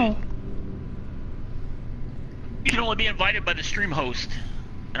only be invited by the stream host,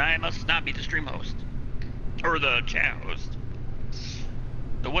 and I must not be the stream host or the chat host.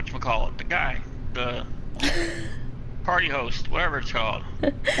 The whatchamacallit, the guy, the party host, whatever it's called.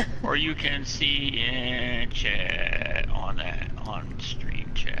 Or you can see in chat on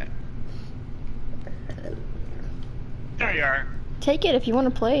stream chat. There you are. Take it if you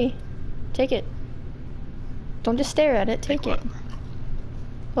want to play. Take it. Don't just stare at it. Take it.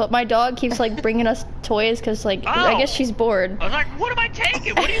 Well, my dog keeps like bringing us toys because like I guess she's bored. I was like, what am I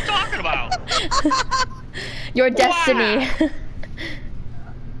taking? What are you talking about? Your destiny.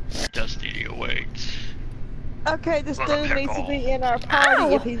 Destiny awaits. Okay, this dude needs to be in our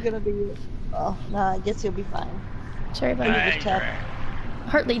party if he's gonna be. Oh no, I guess he'll be fine. Sorry about Just that. tap.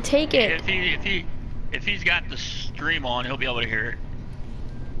 Hartley, take it. If he's got the stream on, he'll be able to hear it.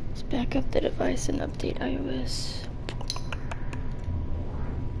 Let's back up the device and update iOS.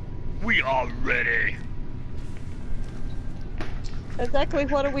 We are ready. Exactly.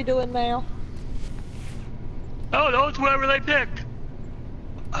 What are we doing now? Oh, no, it's whatever they picked.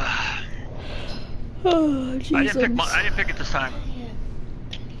 Oh, Jesus. I didn't pick it this time.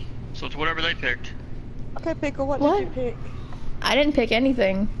 So it's whatever they picked. Okay, Pickle. What What? did you pick? I didn't pick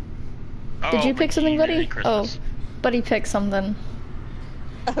anything. Did you pick something, buddy? Oh, buddy picked something.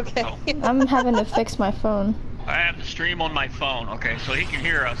 Okay. Oh. I'm having to fix my phone. I have the stream on my phone. Okay, so he can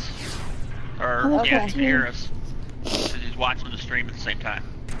hear us. Or, Oh, yeah, okay. he can hear us. Because he's watching the stream at the same time.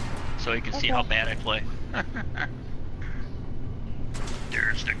 So he can see how bad I play.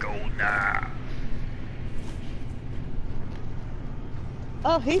 There's the gold now.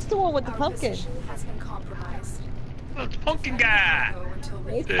 Oh, he's the one with the Our pumpkin. position has been compromised. Oh, it's Pumpkin Guy. Go until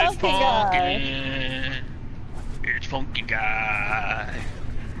It's we It's Pumpkin Guy. Pumpkin. It's Pumpkin Guy.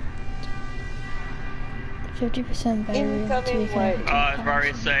 50% battery to Incoming be wave. connected. I was about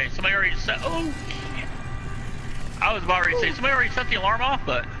to say, somebody already set. Oh, shit. I was about to say, somebody already set the alarm off,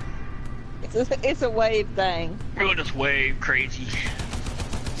 but It's a wave thing. we're going this wave crazy. So,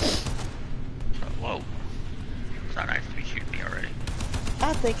 whoa. It's not nice to be shooting me already.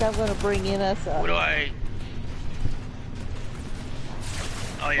 I think I'm gonna bring in us What a. do I.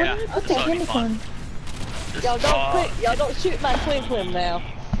 Oh, yeah. What This the ought to be fun. unicorn? This Y'all ought don't to click. Y'all don't shoot my Clim now. be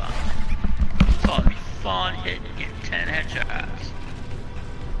fun. This ought to be fun. Hitting, getting 10 headshots.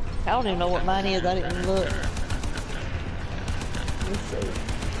 I don't even know what mine is. I didn't look. Let's see.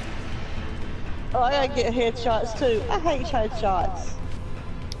 Oh, I gotta get headshots too. I hate headshots.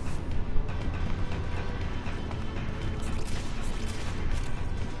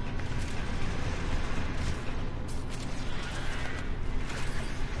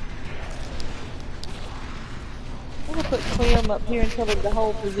 I'm gonna put Clem up here and tell him to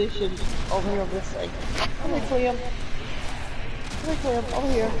hold position over here on this thing. Come here, Clem. Come here, Clem.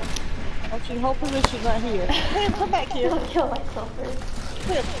 Over here. I want you to hold position right here. Clem, come back here. I'll kill myself first.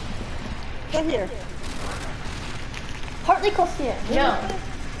 Clem, stay here. Partly close here. No.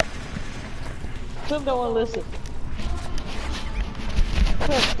 Clem don't want to listen.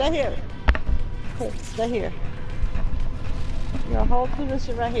 Clem, stay here. Clem, stay here. You're a whole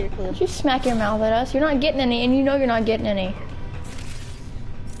position right here, Clem. You smack your mouth at us. You're not getting any, and you know you're not getting any.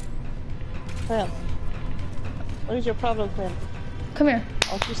 Clem. What is your problem, Clem? Come here.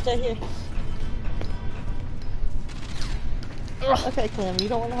 I want you to stay here. Ugh. Okay, Clem, you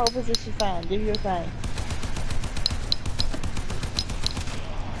don't want to hold position, fine. Do your thing.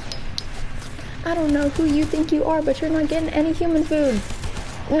 I don't know who you think you are, but you're not getting any human food.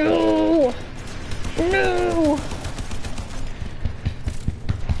 No! No!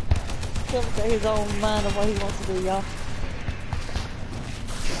 Clem's got his own mind of what he wants to do, y'all.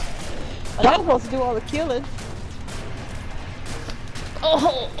 My dog wants to do all the killing.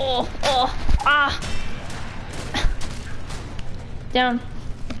 Ah! Down.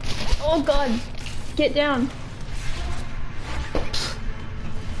 Oh god. Get down.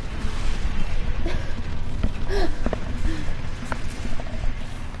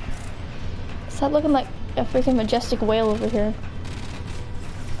 Stop looking like a freaking majestic whale over here.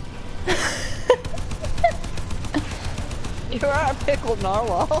 You're our pickled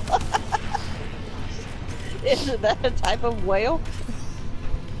narwhal. Isn't that a type of whale?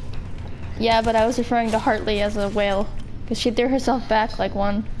 Yeah, but I was referring to Hartley as a whale. Because she threw herself back like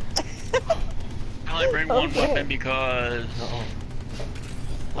one. I only bring one Okay. weapon because.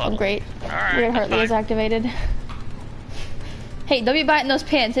 Oh, great. Alright, Weird that's Hartley is fine. activated. Hey, don't be biting those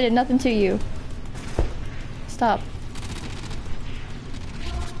pants. It did nothing to you. Stop.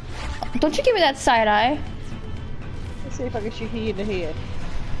 Don't you give me that side eye. Let's see if I can shoot you in the head.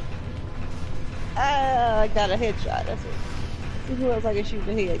 I got a headshot, that's it. See who else I can shoot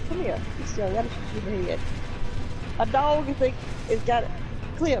in the head. Come here. You still gotta shoot you in the head. A dog, I think, has got it.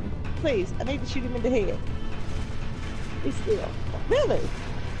 Clem, please, I need to shoot him in the head. Be still. Really?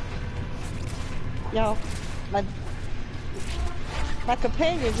 Y'all, my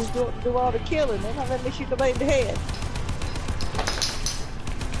companions just do all the killing. They're not letting me shoot nobody in the head.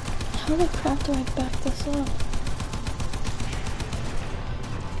 How the crap do I back this up?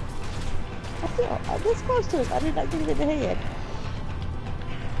 I'm this close to him. I did not get him in the head.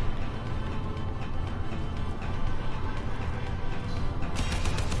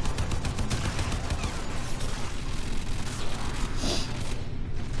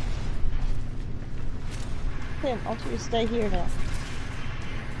 Tim, I want you to stay here now.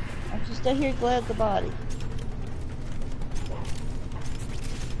 I want you to stay here and glad the body.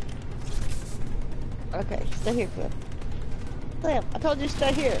 Okay, stay here, Clem. Clem, I told you to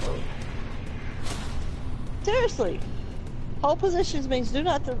stay here. Seriously. Hold positions means do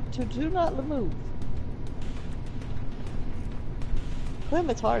not move. Clem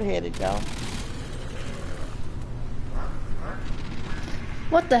is hard-headed, y'all.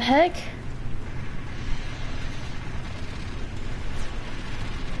 What the heck?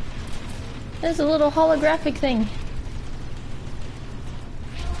 There's a little holographic thing.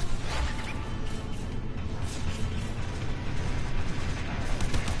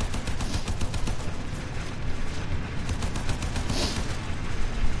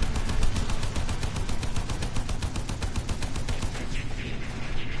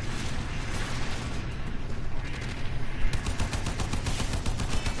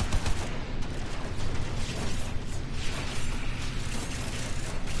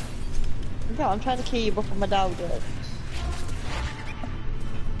 go. I'm trying to kill you before my dog does.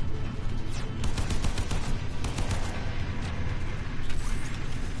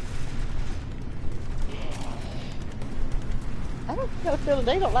 I don't know, Phil.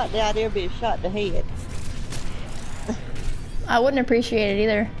 They don't like the idea of being shot in the head. I wouldn't appreciate it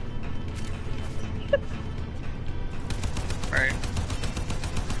either. Right.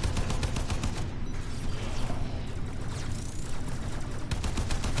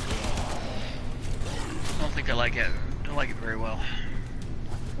 I don't think I like it. I don't like it very well.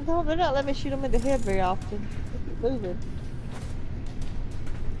 No, they're not letting me shoot them in the head very often. They keep moving.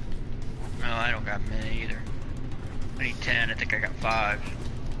 No, I don't got many either. I need 10. I think I got 5.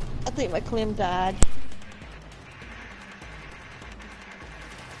 I think my Clem died.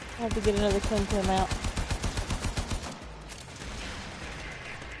 I have to get another Clem out.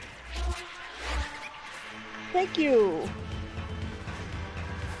 Thank you.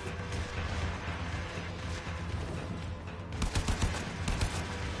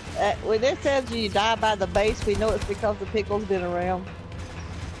 When it says you die by the base, we know it's because the pickle's been around.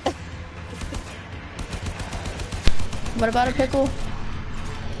 What about a pickle?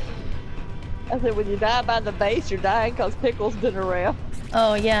 I said when you die by the base, you're dying because pickle's been around.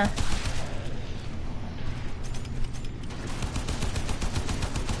 Oh, yeah.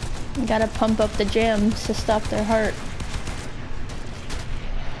 You gotta pump up the gems to stop their heart.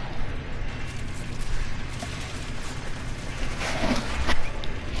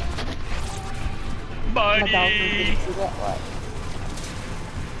 My dog Buddy! didn't see that right.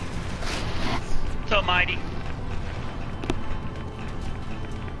 So mighty.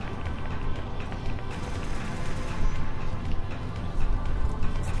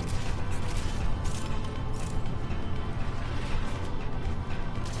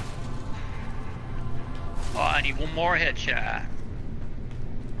 Oh, I need one more headshot.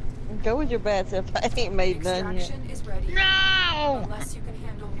 Go with your bad self. I ain't made none yet. Extraction is ready. No! Unless you can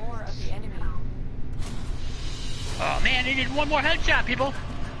handle more of the enemy. Oh man, I needed one more headshot, people.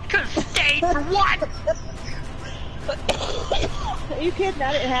 Could've stayed for what? Are you kidding?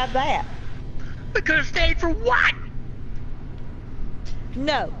 I didn't have that. We could've stayed for what?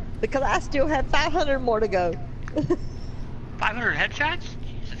 No, because I still have 500 more to go. 500 headshots?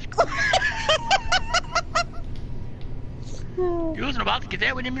 Jesus Christ. You wasn't about to get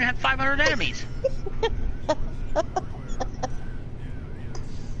that. We didn't even have 500 enemies.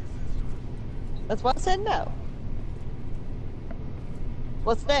 That's why I said no.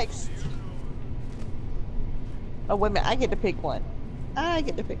 What's next? Oh, wait a minute. I get to pick one. I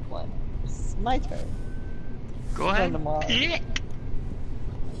get to pick one. It's my turn. Go ahead. to Mars. Pick.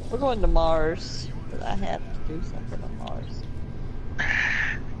 We're going to Mars. But I have to do something on Mars.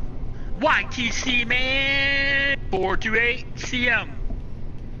 YTC man 428 CM.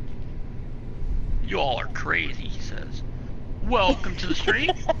 You all are crazy, he says. Welcome to the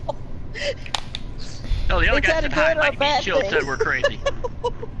stream. No, the other Is guy that a said hi. good or a Meat bad Shield thing? said we're crazy.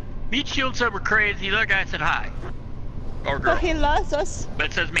 Meat Shield said we're crazy. The other guy said hi. Or girl. He loves us. But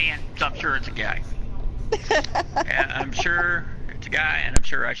it says man, so I'm sure it's a guy. Yeah, I'm sure it's a guy, and I'm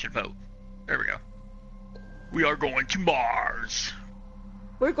sure I should vote. There we go. We are going to Mars.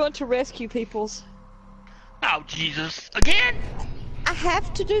 We're going to rescue peoples. Oh, Jesus. Again? I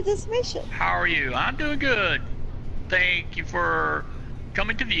have to do this mission. How are you? I'm doing good. Thank you for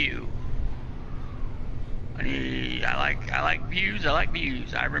coming to view. I like views. I like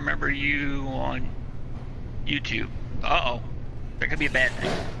views. I remember you on YouTube. Uh-oh. That could be a bad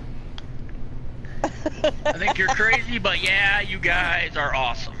thing. I think you're crazy, but yeah, you guys are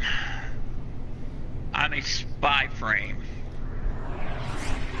awesome. I'm a spy frame.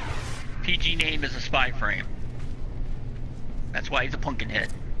 PG name is a spy frame. That's why he's a pumpkin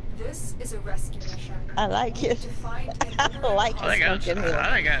head. This is a rescue mission. I like it. To find I another like I think, this pumpkin head.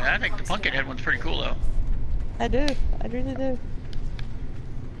 I think the pumpkin head one's pretty cool though. I do. I really do.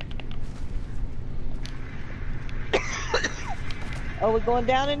 Oh, we're going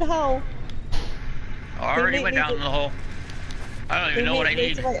down in the hole. I already Who went needs down in the hole. I don't even know what I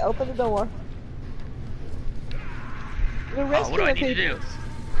need. Somebody open the door. We're Oh, rescuing what do I need to people. do?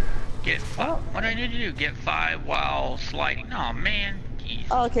 Get 5. What do I need to do? Get 5 while sliding. Oh man. Jeez.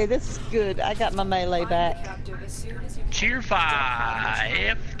 Oh, okay, this is good. I got my melee back. captive as soon as you can. Cheer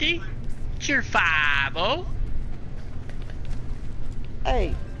 50. Cheer 50.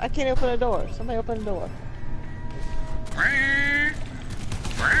 Hey, I can't open a door. Somebody open the door.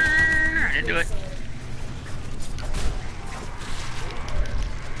 I didn't do it.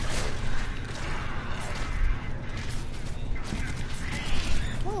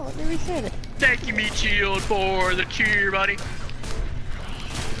 Oh, let me reset it. Thank you, Meat Shield, for the cheer, buddy.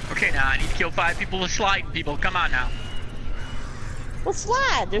 Okay, Okay, now I need to kill 5 people with sliding people. Come on now. Well,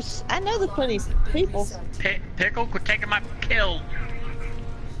 slide. I know there's plenty of people. Pickle, quit taking my kill.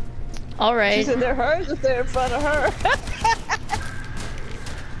 All She right. said they're hers if they're in front of her.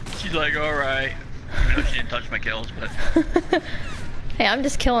 She's like, all right. I know she didn't touch my kills, but Hey, I'm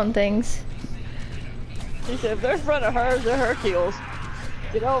just killing things. She said if they're in front of hers, they're her kills.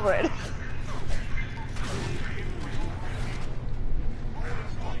 Get over it.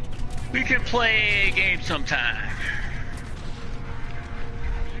 we can play a game sometime.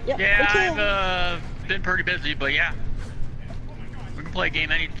 Yep, we Yeah, can. I've been pretty busy, but yeah, we can play a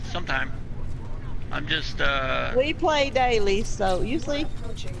game sometime. I'm just We play daily, so usually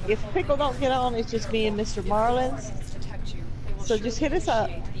if Pickle don't get on, it's just me and Mr. Marlins. So just hit us up.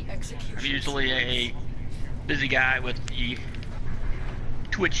 I'm usually a busy guy with the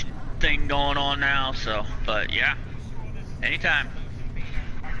Twitch thing going on now, so, but yeah, anytime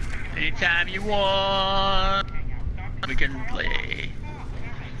you want, we can play.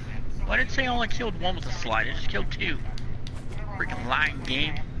 Why did it say I only killed 1 with a slide? I just killed 2. Freaking lying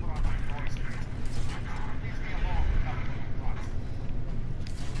game.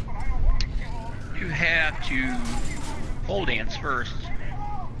 You have to pole dance first.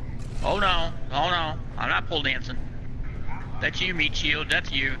 Oh no, I'm not pole dancing. That's you, Meat Shield,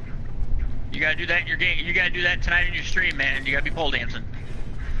 that's you. You gotta do that in your game. You gotta do that tonight in your stream, man. You gotta be pole dancing.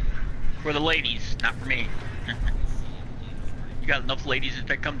 For the ladies, not for me. You got enough ladies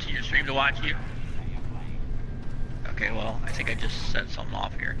that come to your stream to watch you? Okay, well, I think I just set something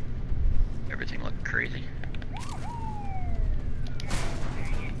off here. Everything looked crazy.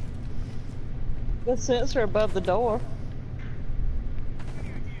 The sensor above the door.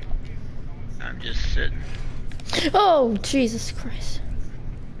 I'm just sitting. Oh, Jesus Christ.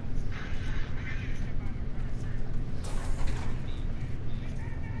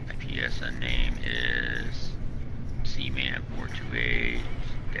 My PSN name is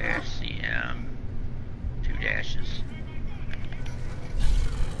CMan428-CM. 2 dashes.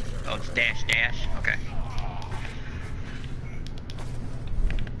 Oh, it's dash. Okay.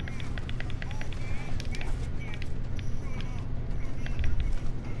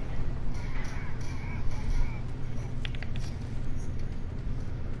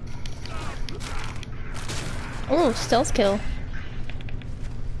 Oh, stealth kill.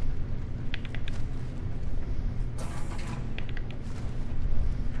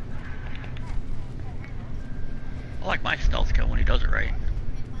 I like my stealth kill when he does it right.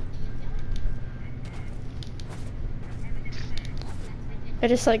 I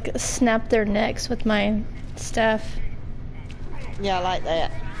just like snapped their necks with my staff. Yeah, I like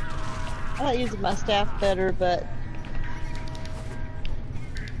that. I like using my staff better, but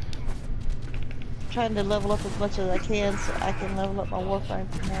trying to level up as much as I can so I can level up my Warframe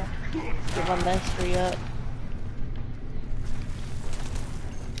from there. Get my mastery up.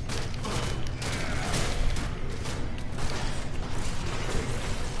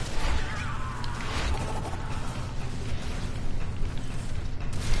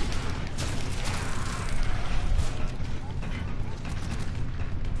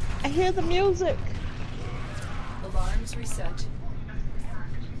 I hear the music. Alarms reset.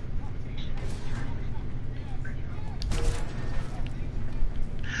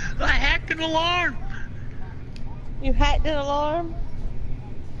 I hacked an alarm! You hacked an alarm?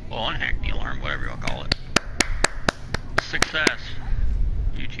 Well, unhacked the alarm, whatever you'll call it. Success.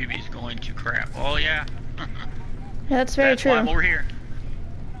 YouTube is going to crap. Oh yeah. Yeah, that's very That's true. why I'm over here.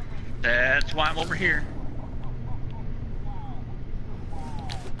 That's why I'm over here.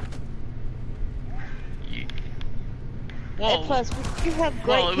 Well, And plus, you have great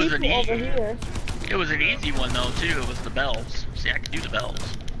well, it was an people over easy- here. It was an easy one though too. It was the bells. See, I can do the bells.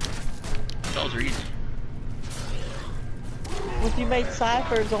 Bells are easy. If you made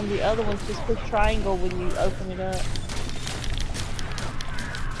ciphers on the other ones, just click triangle when you open it up.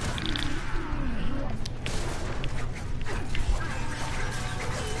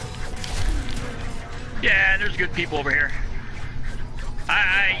 Yeah, there's good people over here.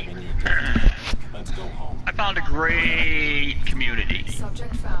 I found a great community.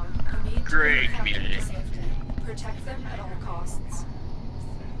 Subject found. You need to Great protect them community. to safety. Protect them at all costs.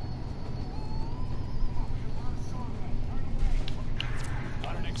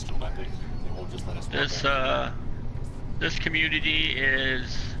 This community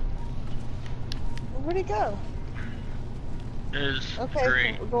is Where'd he go? Okay,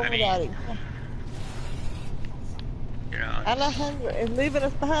 great. we're going I mean, without him. you know, Alejandro is leaving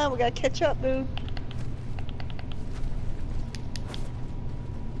us behind. We gotta catch up, dude.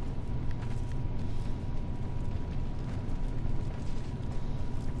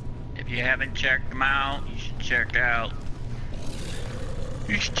 you haven't checked them out, you should check out.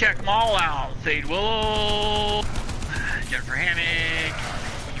 You should check them all out. Fade Willow, Jennifer Hammock,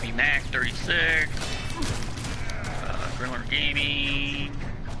 GB Max 36, Gremlin Gaming,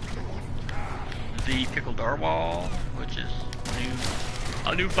 ThePickledNarwhal, which is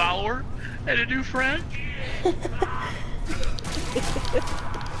a new follower and a new friend.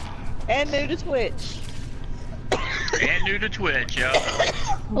 And new to Twitch. And new to Twitch, yo.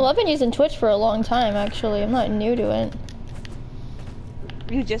 Well, I've been using Twitch for a long time, actually. I'm not new to it.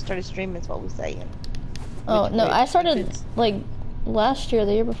 You just started streaming, is what we're saying. Oh, Which no, Twitch? I started, like, last year,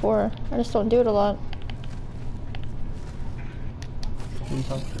 the year before. I just don't do it a lot.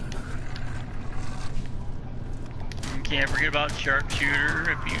 You can't forget about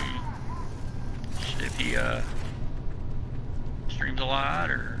Sharpshooter if he streams a lot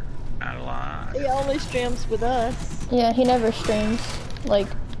or not a lot. He only streams with us. Yeah, he never streams. Like,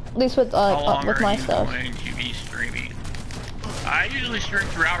 at least with How long with are my you stuff. going to be streaming? I usually stream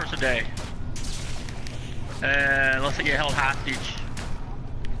 3 hours a day. Unless I get held hostage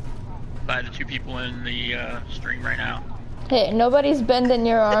by the 2 people in the stream right now. Hey, nobody's bending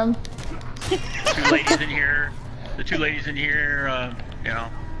your arm. 2 ladies in here. The 2 ladies in here, you know,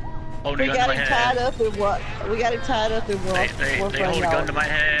 holding We a gun got to my him head. tied up in what? We got him tied up in what? They hold a gun to my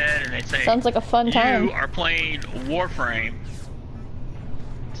head and they say, Sounds like a fun time. you are playing Warframe.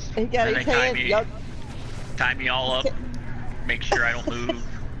 He got And his they hands. Y'all, tie me all up, make sure I don't move.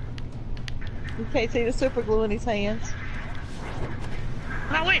 you can't see the super glue in his hands.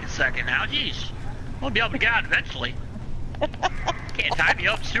 Now wait a second now, jeez. I'll be able to get out eventually. Can't tie me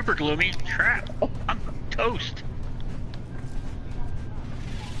up, super glue me, crap. I'm toast.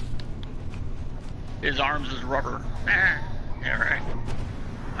 His arms is rubber. Yeah, right.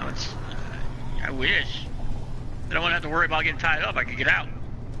 Now it's, I wish. I don't want to have to worry about getting tied up, I could get out.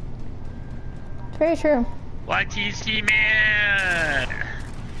 Very true. YTC man!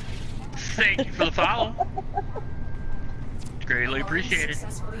 Thank you for the follow. Greatly appreciated.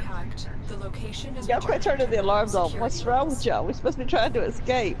 Successfully hacked. The location is Y'all quit turning the alarms on. Security What's wrong with alerts. y'all? We're supposed to be trying to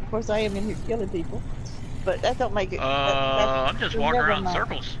escape. Of course, I am in here killing people. But that don't make it. I'm just walking never around in mind.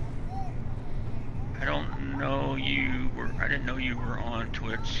 circles. I don't know I didn't know you were on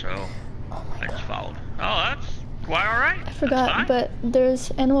Twitch, so I just followed. Oh, that's quite alright. I forgot, but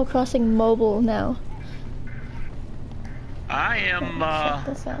there's Animal Crossing Mobile now. I am, Check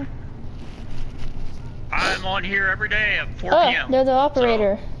this out. I'm on here every day at 4 Oh, p.m. they're the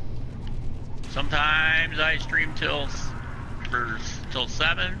operator. So, sometimes I stream till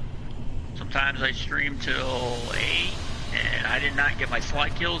 7. Sometimes I stream till 8, and I did not get my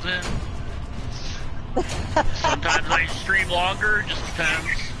slide kills in. Sometimes I stream longer, just depends.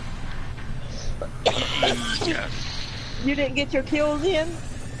 Yes. You didn't get your kills in?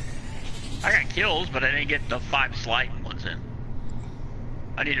 I got kills, but I didn't get the 5 sliding ones in.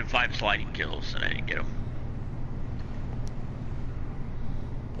 I needed 5 sliding kills, and I didn't get them.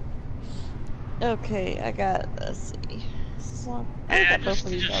 Okay, I got, let's see. So, I Yeah, got both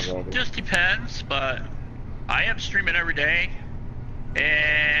of these already. just depends, but I am streaming every day,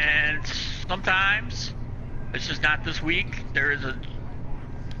 and sometimes it's just not this week. There's a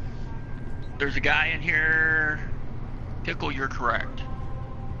guy in here. Pickle, you're correct.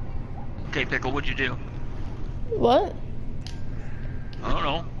 Okay, Pickle, what'd you do? What? I don't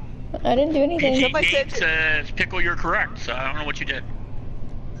know. I didn't do anything. PG Somebody Gates said- says Pickle, you're correct. So I don't know what you did.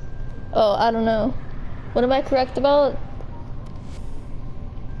 Oh, I don't know. What am I correct about?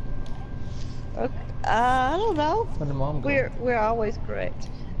 Okay, I don't know. Where did mom go? We're always correct.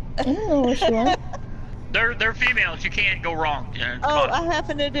 I don't know where she went. They're females. You can't go wrong. Yeah, it's Oh, fun. I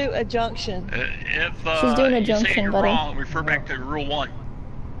happen to do a junction. If She's doing a you say junction, you're buddy. wrong, refer back to rule 1.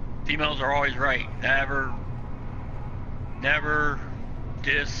 Females are always right. Never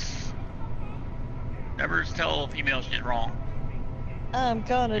tell females she's wrong. I'm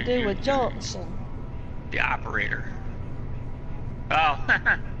gonna do a junction. The operator. Oh.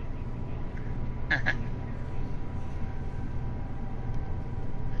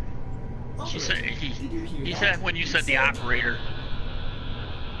 She said he said when you said the operator.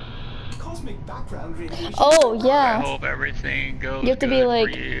 Cosmic background radiation. Oh, I yeah. hope everything goes You have to be good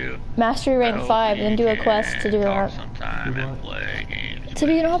like for you. Mastery I rank hope 5 and then do a you quest to can do talk it. sometime Do and what? play games To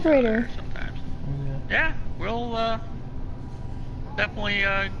be with an each operator. other sometimes. Yeah, we'll definitely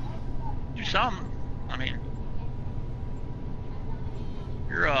do something. I mean,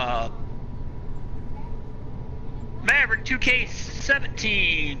 you're Maverick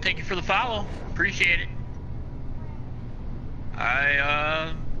 2K17. Thank you for the follow. Appreciate it.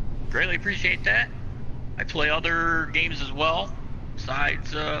 I greatly appreciate that. I play other games as well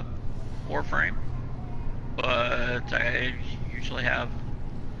besides Warframe, but I usually have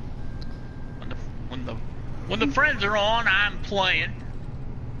when the friends are on, I'm playing.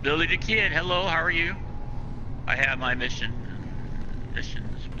 Billy the Kid, hello, how are you? I have my missions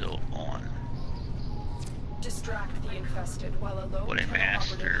built on. Distract the infested while a lone What a tunnel operative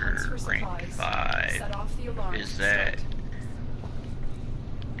hunts master for rank supplies. 5 Set off the alarm is that?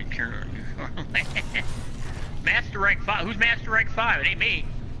 Master rank 5? Who's master rank 5? It ain't me.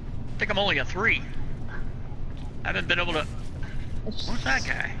 I think I'm only a 3. I haven't been able to. Who's that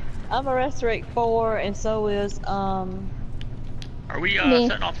guy? I'm a Restorac 4, and so is Are we Me.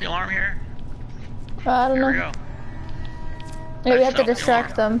 setting off the alarm here? I don't Here we know. go. Maybe we have Set to off the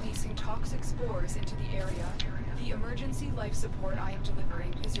distract alarm. them. Releasing toxic spores into the area. The emergency life support I am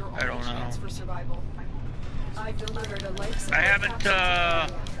delivering is your I only don't know. chance for survival. I've delivered a life support I haven't capsule to the area.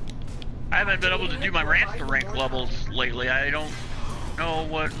 I haven't been able to do my master rank levels lately. I don't know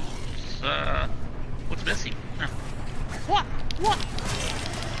what's missing. What?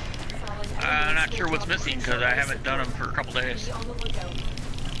 I'm not sure what's missing because I haven't done them for a couple days. Be on the lookout.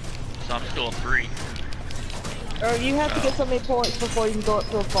 So I'm still a 3. Or you have to get so many points before you can go up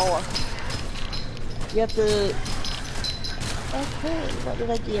to a 4. You have to... Okay, what did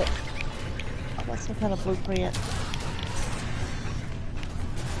I get? I got some kind of blueprint.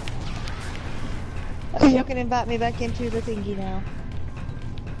 Okay, you can invite me back into the thingy now.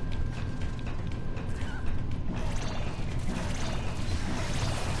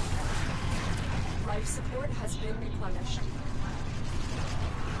 Life support has been replenished.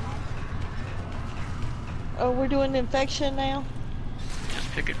 Oh, we're doing infection now? Just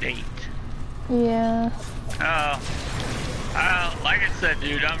pick a date. Yeah. Like I said,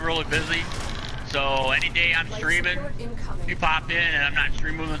 dude, I'm really busy. So any day I'm Life streaming, support incoming. you pop in and I'm not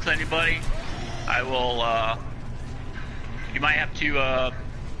streaming with anybody, I will, you might have to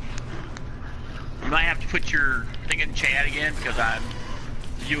put your thing in chat again because I'm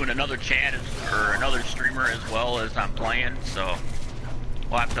viewing another chat or another streamer as well as I'm playing, so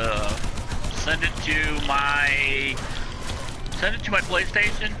we'll have to send it to my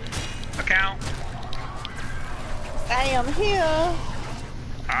PlayStation account. I am here.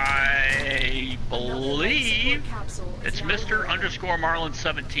 I believe Capsule is it's now Mr. available. _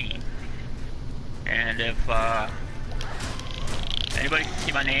 Marlin17. And if anybody can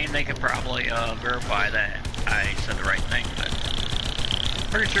see my name, they can probably verify that I said the right thing, but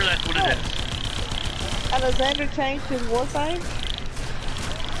pretty sure that's what it is. Alexander changed his Warframe?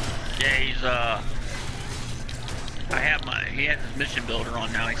 Yeah, he's he has his mission builder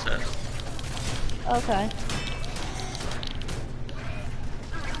on now, he says. Okay.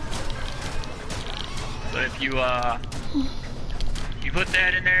 But if you put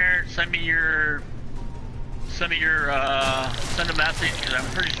that in there, send a message, because I'm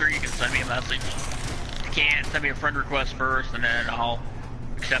pretty sure you can send me a message. If you can't, send me a friend request first, and then I'll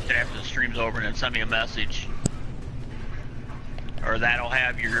accept it after the stream's over, and then send me a message. Or that'll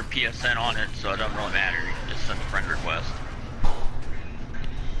have your PSN on it, so it doesn't really matter. You can just send a friend request.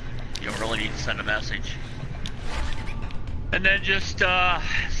 You don't really need to send a message. And then just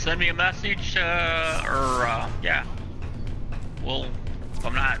send me a message, yeah. Well, if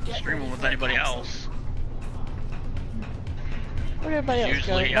I'm not streaming with anybody else, Where'd everybody else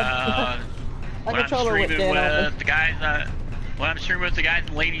go? usually My when I'm controller went streaming dead on me. with the guys, when I'm streaming with the guys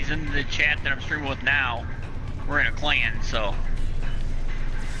and ladies in the chat that I'm streaming with now, we're in a clan, so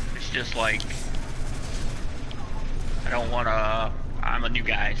it's just like I don't want to. I'm a new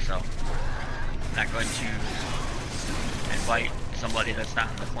guy, so I'm not going to invite somebody that's not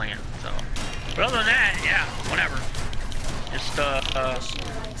in the clan. So, but other than that, yeah, whatever. Just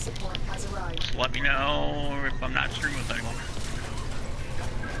Additional life support has arrived. just let me know if I'm not streaming with anyone.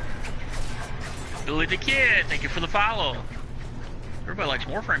 Billy the Kid, thank you for the follow. Everybody likes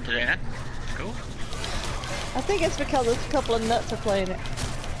Warframe today, huh? Cool. I think it's because a couple of nuts are playing it.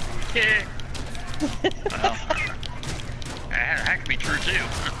 Yeah. Well, that could be true too.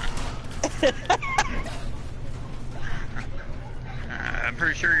 I'm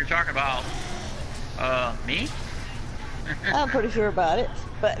pretty sure you're talking about me. I'm pretty sure about it,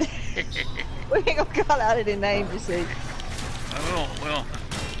 but we ain't gonna call out any names, you see. Well,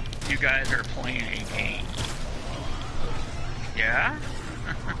 you guys are playing a game. Yeah?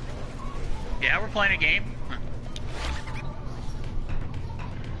 Yeah, we're playing a game.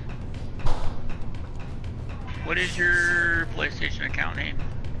 What is your PlayStation account name?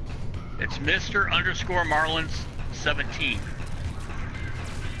 It's Mr. _ Marlins 17.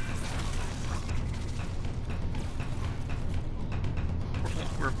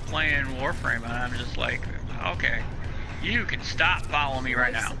 We're playing Warframe, and I'm just like, okay, you can stop following me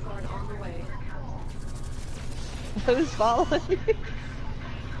right Life now. support on the Who's following you?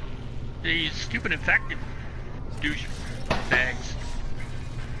 These stupid infected douche bags.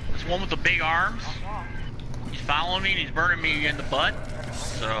 This one with the big arms. He's following me and he's burning me in the butt.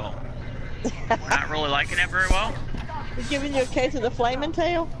 So, not really liking that very well. He's giving you a case of the flaming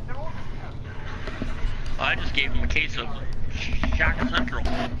tail? I just gave him a case of Shocker Central.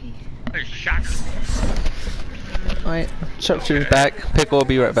 There's Shocker. Alright, sharpshooter's back. Pickle will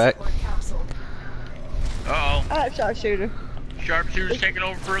be right back. Uh-oh. Alright, sharpshooter. Sharpshooter's taking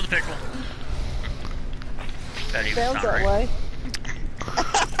over for the pickle. That even Sounds that right. way.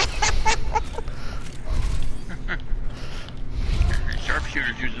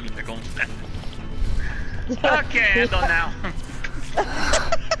 Sharpshooter's using the pickle instead. Okay, I'm done now.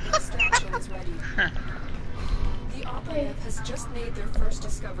 Extraction is ready. The operative has just made their first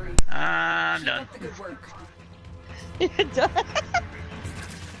discovery. I'm Keep done. up the good work. You're done.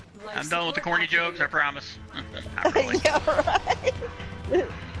 I'm done with the corny jokes, I promise. Not really. Yeah, right.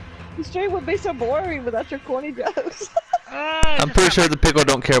 The stream would be so boring without your corny jokes. I'm pretty sure the pickle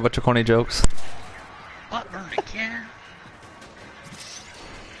don't care about your corny jokes. What burn again?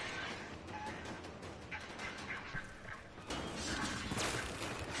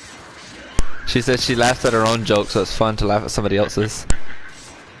 She said she laughs at her own jokes, so it's fun to laugh at somebody else's.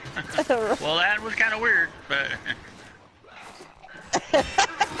 Well, that was kind of weird, but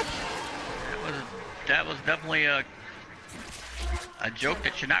that was definitely a joke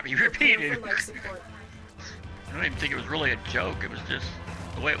that should not be repeated. For life support. I don't even think it was really a joke. It was just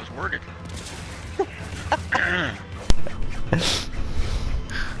the way it was worded.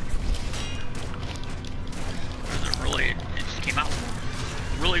 It just came out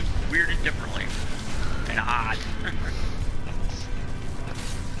really weird and differently and odd.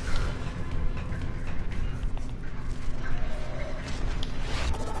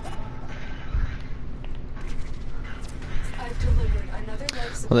 I've delivered another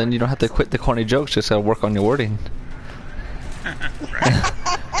life support Well, then you don't have to quit the corny jokes, just gotta work on your wording. Right.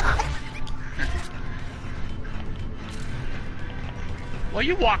 Well,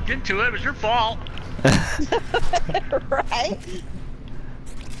 you walked into it. It was your fault. Right?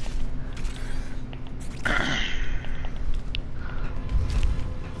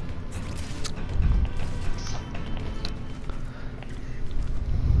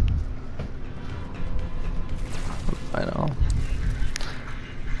 I know.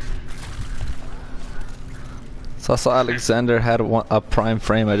 So I saw Alexander had a prime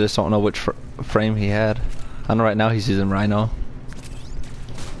frame. I just don't know which frame he had. I know right now he's using Rhino.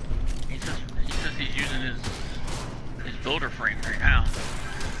 He says he's using his builder frame right now.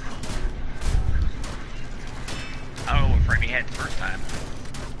 I don't know what frame he had the first time.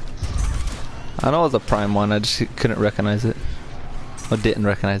 I know it was a prime one. I just couldn't recognize it. Or didn't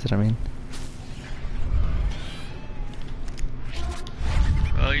recognize it, I mean.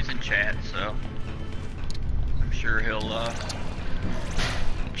 Well, he's in chat, so I'm sure he'll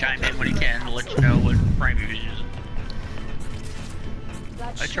chime in when he can to let you know what frame he was using.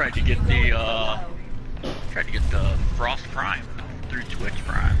 I tried to get the Frost Prime through Twitch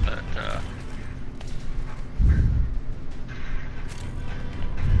Prime, but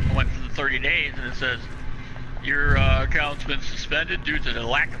I went for the 30 days and it says your account's been suspended due to the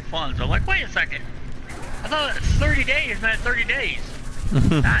lack of funds. I'm like, wait a second. I thought 30 days meant 30 days.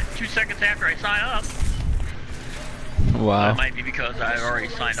 Not 2 seconds after I sign up. Wow. That might be because I already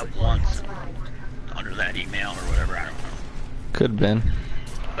signed up once under that email or whatever, I don't know. Could've been.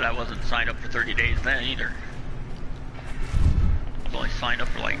 But I wasn't signed up for 30 days then either. I was only signed up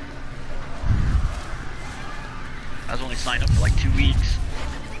for like 2 weeks.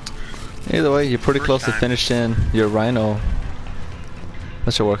 Either way, you're pretty First close to time. finishing your Rhino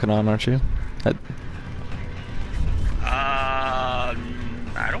that you're working on, aren't you?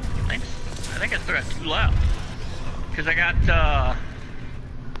 I don't think so. I think I still got 2 left. Because I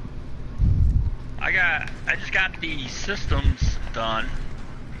just got the systems done.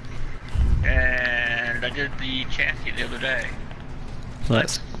 And I did the chassis the other day. So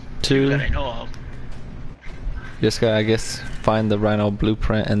that's Two 2. that I know of. Just gotta, I guess, find the Rhino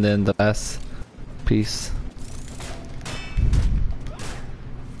blueprint and then the last piece.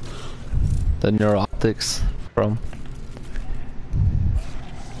 The neural optics from.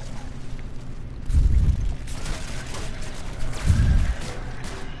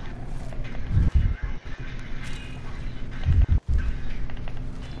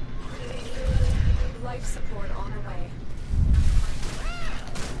 life support on the way.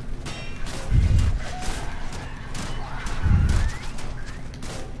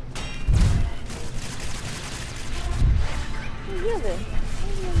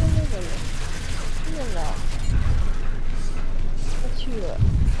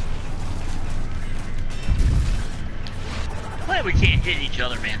 that we can't hit each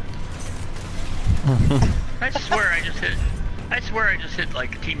other, man. I swear I just hit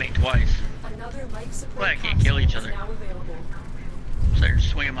like a teammate twice. Another life support Well, I can't kill each capsule other. is now available. So they're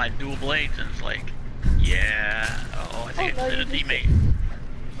swinging my dual blades, and it's like, yeah. Oh, I think I just hit a teammate.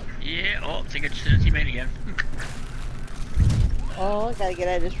 Yeah. Oh, I think I just hit a teammate again. Oh, I gotta get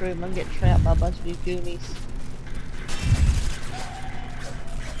out of this room. I'm getting trapped by a bunch of these goonies.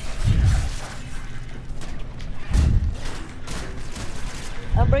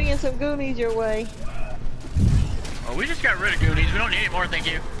 I'm bringing some goonies your way. Oh, we just got rid of goonies. We don't need any more, thank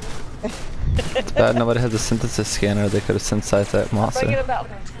you. Nobody has a synthesis scanner. They could have synthesized that monster.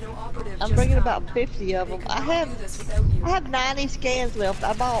 I'm bringing about 50 of them. I have 90 scans left.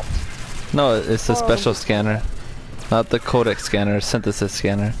 I bought. No, it's a special scanner, not the codec scanner. Synthesis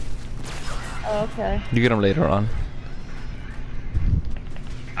scanner. Oh, okay. You get them later on.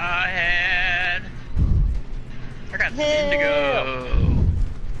 I got some indigo.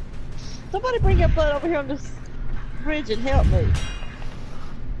 Somebody bring your butt over here on this bridge and help me.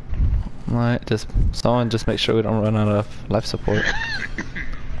 Alright, someone just make sure we don't run out of life support.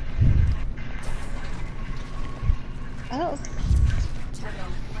 I don't.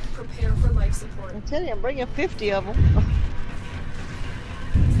 Prepare for life support. I'm telling you, I'm bringing 50 of them.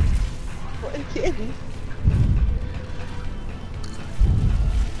 What are you kidding?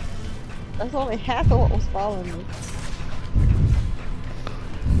 That's only half of what was following me.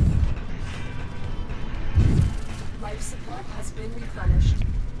 Life support has been replenished.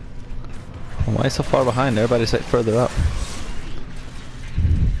 Why so far behind? Everybody's like further up.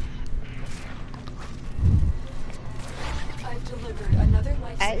 I've delivered another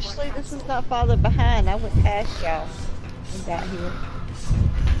life support Actually, this is capsule. not farther behind. I went past y'all and got here.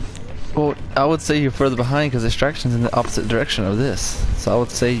 Well, I would say you're further behind because extraction's in the opposite direction of this. So I would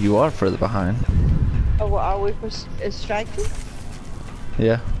say you are further behind. Oh, well, are we extracted?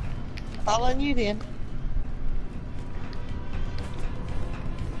 Yeah. Following you then.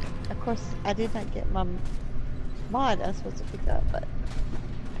 Of course, I did not get my mod I was supposed to pick up, but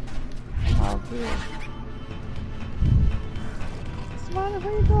all good. Smarter,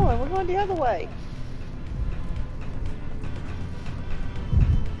 where you going? We're going the other way.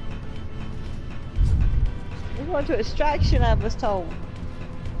 We're going to extraction, I was told.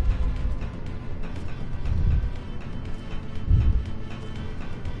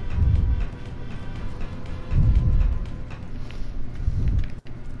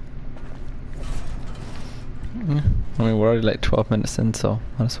 Yeah. I mean, we're already like 12 minutes in, so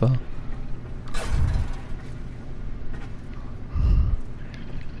might as well.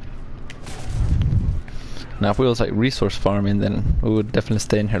 Now, if we was like resource farming, then we would definitely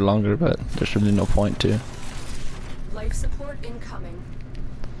stay in here longer, but there's really no point to. Life support incoming.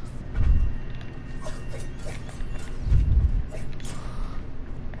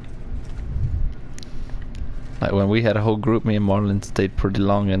 Like when we had a whole group, me and Marlon stayed pretty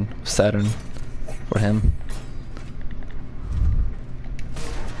long in Saturn for him.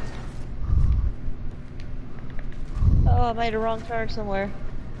 Oh, I made a wrong turn somewhere.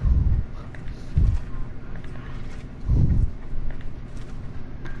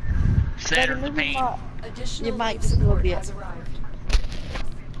 Saturn's a pain. Additional You might life just a little support bit. has arrived.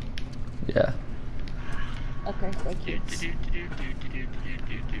 Yeah. Okay, thank you.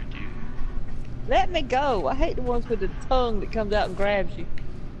 Let me go. I hate the ones with the tongue that comes out and grabs you.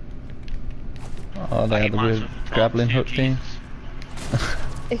 Oh, they have the weird grappling hook thing.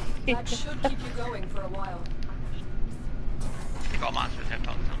 That should keep you going for a while. I think all monsters have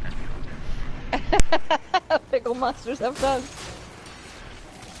tongues sometimes. Pickle monsters have tongues.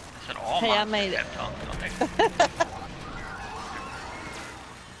 I said all Hey, I monsters made it. have tongues, don't they?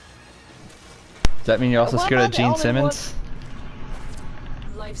 Does that mean you're also Why scared am I of the Gene only Simmons?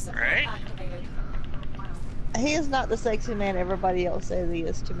 Life support Right? activated. He is not the sexy man everybody else says he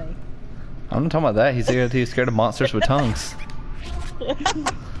is to me. I'm not talking about that. He's scared of monsters with tongues.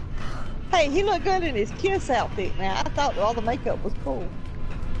 Hey, he looked good in his Kiss outfit now. I thought all the makeup was cool.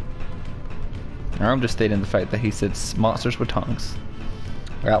 I'm just stating the fact that he said monsters with tongues.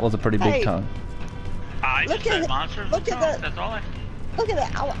 That was a pretty big Hey. tongue. I Look just said at- monsters look with at tongues, that. that's all I... Look at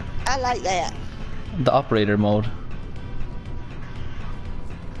that. I like that. The operator mode.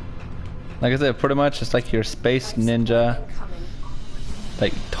 Like I said, pretty much it's like your space ninja, Incoming.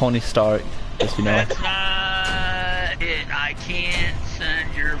 like Tony Stark, as you know. That's not it. I can't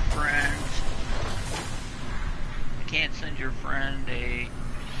send your friend... I can't send your friend a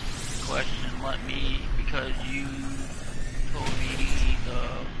question, let me, because you told me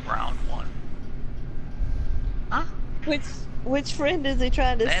the round one. Huh? Which friend is he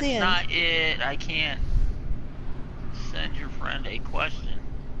trying to That's send? not it. I can't send your friend a question.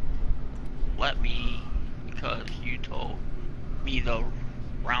 Let me, because you told me the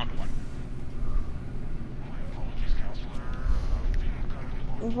round one.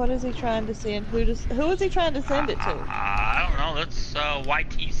 What is he trying to send? Who is he trying to send it to? I don't know. That's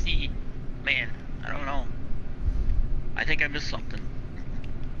YTC. Man, I don't know. I think I missed something.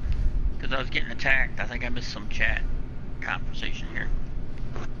 Because I was getting attacked. I think I missed some chat conversation here.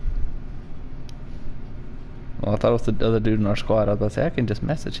 Well, I thought it was the other dude in our squad. I was about to say, I can just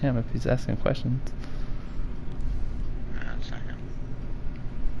message him if he's asking questions. No, that's not him.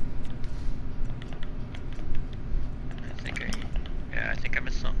 I think I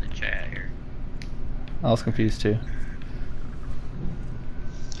missed something in chat here. I was confused too.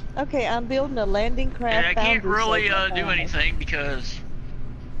 Okay, I'm building a landing craft. And I can't foundry really segment do panel. anything because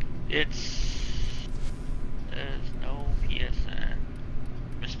there's no PSN.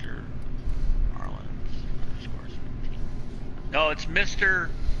 Mr. Marlins underscore 17. No, it's Mr.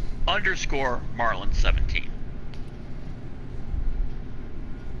 underscore Marlins 17.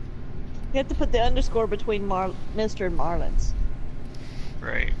 You have to put the underscore between Mr. and Marlins.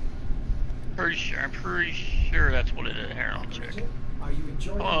 Right. I'm pretty sure that's what it is. Here, I'll check. Are you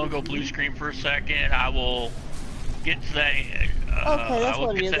enjoying I'll go blue screen for a second. I will get to that. That's I will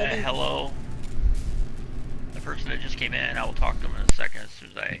what it get is. to that hello. The person that just came in, I will talk to them in a second as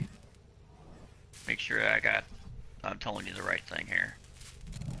soon as I make sure I'm telling you the right thing here.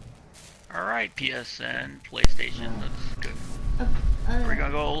 Alright, PSN, PlayStation, that's good. We're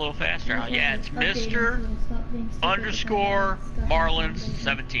gonna go a little faster now. Yeah, it's Mr. underscore Marlins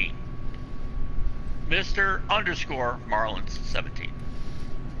 17. Mr. underscore Marlins 17.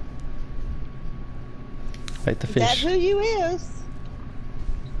 Like the That's fish. who you is.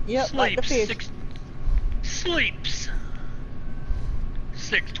 Yep, like the fish. Sleeps.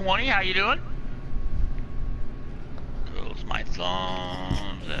 620, how you doing? Goes my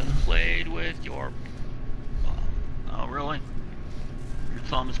thumbs and played with your bum. Oh, really? Your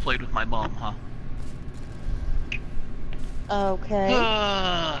thumb has played with my bum, huh? Okay.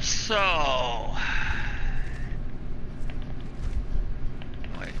 So...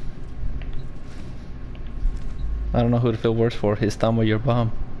 Wait. I don't know who to feel worse for, his thumb or your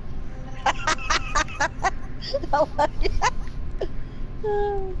bum. Oh my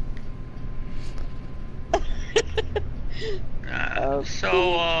God.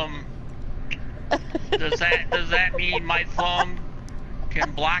 Does that mean my thumb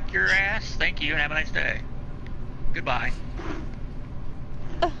can block your ass? Thank you and have a nice day. Goodbye.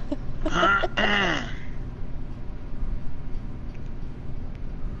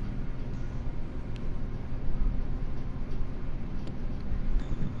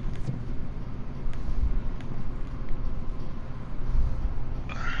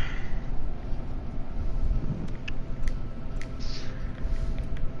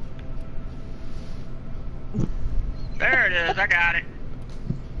 There it is, I got it.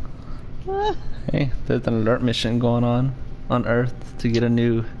 Hey, there's an alert mission going on Earth to get a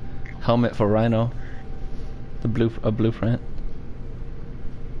new helmet for Rhino. A blueprint.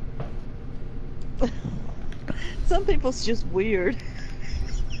 Some people's just weird.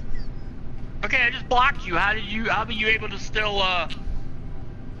 Okay, I just blocked you. How are you able to still how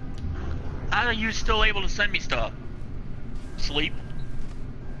are you still able to send me stuff? Sleep?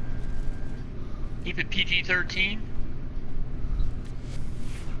 Keep it PG-13?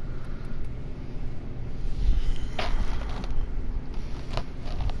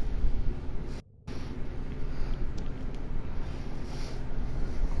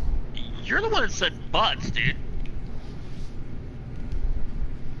 You're the one that said butts, dude.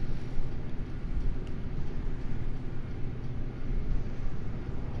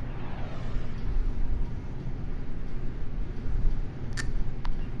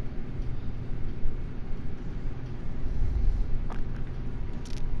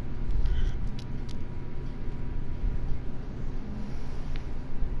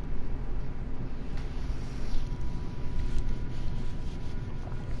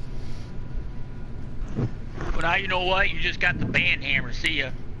 But now you know what? You just got the band hammer, see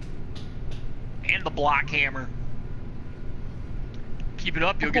ya. And the block hammer. Keep it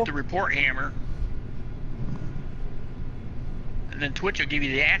up, you'll get the report hammer. And then Twitch will give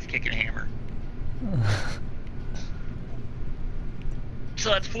you the ass kicking hammer. So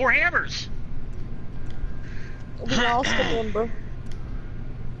that's 4 hammers. We lost a member.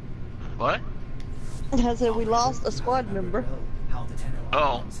 What? I said we lost a squad member.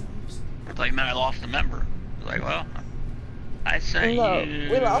 Oh. I thought you meant I lost a member. I was like, well, I sent you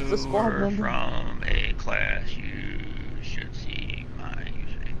we lost a squad member from a class. You should see my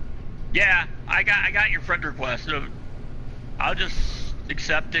username. Yeah, I got your friend request. I'll just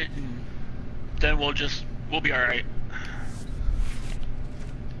accept it, and then we'll be all right.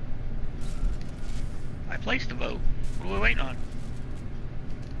 I placed a vote. What are we waiting on?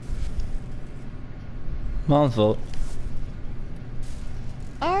 Mom's vote.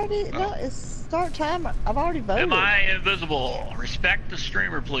 Already, no, it's start time. I've already voted. Am I invisible? Respect the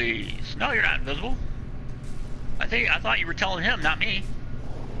streamer, please. No, you're not invisible. I thought you were telling him, not me.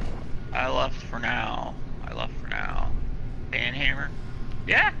 I left for now. Banhammer.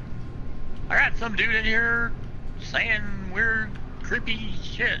 Yeah. I got some dude in here saying weird, creepy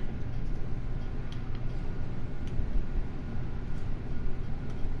shit.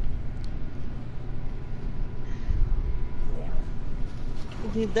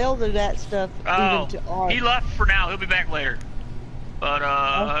 They'll do that stuff Oh, even to art. he left for now. He'll be back later. But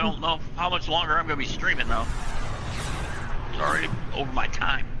I don't know how much longer I'm gonna be streaming though. It's already over my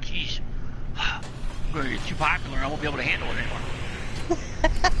time. Jeez. I'm gonna get too popular. I won't be able to handle it anymore.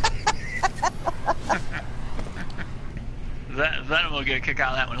 Venom will get a kick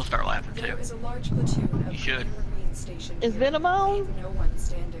out of that one. He'll start laughing too. There is a large platoon of He should. Marine stationed Is here. Venom on? Leave no one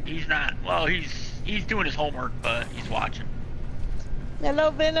standing. He's not. Well, he's doing his homework, but he's watching.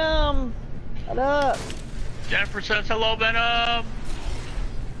 Hello, Venom. What up? Jennifer says hello, Venom.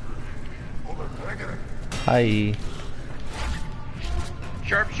 Hi.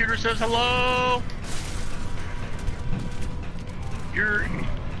 Sharpshooter says hello. Your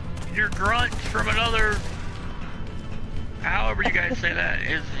grunt from another, however you guys say that,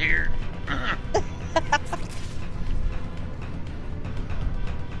 is here.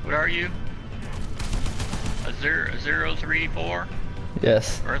 What are you? A 034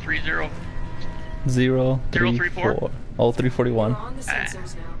 Yes. or a 30? 034. Oh, 341. You're on the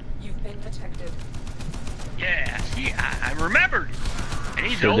sensors now. You've been detected. Yeah, see, I remembered. And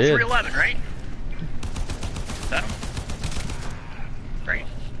he's Sure an did. 0311, right? Venom. Right?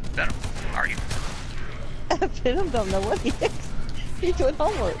 Venom. Are you? Venom don't know what he is. He's doing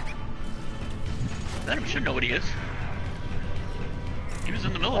homework. Venom should know what he is. He was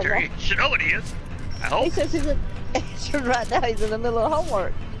in the military. He should know what he is. I He hope. says right now he's in the middle of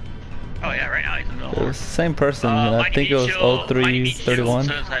homework. Oh yeah, right now he's in the It military. was the same person. I Mighty think it was Mitchell- Mighty Mitchell 0331.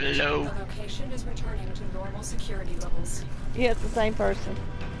 says hello. The location is returning to normal security levels. Yeah, it's the same person.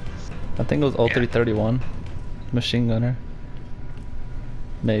 I think it was 0331. Machine gunner.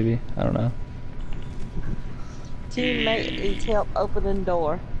 Maybe. I don't know. Teammate needs help opening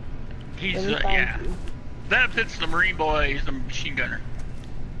door. He's, Let me find yeah. you. That fits the Marine boy, he's the machine gunner.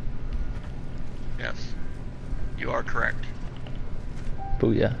 Yes. You are correct.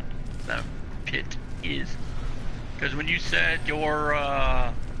 Booyah. That pit is. Because when you said your,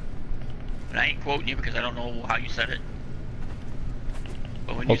 and I ain't quoting you because I don't know how you said it.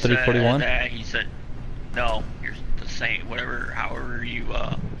 But when you said 0341? that, he said, no, you're the same, whatever, however you,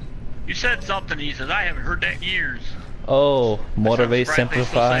 you said something, he says, I haven't heard that in years. Oh, motivate, That's how I'm surprised they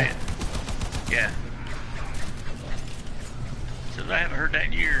still simplify. say it. Yeah. He says, I haven't heard that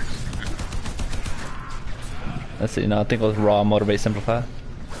in years. Let's see. No, I think it was raw, motivate, simplify.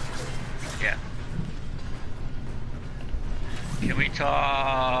 Yeah. Can we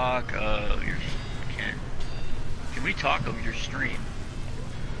talk of your can we talk of your stream?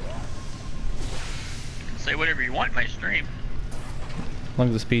 You can say whatever you want in my stream. As long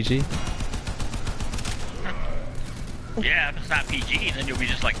as it's PG. Yeah, if it's not PG, then you'll be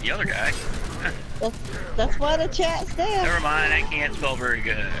just like the other guy. That's why the chat's there. Never mind, I can't spell very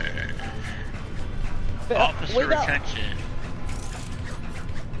good. We Officer don't- attention.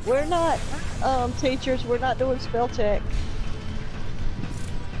 We're not teachers. We're not doing spell check.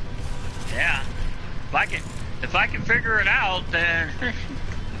 Yeah. If I can figure it out, then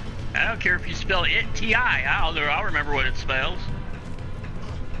I don't care if you spell it T-I. I'll remember what it spells.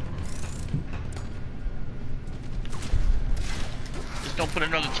 Just don't put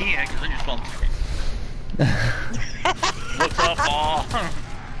another T in it, because then you're spelling What's up, all?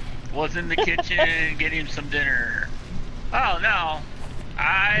 Was in the kitchen getting some dinner. Oh, no.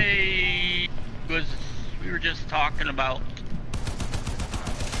 We were just talking about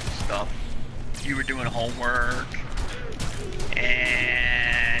stuff. You were doing homework,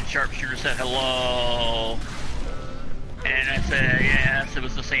 and Sharpshooter said hello, and I said yes, it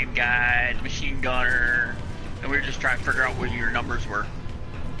was the same guy, the machine gunner, and we were just trying to figure out what your numbers were.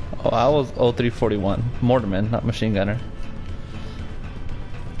 Oh, I was 0341. Mortarman, not machine gunner.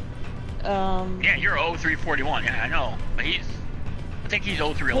 Yeah, you're 0341, yeah, I know, but I think he's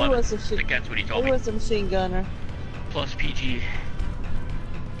 0311, Who was the I think that's what he told Who me, was the machine gunner? plus PG.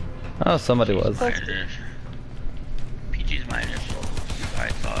 Oh, somebody was. My initials. PG's my initials. I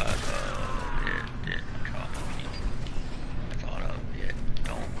thought it didn't come. I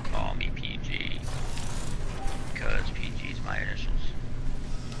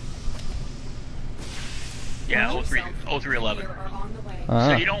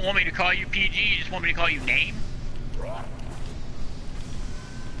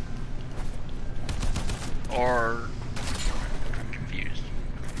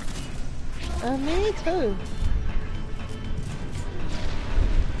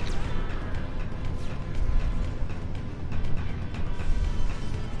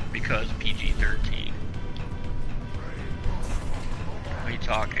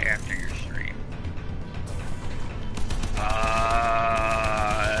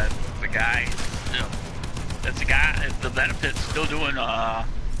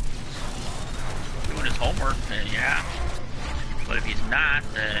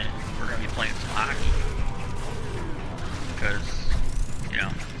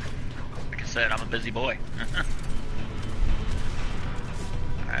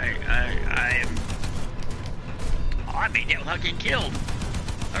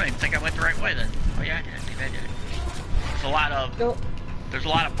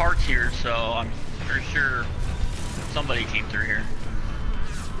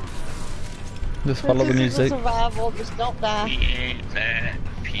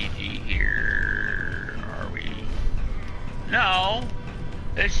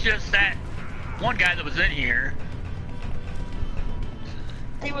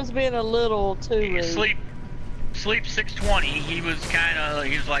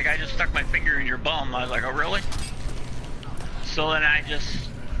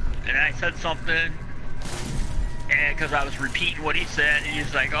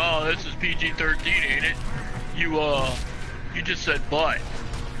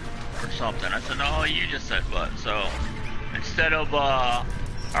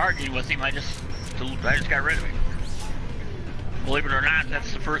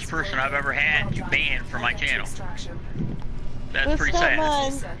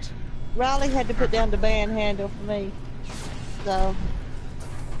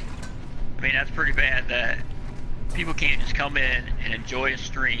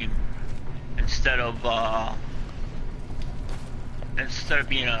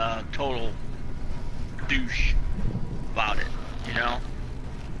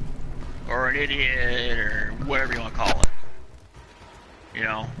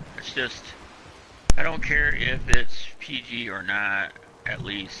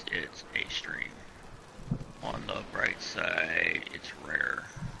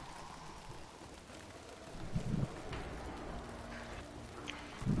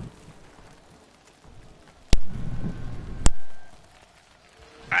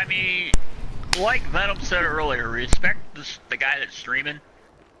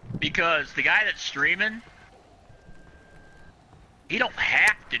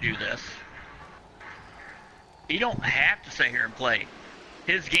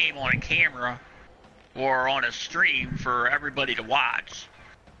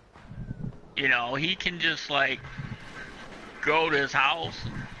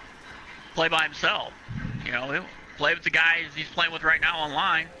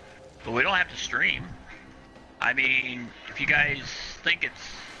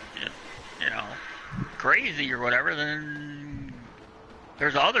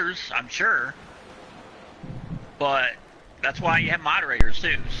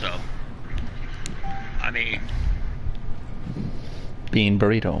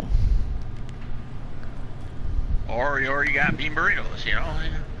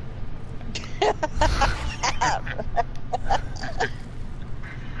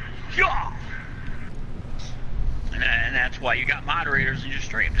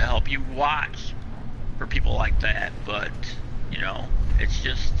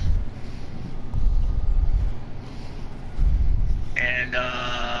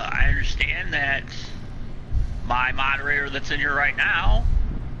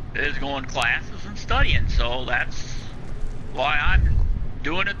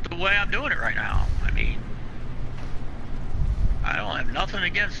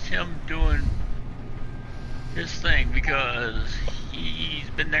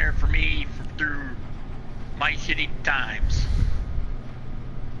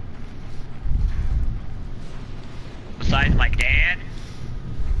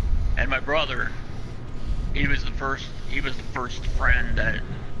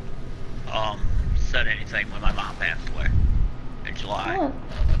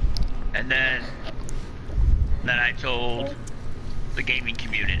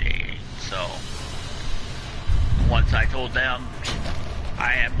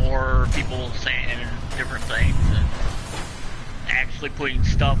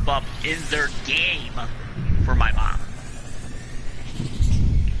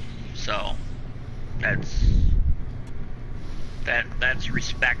that's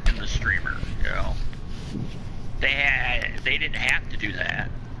respecting the streamer, you know. They didn't have to do that.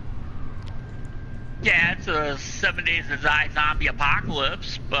 Yeah, it's a 7 Days to Die zombie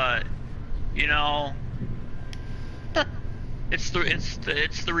apocalypse, but you know, it's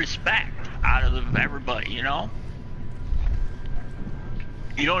the respect out of everybody, you know.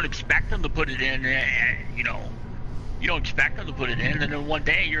 You don't expect them to put it in, you know. You don't expect them to put it in, and then one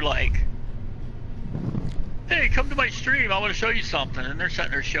day you're like, "Hey, come to my stream. I want to show you something." And they're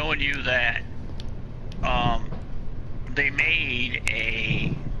sitting there showing you that they made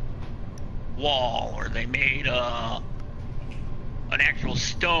a wall, or they made an actual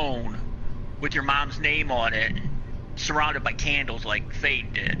stone with your mom's name on it, surrounded by candles like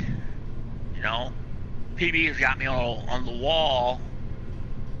Fate did. You know, PB has got me on the wall,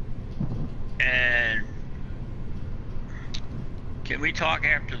 and can we talk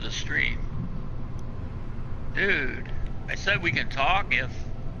after the stream? Dude, I said we can talk if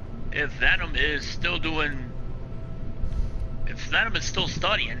Venom is still doing, if Venom is still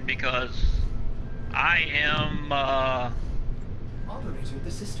studying, because I am Operator,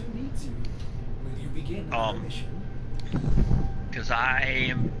 the system needs you. Will you begin the mission? because I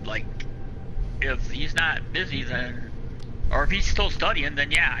am like, if he's not busy, then, or if he's still studying,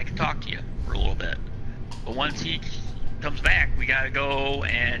 then yeah, I can talk to you for a little bit. But once he comes back, we gotta go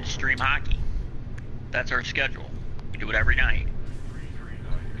and stream hockey. That's our schedule. We do it every night.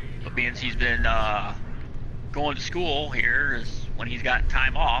 But being he's been going to school here, is when he's got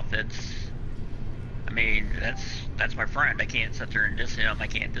time off. It's, I mean, that's my friend. I can't sit there and diss him. I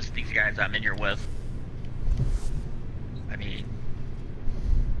can't diss these guys I'm in here with. I mean,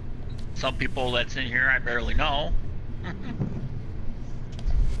 some people that's in here I barely know.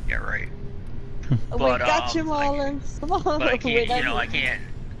 Yeah, right. We got you, Mullins. Come on. But I can't, you know, I can't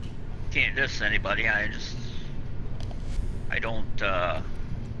diss anybody. I don't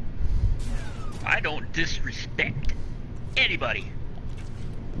disrespect anybody.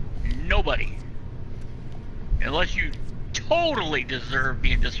 Nobody. Unless you totally deserve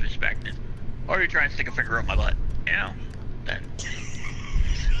being disrespected. Or you're trying to stick a finger up my butt. You know? Then.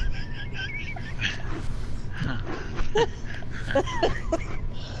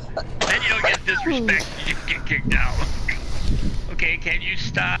 Then you don't get disrespected, you get kicked out. Okay, can you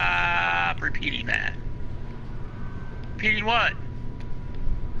stop repeating that? Repeating what?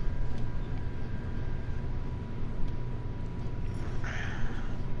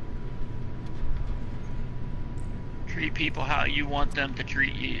 Treat people how you want them to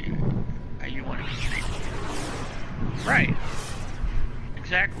treat you. How you want to be treated. Right.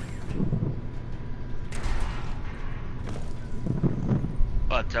 Exactly.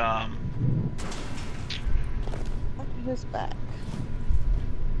 But, who's back?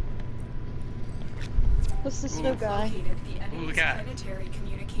 What's this new You've guy? located the Who we enemy's got? planetary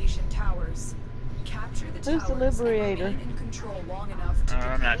communication towers. Capture the Who's the towers and Liberator? remain in control long enough to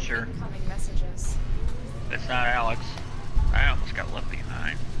I'm not decode sure. incoming messages. it's not Alex. I almost got left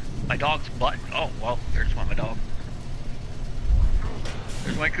behind. My dog's butt. Oh, well, there's one of my dog.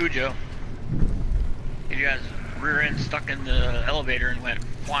 There's my Cujo. He got his rear end stuck in the elevator and went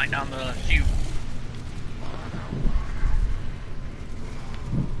flying down the chute.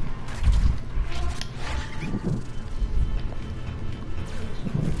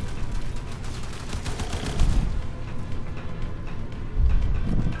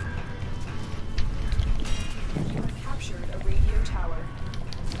 You have captured a radio tower.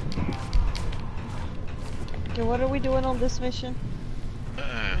 Okay, what are we doing on this mission?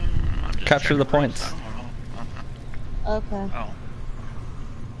 I'm just Capture checking the routes. points. I don't know. Okay, Oh.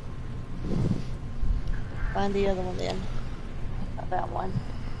 find the other one then. Not that one.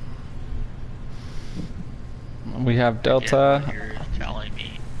 We have Yeah, Delta. what you're telling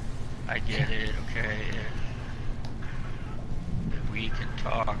me. I get it, okay. If we can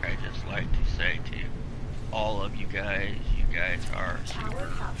talk, I just like to say to all of you guys are Tower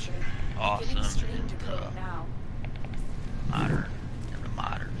super captured. awesome Beginning stream and decode now. modern and the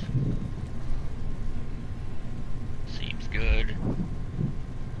moderns. Seems good.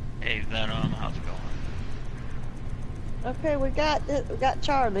 Hey Venom, how's it going? Okay, we got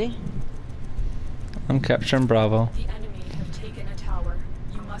Charlie. I'm capturing Bravo. The enemy have taken a tower.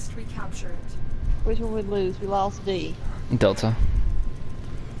 You must recapture it. Which one we lose? We lost D. Delta.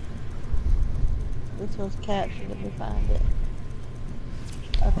 This one's captured. Let me find it.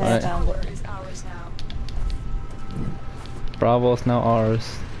 Okay, I Right. found Tower it. is ours now. Bravo is now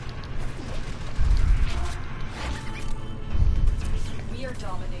ours. We are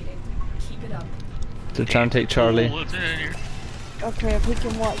dominating. Keep it up. They're trying to take Charlie. Ooh, what's in here? Okay, if we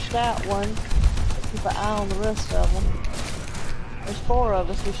can watch that one, keep an eye on the rest of them. There's 4 of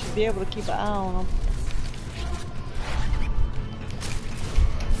us. We should be able to keep an eye on them.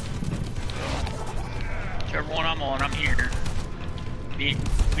 Whichever one I'm on, I'm here. Me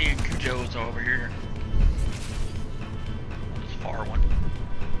and Kujo's over here. This far one.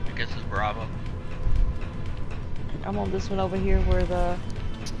 I guess it's Bravo. I'm on this one over here where the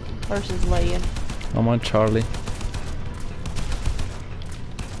person's laying. I'm on Charlie.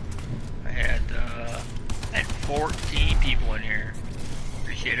 I had 14 people in here.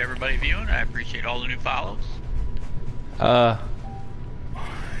 Appreciate everybody viewing. I appreciate all the new follows.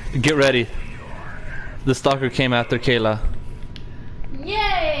 Get ready. The stalker came after Kayla.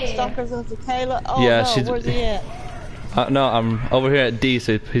 Yay! Stalker's after Kayla. Oh Yeah, no, she's- where's he at? No, I'm over here at D,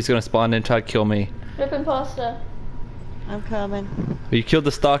 so he's gonna spawn in and try to kill me. Ripping pasta. I'm coming. If you kill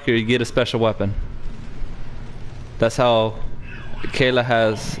the stalker, you get a special weapon. That's how Kayla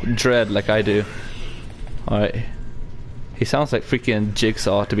has dread like I do. Alright. He sounds like freaking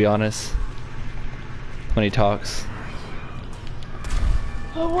Jigsaw, to be honest. When he talks.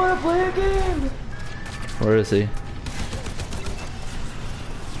 I wanna play a game! Where is he?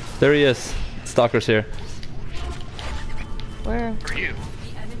 There he is. Stalker's here. Where? For you.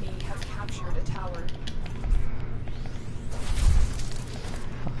 The enemy has captured a tower.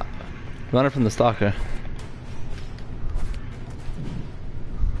 Running from the stalker.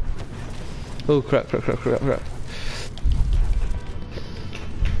 Oh crap, crap, crap, crap, crap.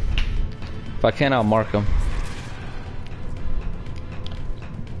 If I can, I'll mark him.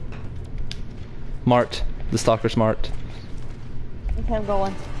 Marked. The stalker's marked. Okay, I'm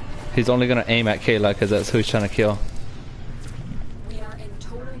going. He's only gonna aim at Kayla because that's who he's trying to kill. We are in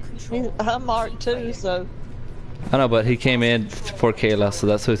total control. I'm marked too, so. I know, but he came in for Kayla, so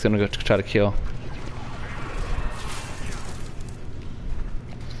that's who he's gonna go try to kill.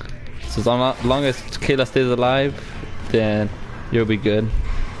 So as long as Kayla stays alive, then you'll be good.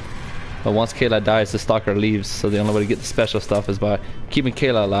 But once Kayla dies, the stalker leaves, so the only way to get the special stuff is by keeping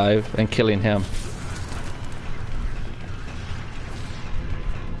Kayla alive and killing him.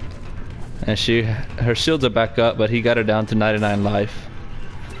 And her shields are back up, but he got her down to 99 life.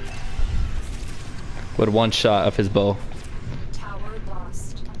 With one shot of his bow. Tower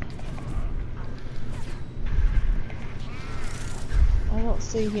lost. I don't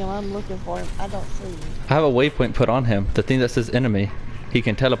see him. I'm looking for him. I don't see him. I have a waypoint put on him. The thing that says enemy. He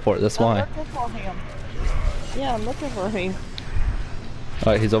can teleport, that's I'm why. looking for him. Yeah, I'm looking for him.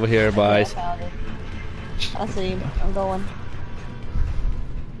 Alright, he's over here by... I found him. I see him. I'm going.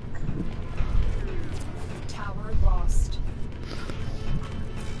 Tower lost.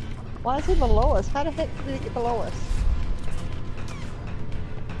 Why is he below us? How the heck did he get below us?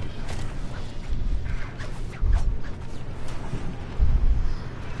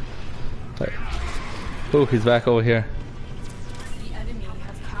 Oh, he's back over here. The enemy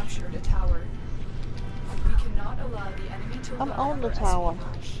has captured a tower. We cannot allow the enemy to I'm run on the our tower.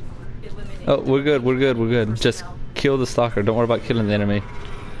 espionage. Eliminate Oh, we're good, we're good, we're good. Just personnel. kill the stalker. Don't worry about killing the enemy.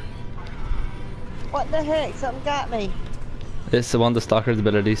 What the heck? Something got me. It's one of the stalker's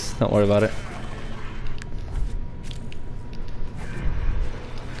abilities. Don't worry about it.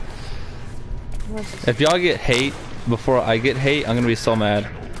 If y'all get hate before I get hate, I'm gonna be so mad.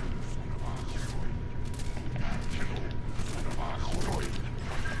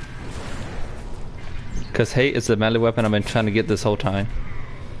 Cause hate is the melee weapon I've been trying to get this whole time.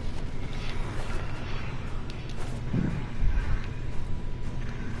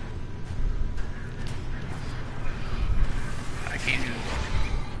 I can't even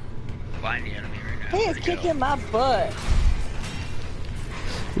find the enemy right now. He is Where'd he go? kicking my butt.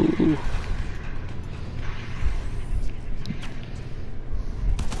 Ooh.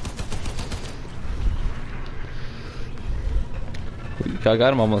 I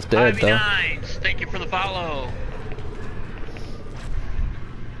got him almost dead though. Nines, thank you for the follow.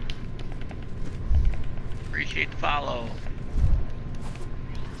 Appreciate the follow.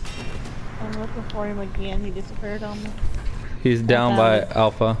 I'm looking for him again. He disappeared on me. He's down by found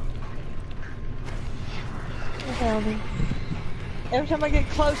Alpha. I found him. Every time I get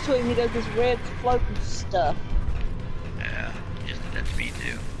close to him, he does this red floating stuff. Yeah, just did that to me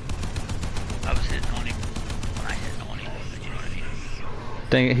too. I was hitting on him when I hit on him, you know what I mean?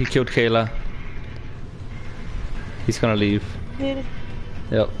 Dang it, he killed Kayla. He's gonna leave. Did he?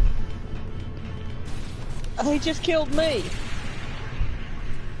 Yep. He just killed me.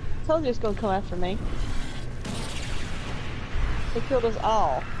 Told you it's gonna come after me. He killed us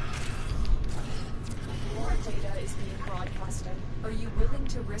all. More data is being broadcasted. Are you willing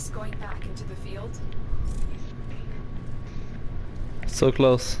to risk going back into the field? So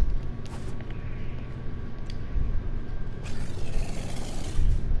close.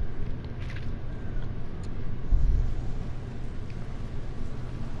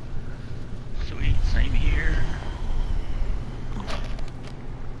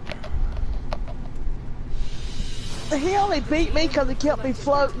 he only beat me because he kept me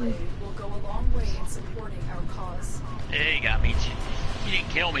floating. Will go a long way in supporting our cause. Hey, he got me. He didn't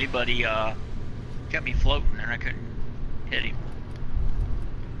kill me, but he got me floating and I couldn't hit him.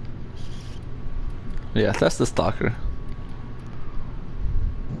 Yeah, that's the stalker.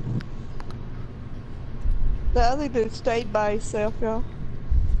 The other dude stayed by himself, y'all.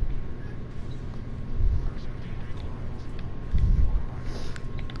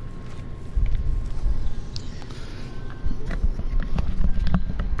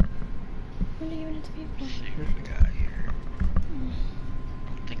 What are you in to be for? Let's see what we got here.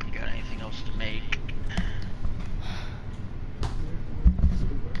 I don't think we got anything else to make.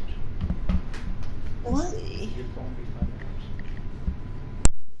 Let's see.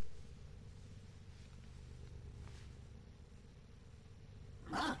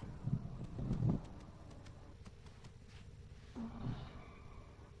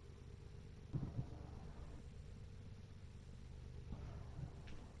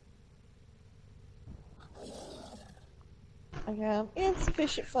 I got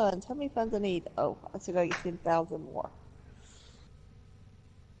insufficient funds. How many funds I need? Oh, I still gotta get 10,000 more.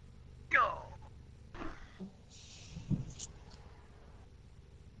 Go.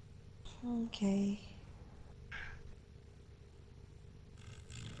 Okay.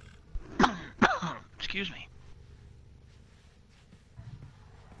 Excuse me.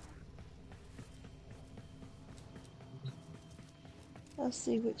 Let's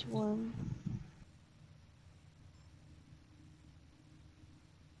see which one.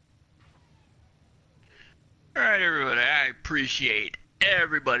 Alright, everybody. I appreciate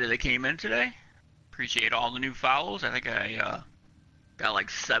everybody that came in today. Appreciate all the new follows. I think I got like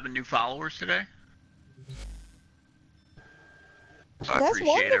 7 new followers today. So I That's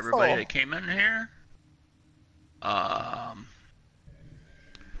appreciate everybody wonderful. that came in here.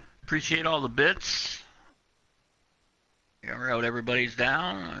 Appreciate all the bits. I wrote everybody's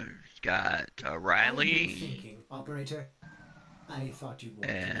down. Got What were you Riley thinking, operator? I thought you would.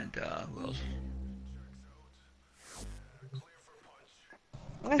 and who else?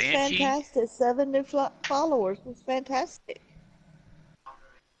 That's Banshee. fantastic. 7 new followers. That's fantastic.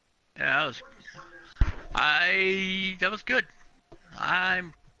 Yeah, that was good.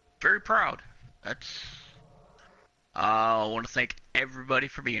 I'm very proud. That's I want to thank everybody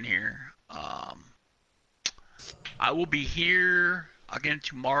for being here. I will be here again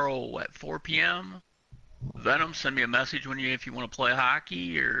tomorrow at 4 p.m. Venom, send me a message if you want to play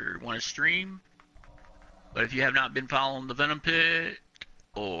hockey or want to stream. But if you have not been following the Venom Pit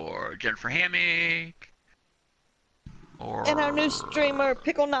or Jennifer Hammock or And our new streamer,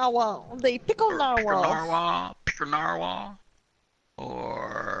 PickledNarwhal. The PickledNarwhal. PickledNarwhal,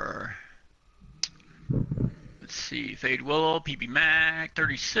 or let's see, Fade Willow, PB Mac,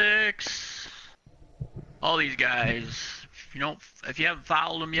 36. All these guys. If you haven't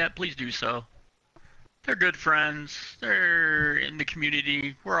followed them yet, please do so. They're good friends. They're in the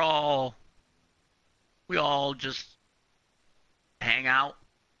community. We all just hang out.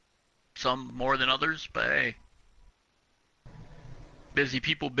 Some more than others, but hey. Busy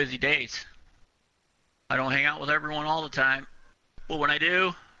people, busy days. I don't hang out with everyone all the time. But when I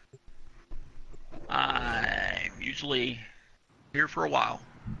do, I'm usually here for a while.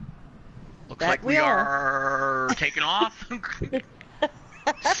 Looks That like we are taking off.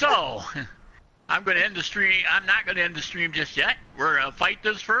 So, I'm going to end the stream. I'm not going to end the stream just yet. We're going to fight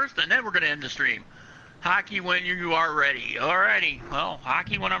this first, and then we're going to end the stream. Hockey when you are ready. Alrighty. Well,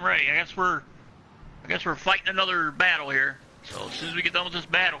 hockey when I'm ready. I guess we're fighting another battle here. So as soon as we get done with this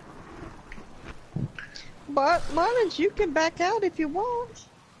battle. But Marlins, you can back out if you want.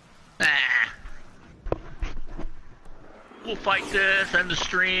 Nah. We'll fight this, end the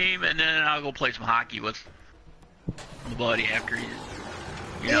stream, and then I'll go play some hockey with the buddy after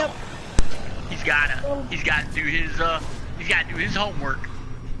he's got to do his homework.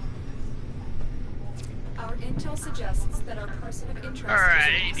 Our intel suggests that our person of interest.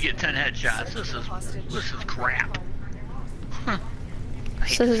 Alright, I need to get 10 headshots. This is crap.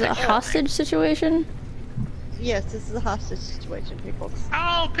 So this is a hostage situation? Yes, this is a hostage situation, Pickles.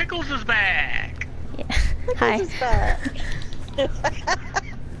 Oh, Pickles is back. Yeah. Pickles Hi. is back.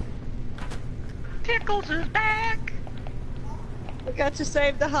 Pickles is back. We got to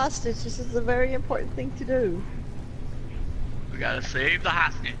save the hostage. This is a very important thing to do. We gotta save the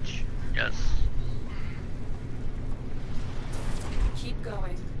hostage. Yes. Keep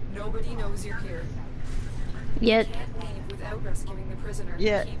going. Nobody knows you're here. Yet. Can't leave without rescuing the prisoner.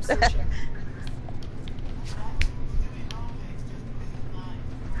 Yet. Keep searching.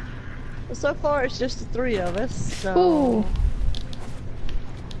 Well, so far, it's just the 3 of us. So. Ooh.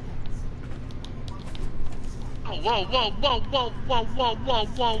 Oh, whoa, whoa, whoa, whoa, whoa, whoa, whoa,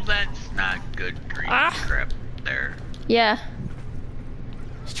 whoa, that's not good green crap there. Yeah.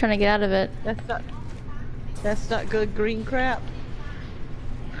 Just trying to get out of it. That's not good green crap.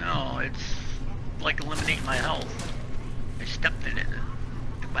 No, it's like eliminating my health. I stepped in it and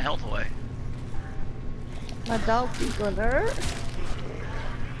took my health away. My dog keeps going hurt.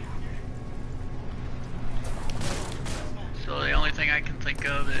 So the only thing I can think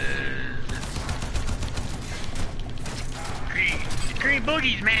of is it's green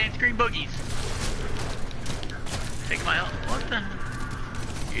boogies, man. It's green boogies. Take my health. What the?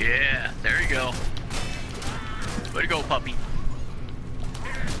 Yeah, there you go. Way to go, puppy.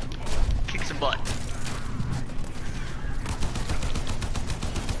 Kick some butt.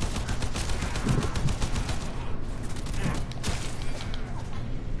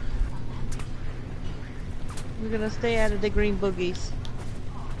 We're gonna stay out of the green boogies.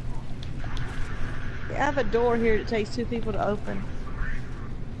 I have a door here that takes 2 people to open.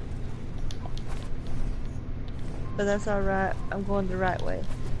 But that's alright. I'm going the right way.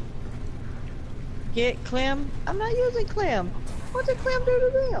 Get Clem. I'm not using Clem. What did Clem do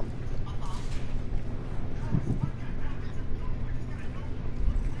to them?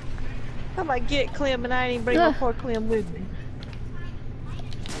 How about get Clem and I ain't even bring my poor Clem with me?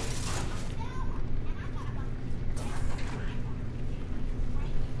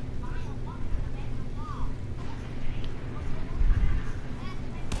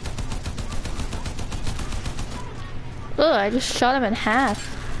 Ugh, I just shot him in half.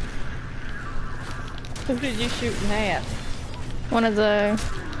 Who did you shoot in half? One of the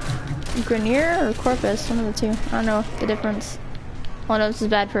Grenier or Corpus, one of the two. I don't know the difference. Oh no, this is a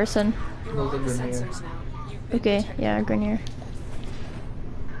bad person. You're on the sensors now. You've been Okay, detected. yeah, Grenier.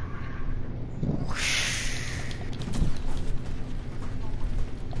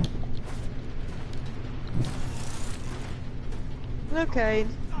 Okay.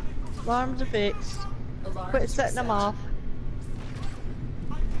 Alarms are fixed. Alarms Quit setting them reset. off.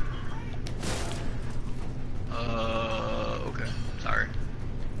 Okay. Sorry.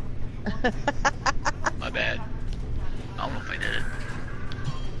 My bad. I don't know if I did it.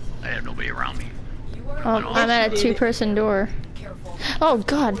 I had nobody around me. You are Oh, I'm at a you did it. 2-person door. careful. Oh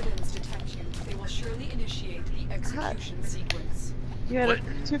god. Wardens detect you. They will surely initiate the execution sequence. You had What a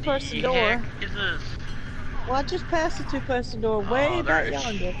 2-person the door. heck is this? Well, I just passed the 2-person door way Oh, back there it is.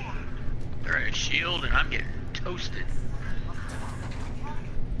 yonder. They're in a shield and I'm getting toasted.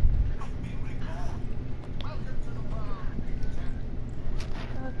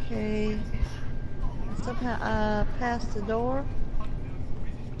 Okay. Somehow I passed the door.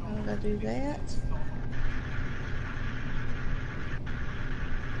 How did I do that?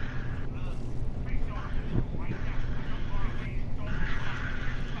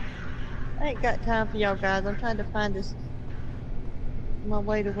 I ain't got time for y'all guys. I'm trying to find this my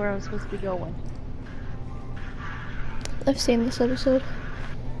way to where I'm supposed to be going. I've seen this episode.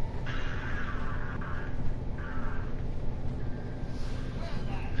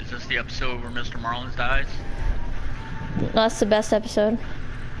 Is this the episode where Mr. Marlins dies? That's the best episode.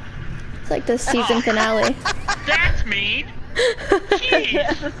 It's like the season finale. That's mean!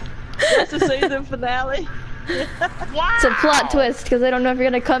 Jeez! That's the season finale. Wow! It's a plot twist because they don't know if you're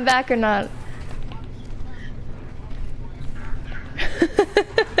gonna come back or not.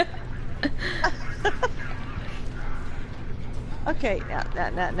 Okay,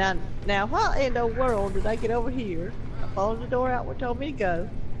 now, how in the world did I get over here? I followed the door out where it told me to go.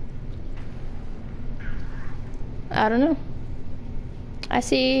 I don't know. I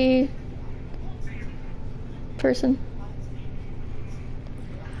see person.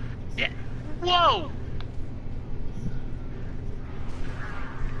 Yeah. Whoa!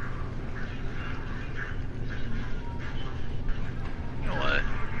 You know what?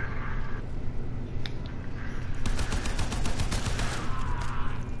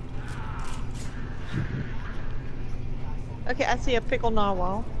 Okay, I see a pickled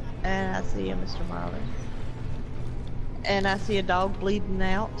narwhal, and I see a Mr. Marlin. And I see a dog bleeding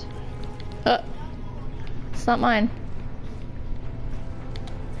out. It's not mine.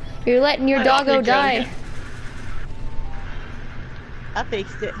 You're letting your My doggo dog die. did I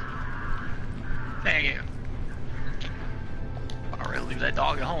fixed it. Thank you. I'd rather leave that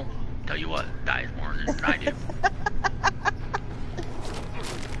dog at home. Tell you what, dies more than I do.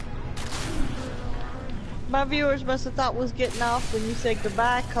 My viewers must have thought we was getting off when you said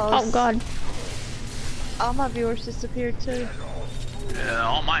goodbye, cause Oh god. all my viewers disappeared too. Yeah,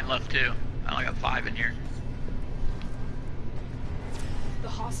 all mine left too. I only got 5 in here. The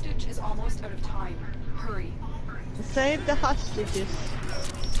hostage is almost out of time. Hurry. Save the hostages.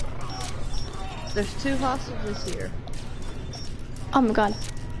 There's 2 hostages here. Oh my god.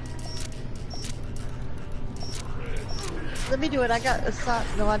 Let me do it. I got a sock.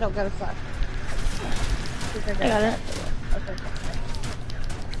 No, I don't got a sock. I got it. Okay.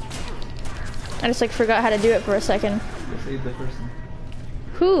 I just like forgot how to do it for a second. Just save the person.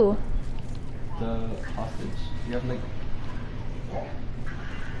 Who? The hostage. You have like.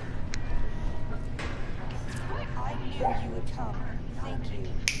 I knew you would come. Thank you.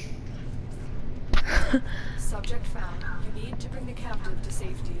 Subject found. You need to bring the captive to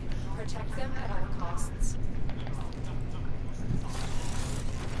safety. Protect them at all costs.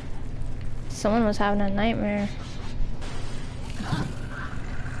 Someone was having a nightmare.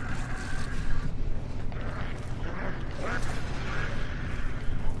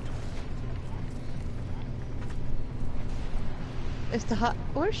 It's the hot.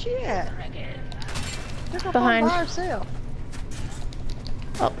 Where's she at? She's up Behind. by herself.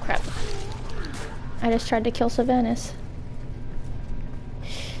 Oh crap. I just tried to kill Sylvanas.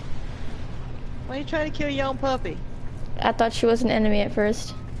 Why are you trying to kill your own puppy? I thought she was an enemy at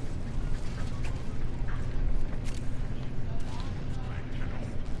first.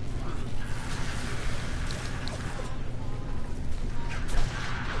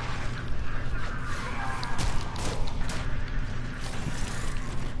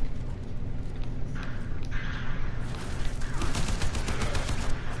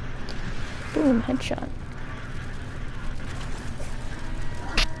 Boom, headshot.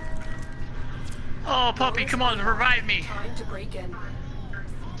 Oh, puppy, come on, revive me. Time to break in.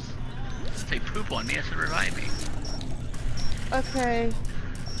 They poop on me, it said revive me. Okay.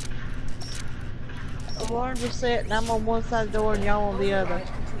 Alarms are set, and I'm on one side of the door, and y'all on the other.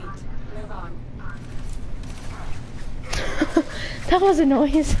 Complete. Move on. That was a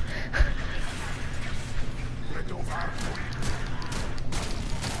noise.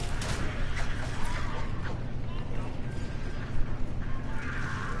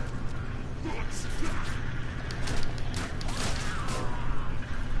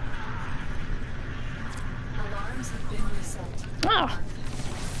 Alarms have been reset. Ah.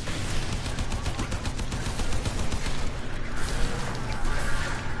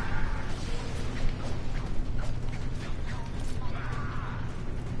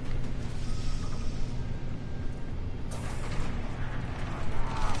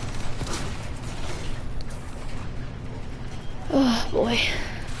 Oh boy.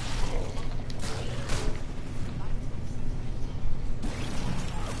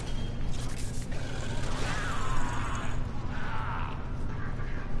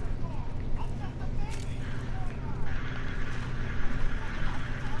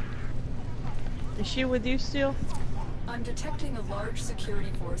 Is she with you still? I'm detecting a large security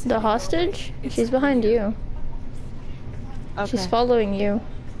force. The hostage? She's behind you. Okay. She's following you.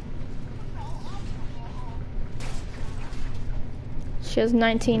 She has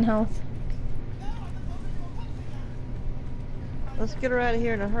 19 health. Let's get her out of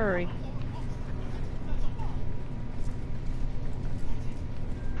here in a hurry.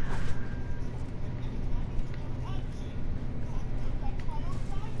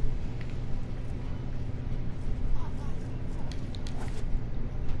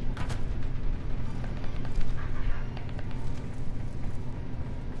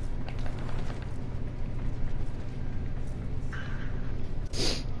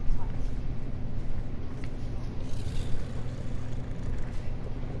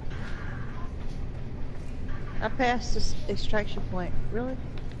 I passed this extraction point. Really?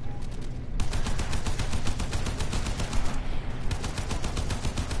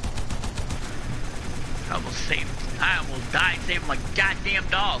 I almost died saving my goddamn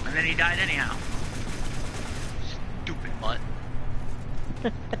dog, and then he died anyhow. Stupid mutt.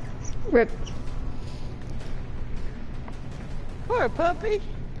 Rip. Poor puppy.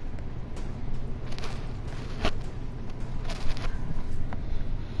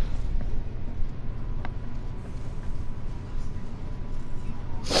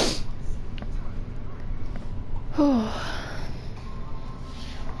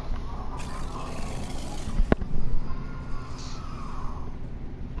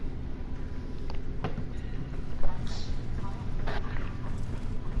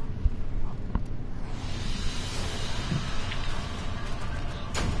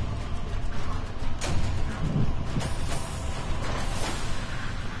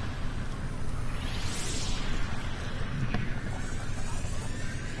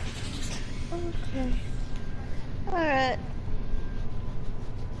 Okay. Alright.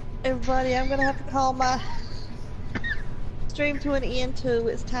 Everybody, I'm gonna have to call my stream to an end too.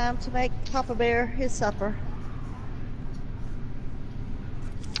 It's time to make Papa Bear his supper.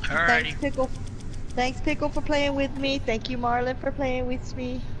 Alrighty. Thanks, Pickle. Thanks, Pickle, for playing with me. Thank you, Marlon, for playing with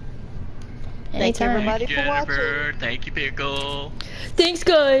me. Thank Anytime. everybody Thank you, for watching. Jennifer. Thank you, Pickle, Thanks,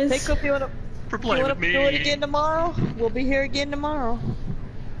 guys. Pickle, if you want for to playing with me. do it again tomorrow, we'll be here again tomorrow.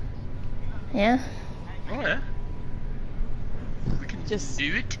 Yeah. Oh yeah. We can Just-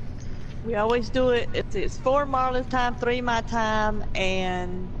 do it. We always do it. It's 4 Marlon's time, 3 my time,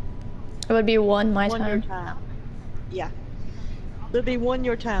 and It would be 1 my 1 your time. time. Yeah. There'll be 1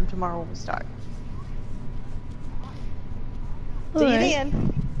 your time tomorrow when we start. See you Alright.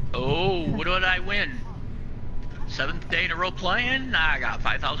 then. Oh, what did I win? 7th day in a row playing. I got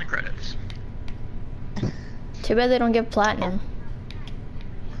 5,000 credits. Too bad they don't give platinum.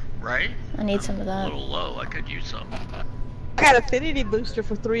 Right? I need some of A that. little low. I could use some. I got affinity booster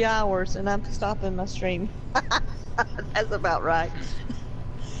for 3 hours, and I'm stopping my stream. That's about right.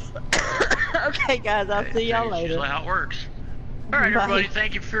 Okay, guys, I'll see y'all That's later. usually how it works. All right, Bye. everybody.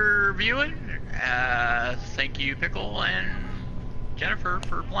 Thank you for viewing. Thank you, Pickle and Jennifer,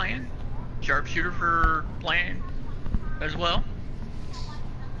 for playing. Sharpshooter for playing as well.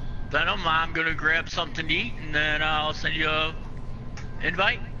 Venom, I'm gonna grab something to eat, and then I'll send you a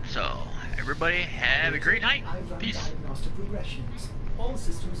invite. So, everybody, have a great night. I've run Peace. diagnostic regressions. All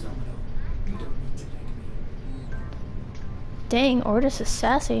systems nominal. You don't need to thank me. Dang, Ortis is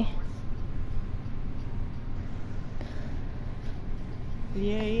sassy.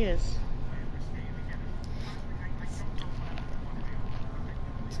 Yeah, he is.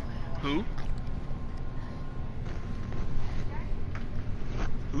 Who?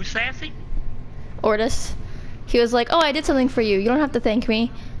 Who's sassy? Ortis. He was like, oh, I did something for you. You don't have to thank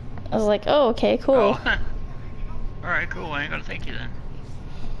me. I was like, oh, okay, cool. Oh. All right, cool. I ain't gonna thank you then.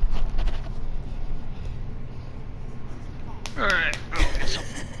 All right,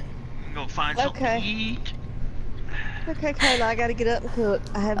 go find something Okay. to eat. Okay, Kayla, I gotta get up and cook.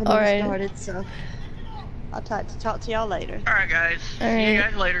 I haven't even Alright. started, so I'll talk to y'all later. All right, guys. All See you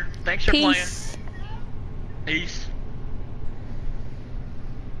right. guys later. Thanks for Peace. playing. Peace.